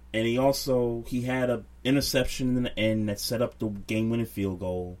 And he had an interception in the end that set up the game-winning field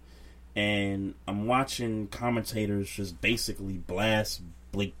goal. And I'm watching commentators just basically blast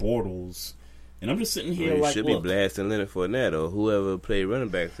Blake Bortles. And I'm just sitting here you like, should be blasting Leonard Fournette or whoever played running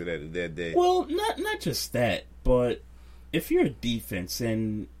back to that day. Well, not just that, but if you're a defense,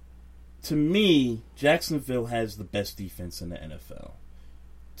 and to me, Jacksonville has the best defense in the NFL.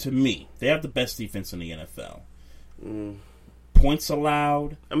 To me, they have the best defense in the NFL. Points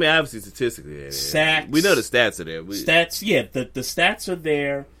allowed. I mean, obviously, statistically, sacks. We know the stats are there. Stats, yeah, the stats are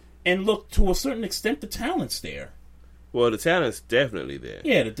there. And look, to a certain extent, the talent's there. Well, the talent's definitely there.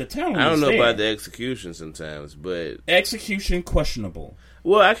 Yeah, the talent is there. I don't know about the execution sometimes, but... Execution, questionable.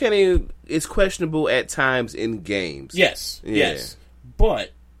 Well, I can't even... It's questionable at times in games. Yes, yes.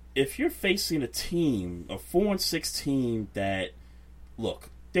 But if you're facing a team, a 4-6 team that...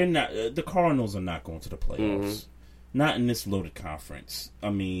 Look, they're not... the Cardinals are not going to the playoffs. Not in this loaded conference. I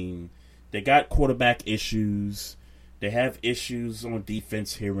mean, they got quarterback issues. They have issues on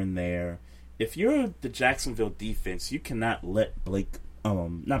defense here and there. If you're the Jacksonville defense, you cannot let Blaine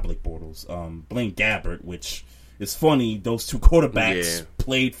Gabbert, which is funny, those 2 quarterbacks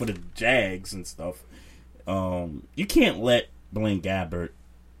played for the Jags and stuff. You can't let Blaine Gabbert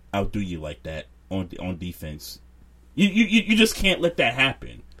outdo you like that on defense. You just can't let that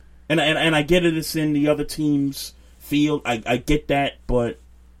happen. And I get it, it's in the other team's field. I get that, but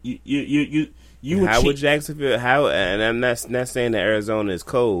how would Jacksonville? And I'm not saying that Arizona is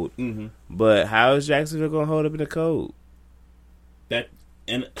cold, but how is Jacksonville going to hold up in the cold? A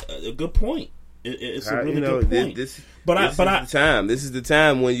good point. It's a really good point. This is the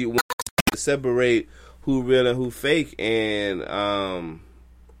time when you separate who real and who fake, and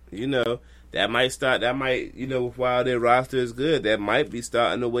that might while their roster is good, that might be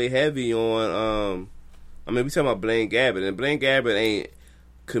starting to weigh heavy on. I mean, we talking about Blaine Gabbert, and Blaine Gabbert ain't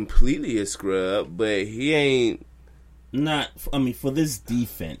completely a scrub, but he ain't for this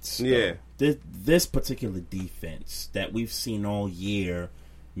defense. Yeah. This particular defense that we've seen all year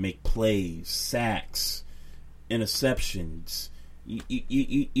make plays, sacks, interceptions.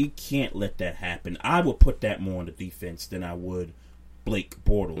 You can't let that happen. I would put that more on the defense than I would Blake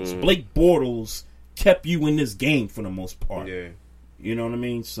Bortles. Blake Bortles kept you in this game for the most part. Yeah. You know what I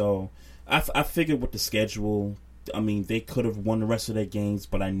mean? So I figured with the schedule, I mean, they could have won the rest of their games,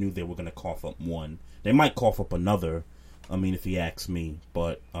 but I knew they were going to cough up one. They might cough up another, I mean, if he asks me.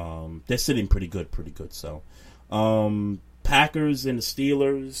 But they're sitting pretty good. So, Packers and the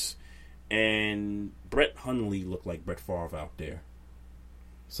Steelers, and Brett Hundley looked like Brett Favre out there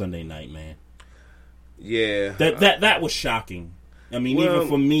Sunday night, man. Yeah. That was shocking. I mean, even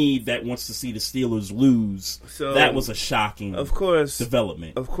for me that wants to see the Steelers lose, that was a shocking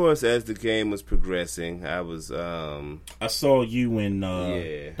development. Of course, as the game was progressing, I saw you in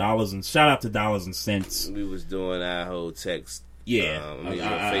Dollars and shout out to Dollars and Cents. We was doing our whole text.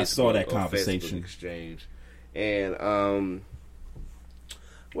 Yeah, I saw that conversation exchange, and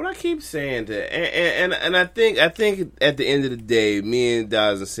what I keep saying and I think at the end of the day, me and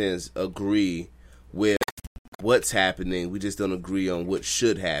Dollars and Cents agree with what's happening. We just don't agree on what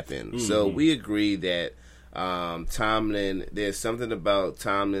should happen. So we agree that Tomlin, there's something about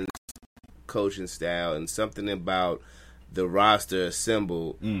Tomlin's coaching style and something about the roster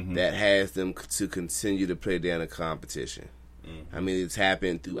assembled that has them to continue to play down the competition. I mean, it's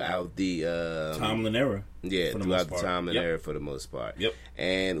happened throughout the Tomlin era. Yeah, throughout the Tomlin era for the most part. Yep.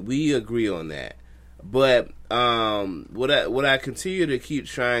 And we agree on that. But what I continue to keep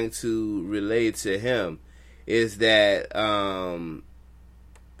trying to relay to him is that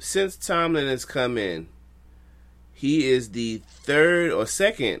since Tomlin has come in, he is the third or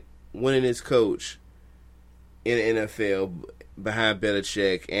second winningest coach in the NFL behind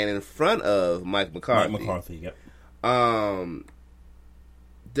Belichick and in front of Mike McCarthy. Mike McCarthy, yep.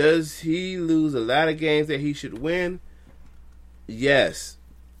 Does he lose a lot of games that he should win? Yes.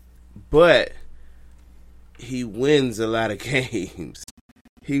 But he wins a lot of games.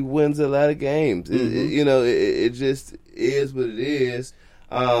 He wins a lot of games. Mm-hmm. It just is what it is.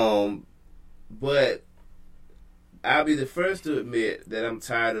 But I'll be the first to admit that I'm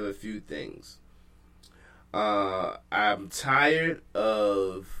tired of a few things. I'm tired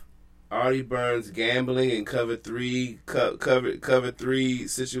of Artie Burns gambling in cover three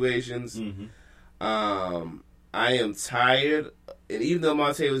situations. Mm-hmm. I am tired, and even though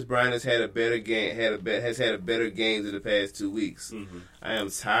Martavis Bryant has had a better game, has had a better game in the past 2 weeks, I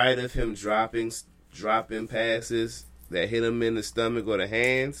am tired of him dropping passes that hit him in the stomach or the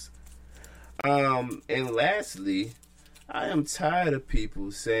hands. And lastly, I am tired of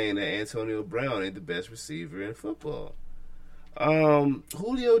people saying that Antonio Brown ain't the best receiver in football.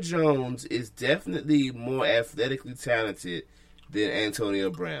 Julio Jones is definitely more athletically talented than Antonio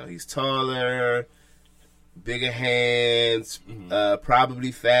Brown. He's taller, bigger hands,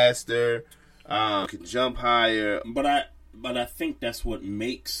 probably faster, can jump higher. But I think that's what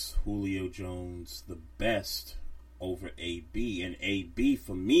makes Julio Jones the best over AB. And AB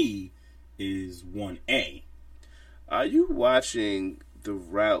for me is 1A. Are you watching the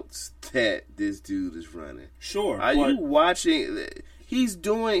routes that this dude is running? Sure. Are you watching? He's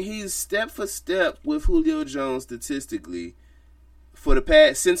step for step with Julio Jones statistically for the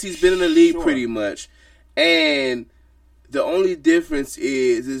past, since he's been in the league pretty much. And the only difference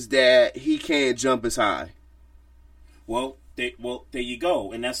is that he can't jump as high. Well, there you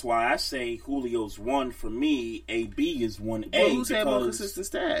go. And that's why I say Julio's 1 for me, AB is 1A. Well, who's had more consistent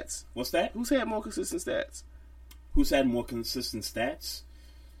stats? What's that? Who's had more consistent stats? Who's had more consistent stats?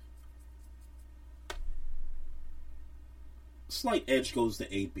 Slight edge goes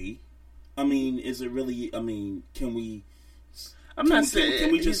to AB. I mean, is it really? I mean, can we? I'm not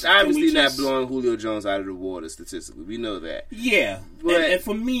saying he's obviously not blowing Julio Jones out of the water statistically. We know that. Yeah, but and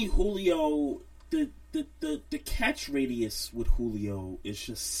for me, Julio, the catch radius with Julio is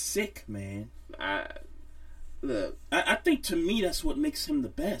just sick, man. Look, I think to me that's what makes him the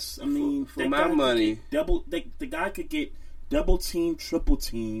best. I mean, for my money, the guy could get double team, triple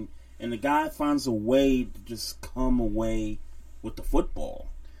team, and the guy finds a way to just come away with the football.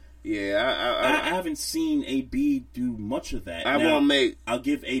 Yeah, I haven't seen AB do much of that. I'll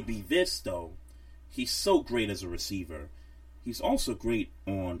give AB this though. He's so great as a receiver. He's also great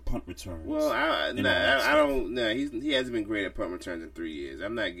on punt returns. Well, I don't. No, he hasn't been great at punt returns in 3 years.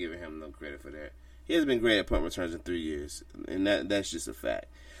 I'm not giving him no credit for that. He hasn't been great at punt returns in 3 years, and that's just a fact.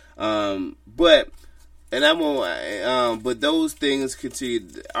 But those things continue.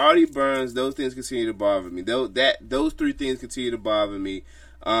 Artie Burns, those things continue to bother me. Those three things continue to bother me.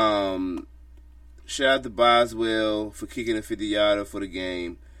 Shout out to Boswell for kicking a 50-yarder for the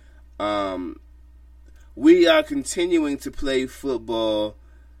game. We are continuing to play football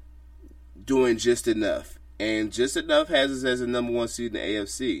doing just enough. And just enough has us as a number 1 seed in the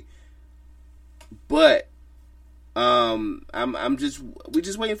AFC. But we're just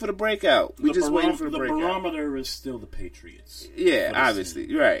waiting for the breakout. We're just waiting for the breakout. The barometer is still the Patriots. Yeah, obviously.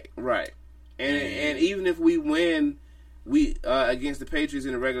 Team. Right. And even if we win against the Patriots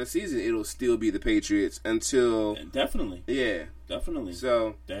in the regular season, it'll still be the Patriots until definitely. Yeah. Definitely.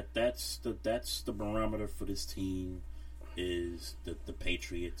 So that's the barometer for this team is the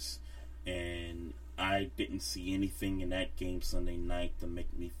Patriots, and I didn't see anything in that game Sunday night to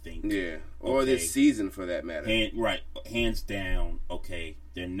make me think. Yeah, or this season for that matter. Hands down. Okay,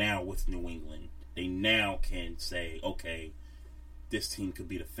 they're now with New England. They now can say, okay, this team could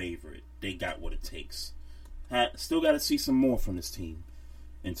be the favorite. They got what it takes. Still got to see some more from this team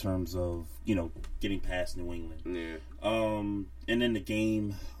in terms of, getting past New England. Yeah. And then the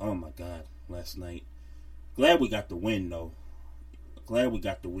game, oh my God, last night. Glad we got the win, though. Glad we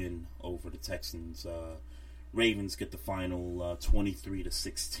got the win over the Texans. Ravens get the final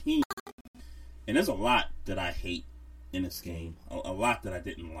 23-16. And there's a lot that I hate in this game. A lot that I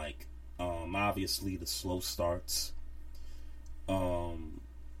didn't like. Obviously, the slow starts.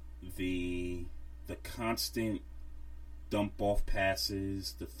 The constant dump off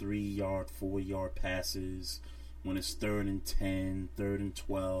passes, the 3-yard, 4-yard passes when it's 3rd and 10, 3rd and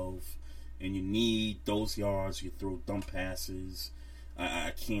 12, and you need those yards. You throw dump passes.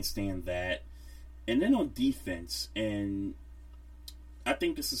 I can't stand that. And then on defense, and I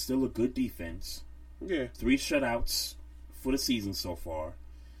think this is still a good defense. Yeah. 3 shutouts for the season so far.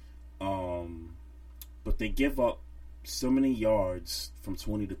 But they give up so many yards from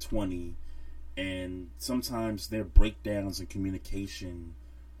 20 to 20, and sometimes their breakdowns in communication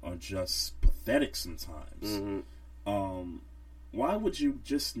are just pathetic sometimes. Why would you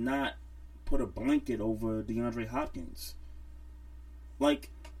just not put a blanket over DeAndre Hopkins? Like,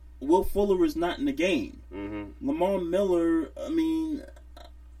 Will Fuller is not in the game. Lamar Miller, I mean,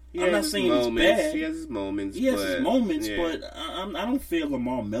 I'm not saying he's bad. He has his moments. But I don't fear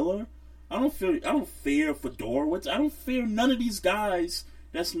Lamar Miller. I don't fear Fedorowicz. I don't fear none of these guys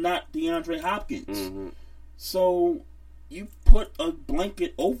that's not DeAndre Hopkins. So you put a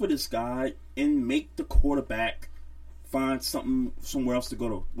blanket over this guy and make the quarterback find somewhere else to go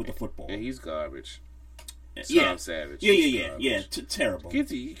to with the football. And he's garbage. Tom Savage. Yeah. Terrible.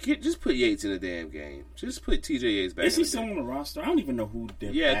 Just put Yates in the damn game. Just put T.J. Yates back. Is he still on the roster? I don't even know who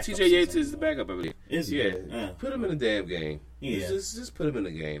did. Yeah, T.J. Yates is the backup, I believe. Is he? Yeah. Put him in the damn game. Yeah. Just put him in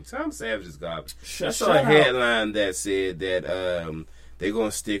the game. Tom Savage is garbage. I Shut saw a headline that said that they're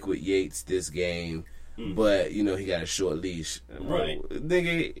going to stick with Yates this game, but, he got a short leash. Right.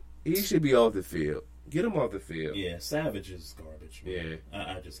 Nigga, he should be off the field. Get him off the field. Yeah, Savage is garbage, man.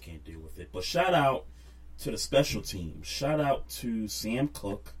 Yeah. I just can't deal with it. But shout out to the special team. Shout out to Sam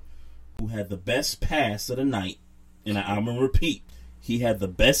Cook, who had the best pass of the night. And I'm going to repeat, he had the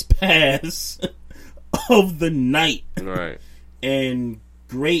best pass of the night. Right. And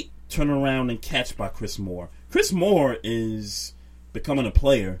great turnaround and catch by Chris Moore. Chris Moore is becoming a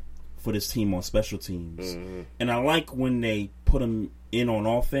player for this team on special teams. And I like when they put him in on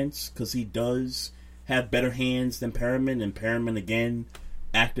offense, because he does have better hands than Perriman. And Perriman, again,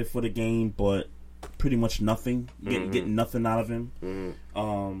 active for the game, but pretty much nothing. Getting nothing out of him.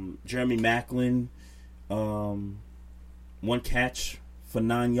 Jeremy Maclin, 1 catch for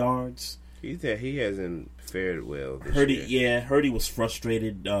 9 yards. He hasn't fared well this year. Yeah, Hurdy was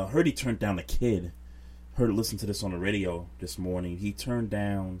frustrated. Hurdy turned down a kid. Listened to this on the radio this morning. He turned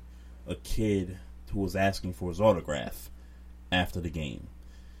down a kid who was asking for his autograph after the game.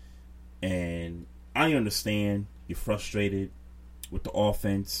 And I understand you're frustrated with the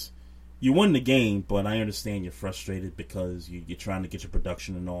offense. You won the game, but I understand you're frustrated because you're trying to get your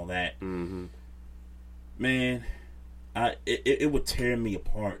production and all that. Man, it would tear me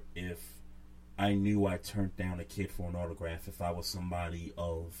apart if I knew I turned down a kid for an autograph if I was somebody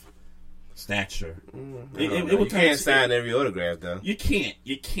of stature. You can't sign every autograph, though. You can't.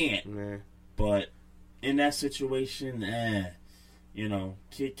 But in that situation,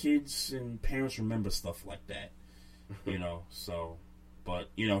 kids and parents remember stuff like that. So... But,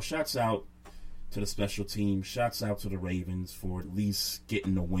 shouts out to the special team. Shouts out to the Ravens for at least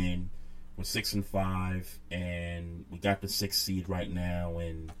getting the win. We're 6-5, and we got the 6th seed right now.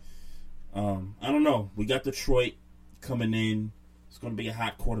 And I don't know. We got Detroit coming in. It's going to be a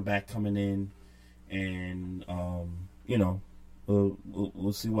hot quarterback coming in. And,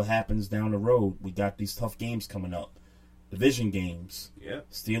 we'll see what happens down the road. We got these tough games coming up. Division games. Yeah.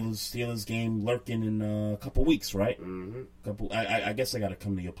 Steelers game lurking in a couple weeks, right? I guess I got to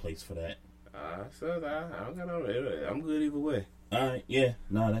come to your place for that. I don't got no. I'm good either way. All right. Yeah.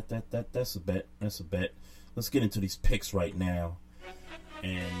 No, that's a bet. That's a bet. Let's get into these picks right now.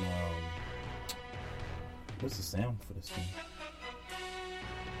 And what's the sound for this thing?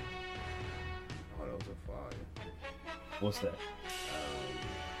 Oh, that was a fire. What's that?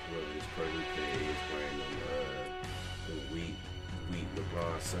 Well, it's Purdy is wearing them. The wheat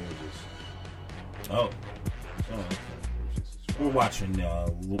LeBron sandwiches. Oh, okay. We're watching.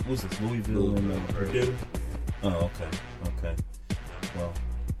 What's this? Louisville and Purdue. Oh, okay. Well,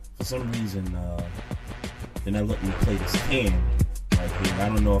 for some reason, they're not letting me play this cam right here. I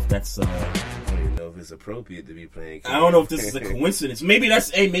don't know if that's. I don't even know if it's appropriate to be playing cam. I don't know if this is a coincidence. Maybe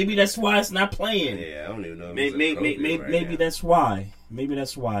that's why it's not playing. Yeah, I don't even know. Maybe that's why. Maybe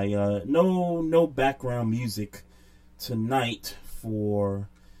that's why. No background music tonight for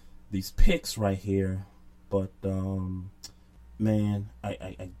these picks right here, but man,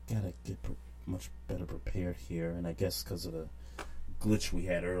 I gotta get much better prepared here, and I guess because of the glitch we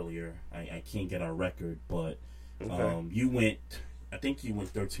had earlier, I can't get our record. But I think you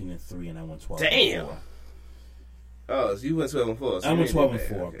went 13-3, and I went 12. Damn. Oh, so you went 12-4. So I went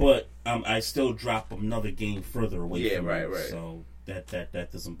 12-4, okay. But I still drop another game further away. Yeah, from right. me, so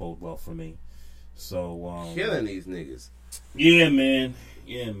that doesn't bode well for me. So killing these niggas. Yeah, man.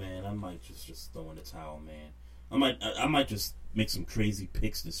 I might just throw in the towel, man. I might just make some crazy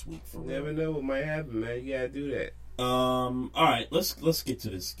picks this week. For Never know what might happen, man. You gotta do that. All right, let's get to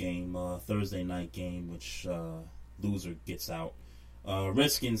this game, Thursday night game, which loser gets out.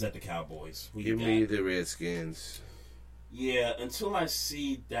 Redskins at the Cowboys. Give me the Redskins. Yeah, until I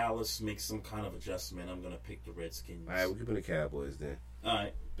see Dallas make some kind of adjustment, I'm gonna pick the Redskins. All right, we're giving the Cowboys then. All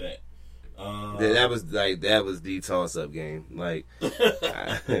right, bet. That was the toss-up game. Like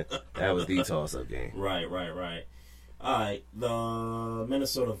that was the toss-up game. Right. All right, the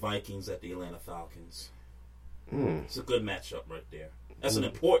Minnesota Vikings at the Atlanta Falcons. It's a good matchup right there. That's an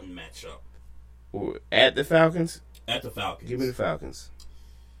important matchup. At the Falcons? At the Falcons. Give me the Falcons.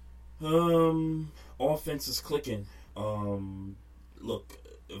 Offense is clicking. Look,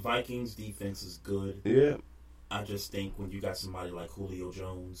 Vikings defense is good. Yeah. I just think when you got somebody like Julio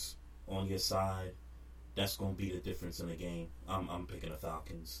Jones on your side, that's going to be the difference in the game. I'm picking the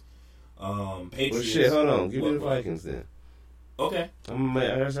Falcons. Patriots. Well, shit, hold on. Give me the Vikings then. Okay.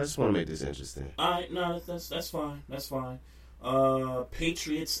 I just want to make this interesting. All right, no, that's fine. That's fine.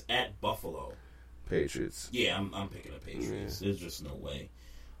 Patriots at Buffalo. Patriots. Yeah, I'm picking the Patriots. Yeah. There's just no way.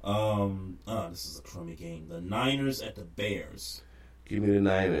 This is a crummy game. The Niners at the Bears. Give me the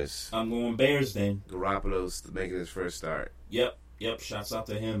Niners. I'm going Bears then. Garoppolo's making his first start. Yep. Shouts out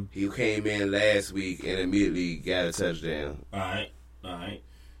to him. He came in last week and immediately got a touchdown. All right.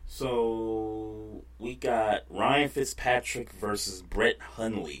 So we got Ryan Fitzpatrick versus Brett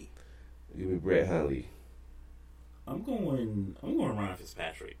Hundley. Give me Brett Hundley. I'm going Ryan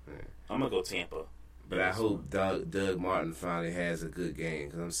Fitzpatrick. Yeah. I'm gonna go Tampa. But I hope Doug Martin finally has a good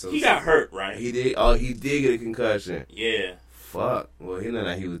game because he got hurt, right? He did. Oh, he did get a concussion. Yeah. Fuck. Well, he know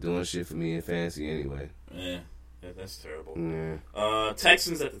that he was doing shit for me in fantasy anyway. Yeah, that's terrible. Yeah.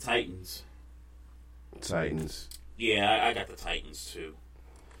 Texans at the Titans. Titans. Yeah, I got the Titans too.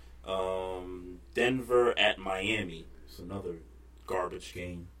 Denver at Miami. It's another garbage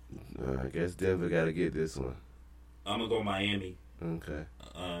game. I guess Denver got to get this one. I'm gonna go Miami. Okay.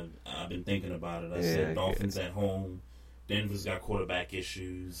 I've been thinking about it. I said Dolphins at home. Denver's got quarterback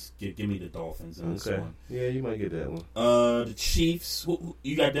issues. Give me the Dolphins in this one. Yeah, you might get that one. The Chiefs.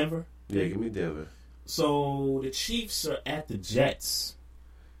 You got Denver? Yeah, give me Denver. So the Chiefs are at the Jets.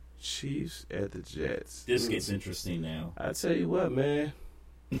 Chiefs at the Jets. This gets interesting now. I tell you what, man.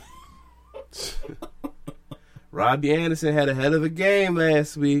 Robbie Anderson had a hell of a game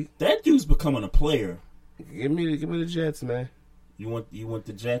last week. That dude's becoming a player. Give me the Jets, man. You want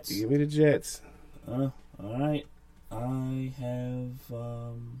the Jets? Give me the Jets. All right. I have.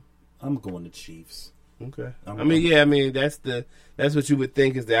 I'm going to Chiefs. Okay. That's what you would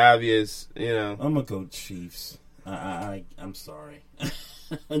think is the obvious. You know. I'm gonna go Chiefs. I'm sorry.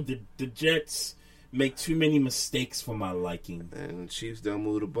 the Jets make too many mistakes for my liking. And the Chiefs don't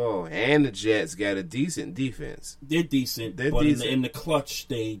move the ball. And the Jets got a decent defense. They're decent. But in the clutch,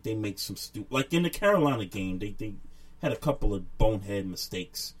 they make some stupid. Like in the Carolina game, they had a couple of bonehead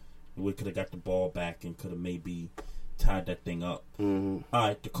mistakes. We could have got the ball back and could have maybe tied that thing up. Mm-hmm. All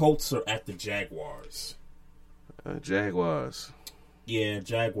right, the Colts are at the Jaguars. Jaguars. Yeah,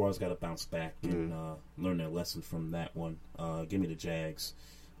 Jaguars got to bounce back and learn their lesson from that one. Give me the Jags.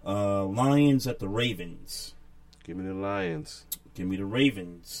 Lions at the Ravens. Give me the Lions. Give me the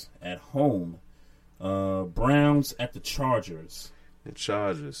Ravens at home. Browns at the Chargers. The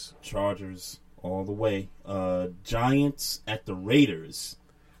Chargers. Chargers all the way. Giants at the Raiders.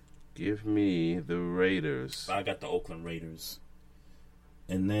 Give me the Raiders. I got the Oakland Raiders.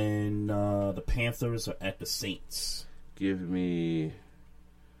 And then the Panthers are at the Saints. Give me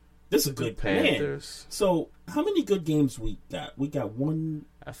this is a good Panthers. Man. So how many good games we got? We got one.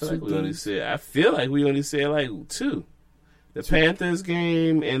 I feel like we only said like two. The Panthers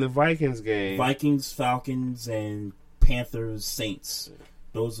game and the Vikings game. Vikings, Falcons, and Panthers, Saints.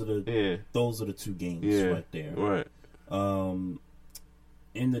 Those are the two games right there. Right.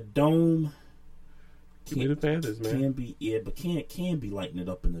 In the dome. Give me the Panthers, man. Can be lighting it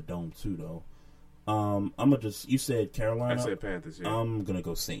up in the dome too, though. You said Carolina. I said Panthers. Yeah. I'm gonna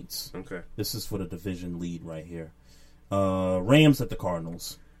go Saints. Okay. This is for the division lead right here. Rams at the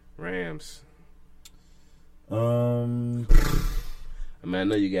Cardinals. Rams. I know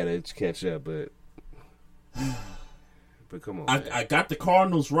you gotta catch up, but come on. I got the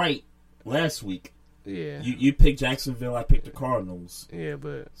Cardinals right last week. Yeah. You picked Jacksonville. I picked the Cardinals. Yeah,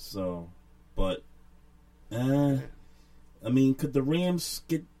 but could the Rams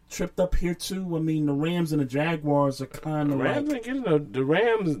get tripped up here too? I mean, the Rams and the Jaguars are kind of like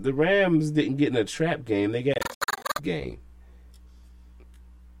the Rams didn't get in a trap game. They got a game.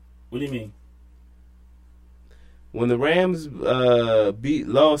 What do you mean? When the Rams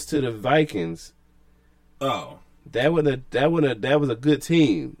lost to the Vikings, Oh, that was a good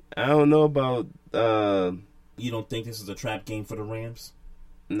team. I don't know about. You don't think this is a trap game for the Rams?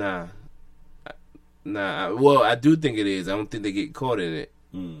 Nah. Well, I do think it is. I don't think they get caught in it.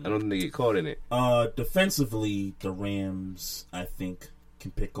 I don't think they get caught in it. Defensively, the Rams, I think,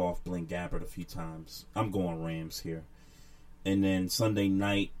 can pick off Blaine Gabbert a few times. I'm going Rams here. And then Sunday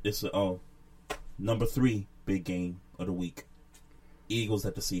night, number 3 big game of the week. Eagles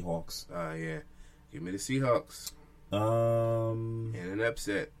at the Seahawks. Yeah. Give me the Seahawks. In an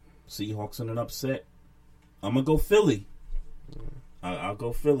upset. Seahawks in an upset. I'm going to go Philly. I'll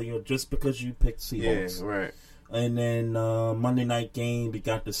go Philly just because you picked Seahawks. Yeah, right. And then Monday night game, we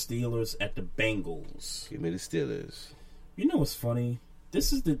got the Steelers at the Bengals. Give me the Steelers. You know what's funny?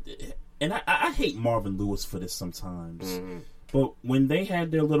 This is and I hate Marvin Lewis for this sometimes. Mm-hmm. But when they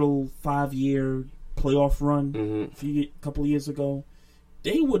had their little 5-year playoff run a couple of years ago,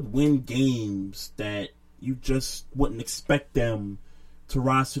 they would win games that you just wouldn't expect them to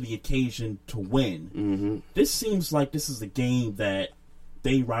rise to the occasion to win. Mm-hmm. This seems like this is a game that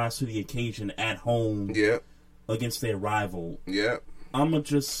they rise to the occasion at home against their rival. Yeah. I'm going to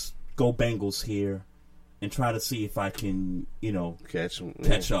just go Bengals here and try to see if I can,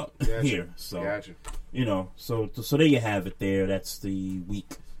 catch up here. So, so there you have it there. That's the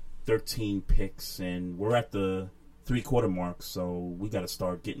week 13 picks, and we're at the 3/4 mark, so we got to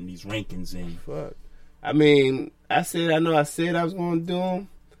start getting these rankings in. Fuck. I mean, I said I was going to do them,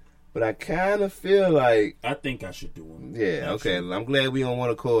 but I kind of feel like... I think I should do them. Yeah, okay. I'm glad we don't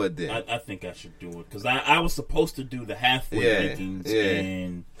want to call it then. I think I should do it, because I was supposed to do the halfway rankings,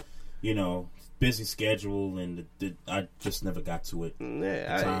 and, busy schedule, and I just never got to it.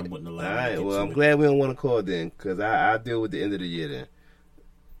 Yeah, the time wouldn't allow me to get well, to I'm it. glad we don't want to call it then, because I'll deal with the end of the year then.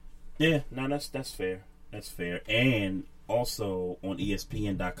 Yeah, no, that's fair. That's fair. And also on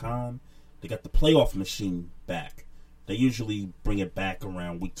ESPN.com, they got the playoff machine back. They usually bring it back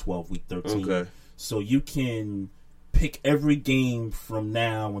around week 12, week 13. Okay. So you can pick every game from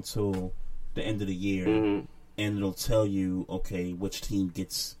now until the end of the year, and it'll tell you, okay, which team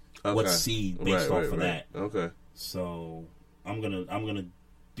gets what seed based off of that. Okay. So I'm gonna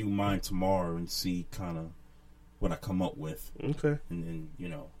do mine tomorrow and see kind of what I come up with. Okay. And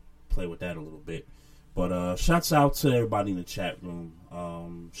then play with that a little bit. But shouts out to everybody in the chat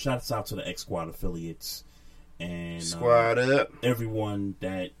room. Shouts out to the X Squad affiliates and Squad up. Everyone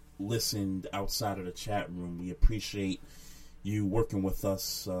that listened outside of the chat room. We appreciate you working with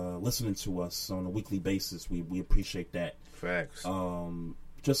us, listening to us on a weekly basis. We appreciate that. Facts.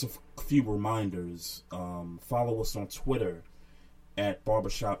 Just a few reminders. Follow us on Twitter at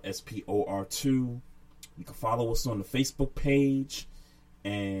Barbershop SPOR2. You can follow us on the Facebook page,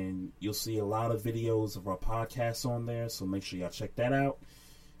 and you'll see a lot of videos of our podcasts on there, so make sure y'all check that out.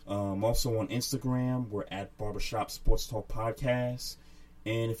 Also on Instagram, we're at Barbershop Sports Talk Podcast.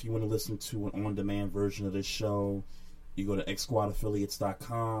 And if you want to listen to an on-demand version of this show, you go to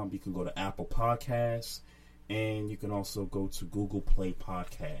xsquadaffiliates.com. You can go to Apple Podcasts, and you can also go to Google Play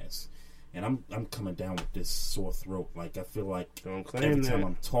Podcasts. And I'm coming down with this sore throat. Like, I feel like every time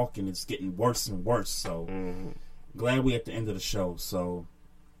I'm talking, it's getting worse and worse. So glad we're at the end of the show. So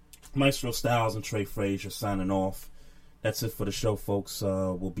Maestro Styles and Trey Frazier signing off. That's it for the show, folks.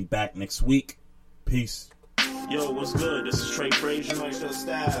 We'll be back next week. Peace. Yo, what's good? This is Trey Frazier. Maestro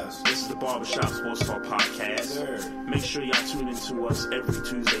Styles. This is the Barbershop Sports Talk Podcast. Make sure y'all tune in to us every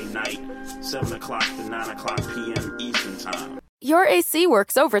Tuesday night, 7 o'clock to 9 o'clock p.m. Eastern Time. Your AC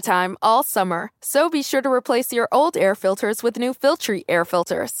works overtime all summer, so be sure to replace your old air filters with new Filtry air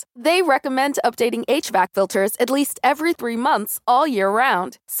filters. They recommend updating HVAC filters at least every 3 months all year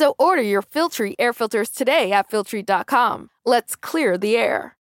round. So order your Filtry air filters today at Filtry.com. Let's clear the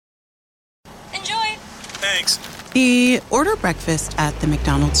air. Enjoy! Thanks. Order breakfast at the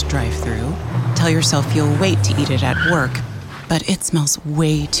McDonald's drive-thru. Tell yourself you'll wait to eat it at work, but it smells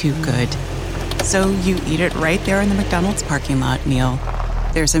way too good. So you eat it right there in the McDonald's parking lot meal.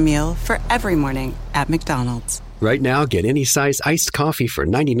 There's a meal for every morning at McDonald's. Right now, get any size iced coffee for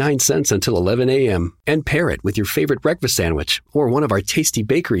 99 cents until 11 a.m. And pair it with your favorite breakfast sandwich or one of our tasty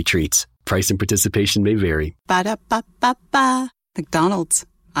bakery treats. Price and participation may vary. Ba-da-ba-ba-ba. McDonald's.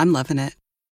 I'm loving it.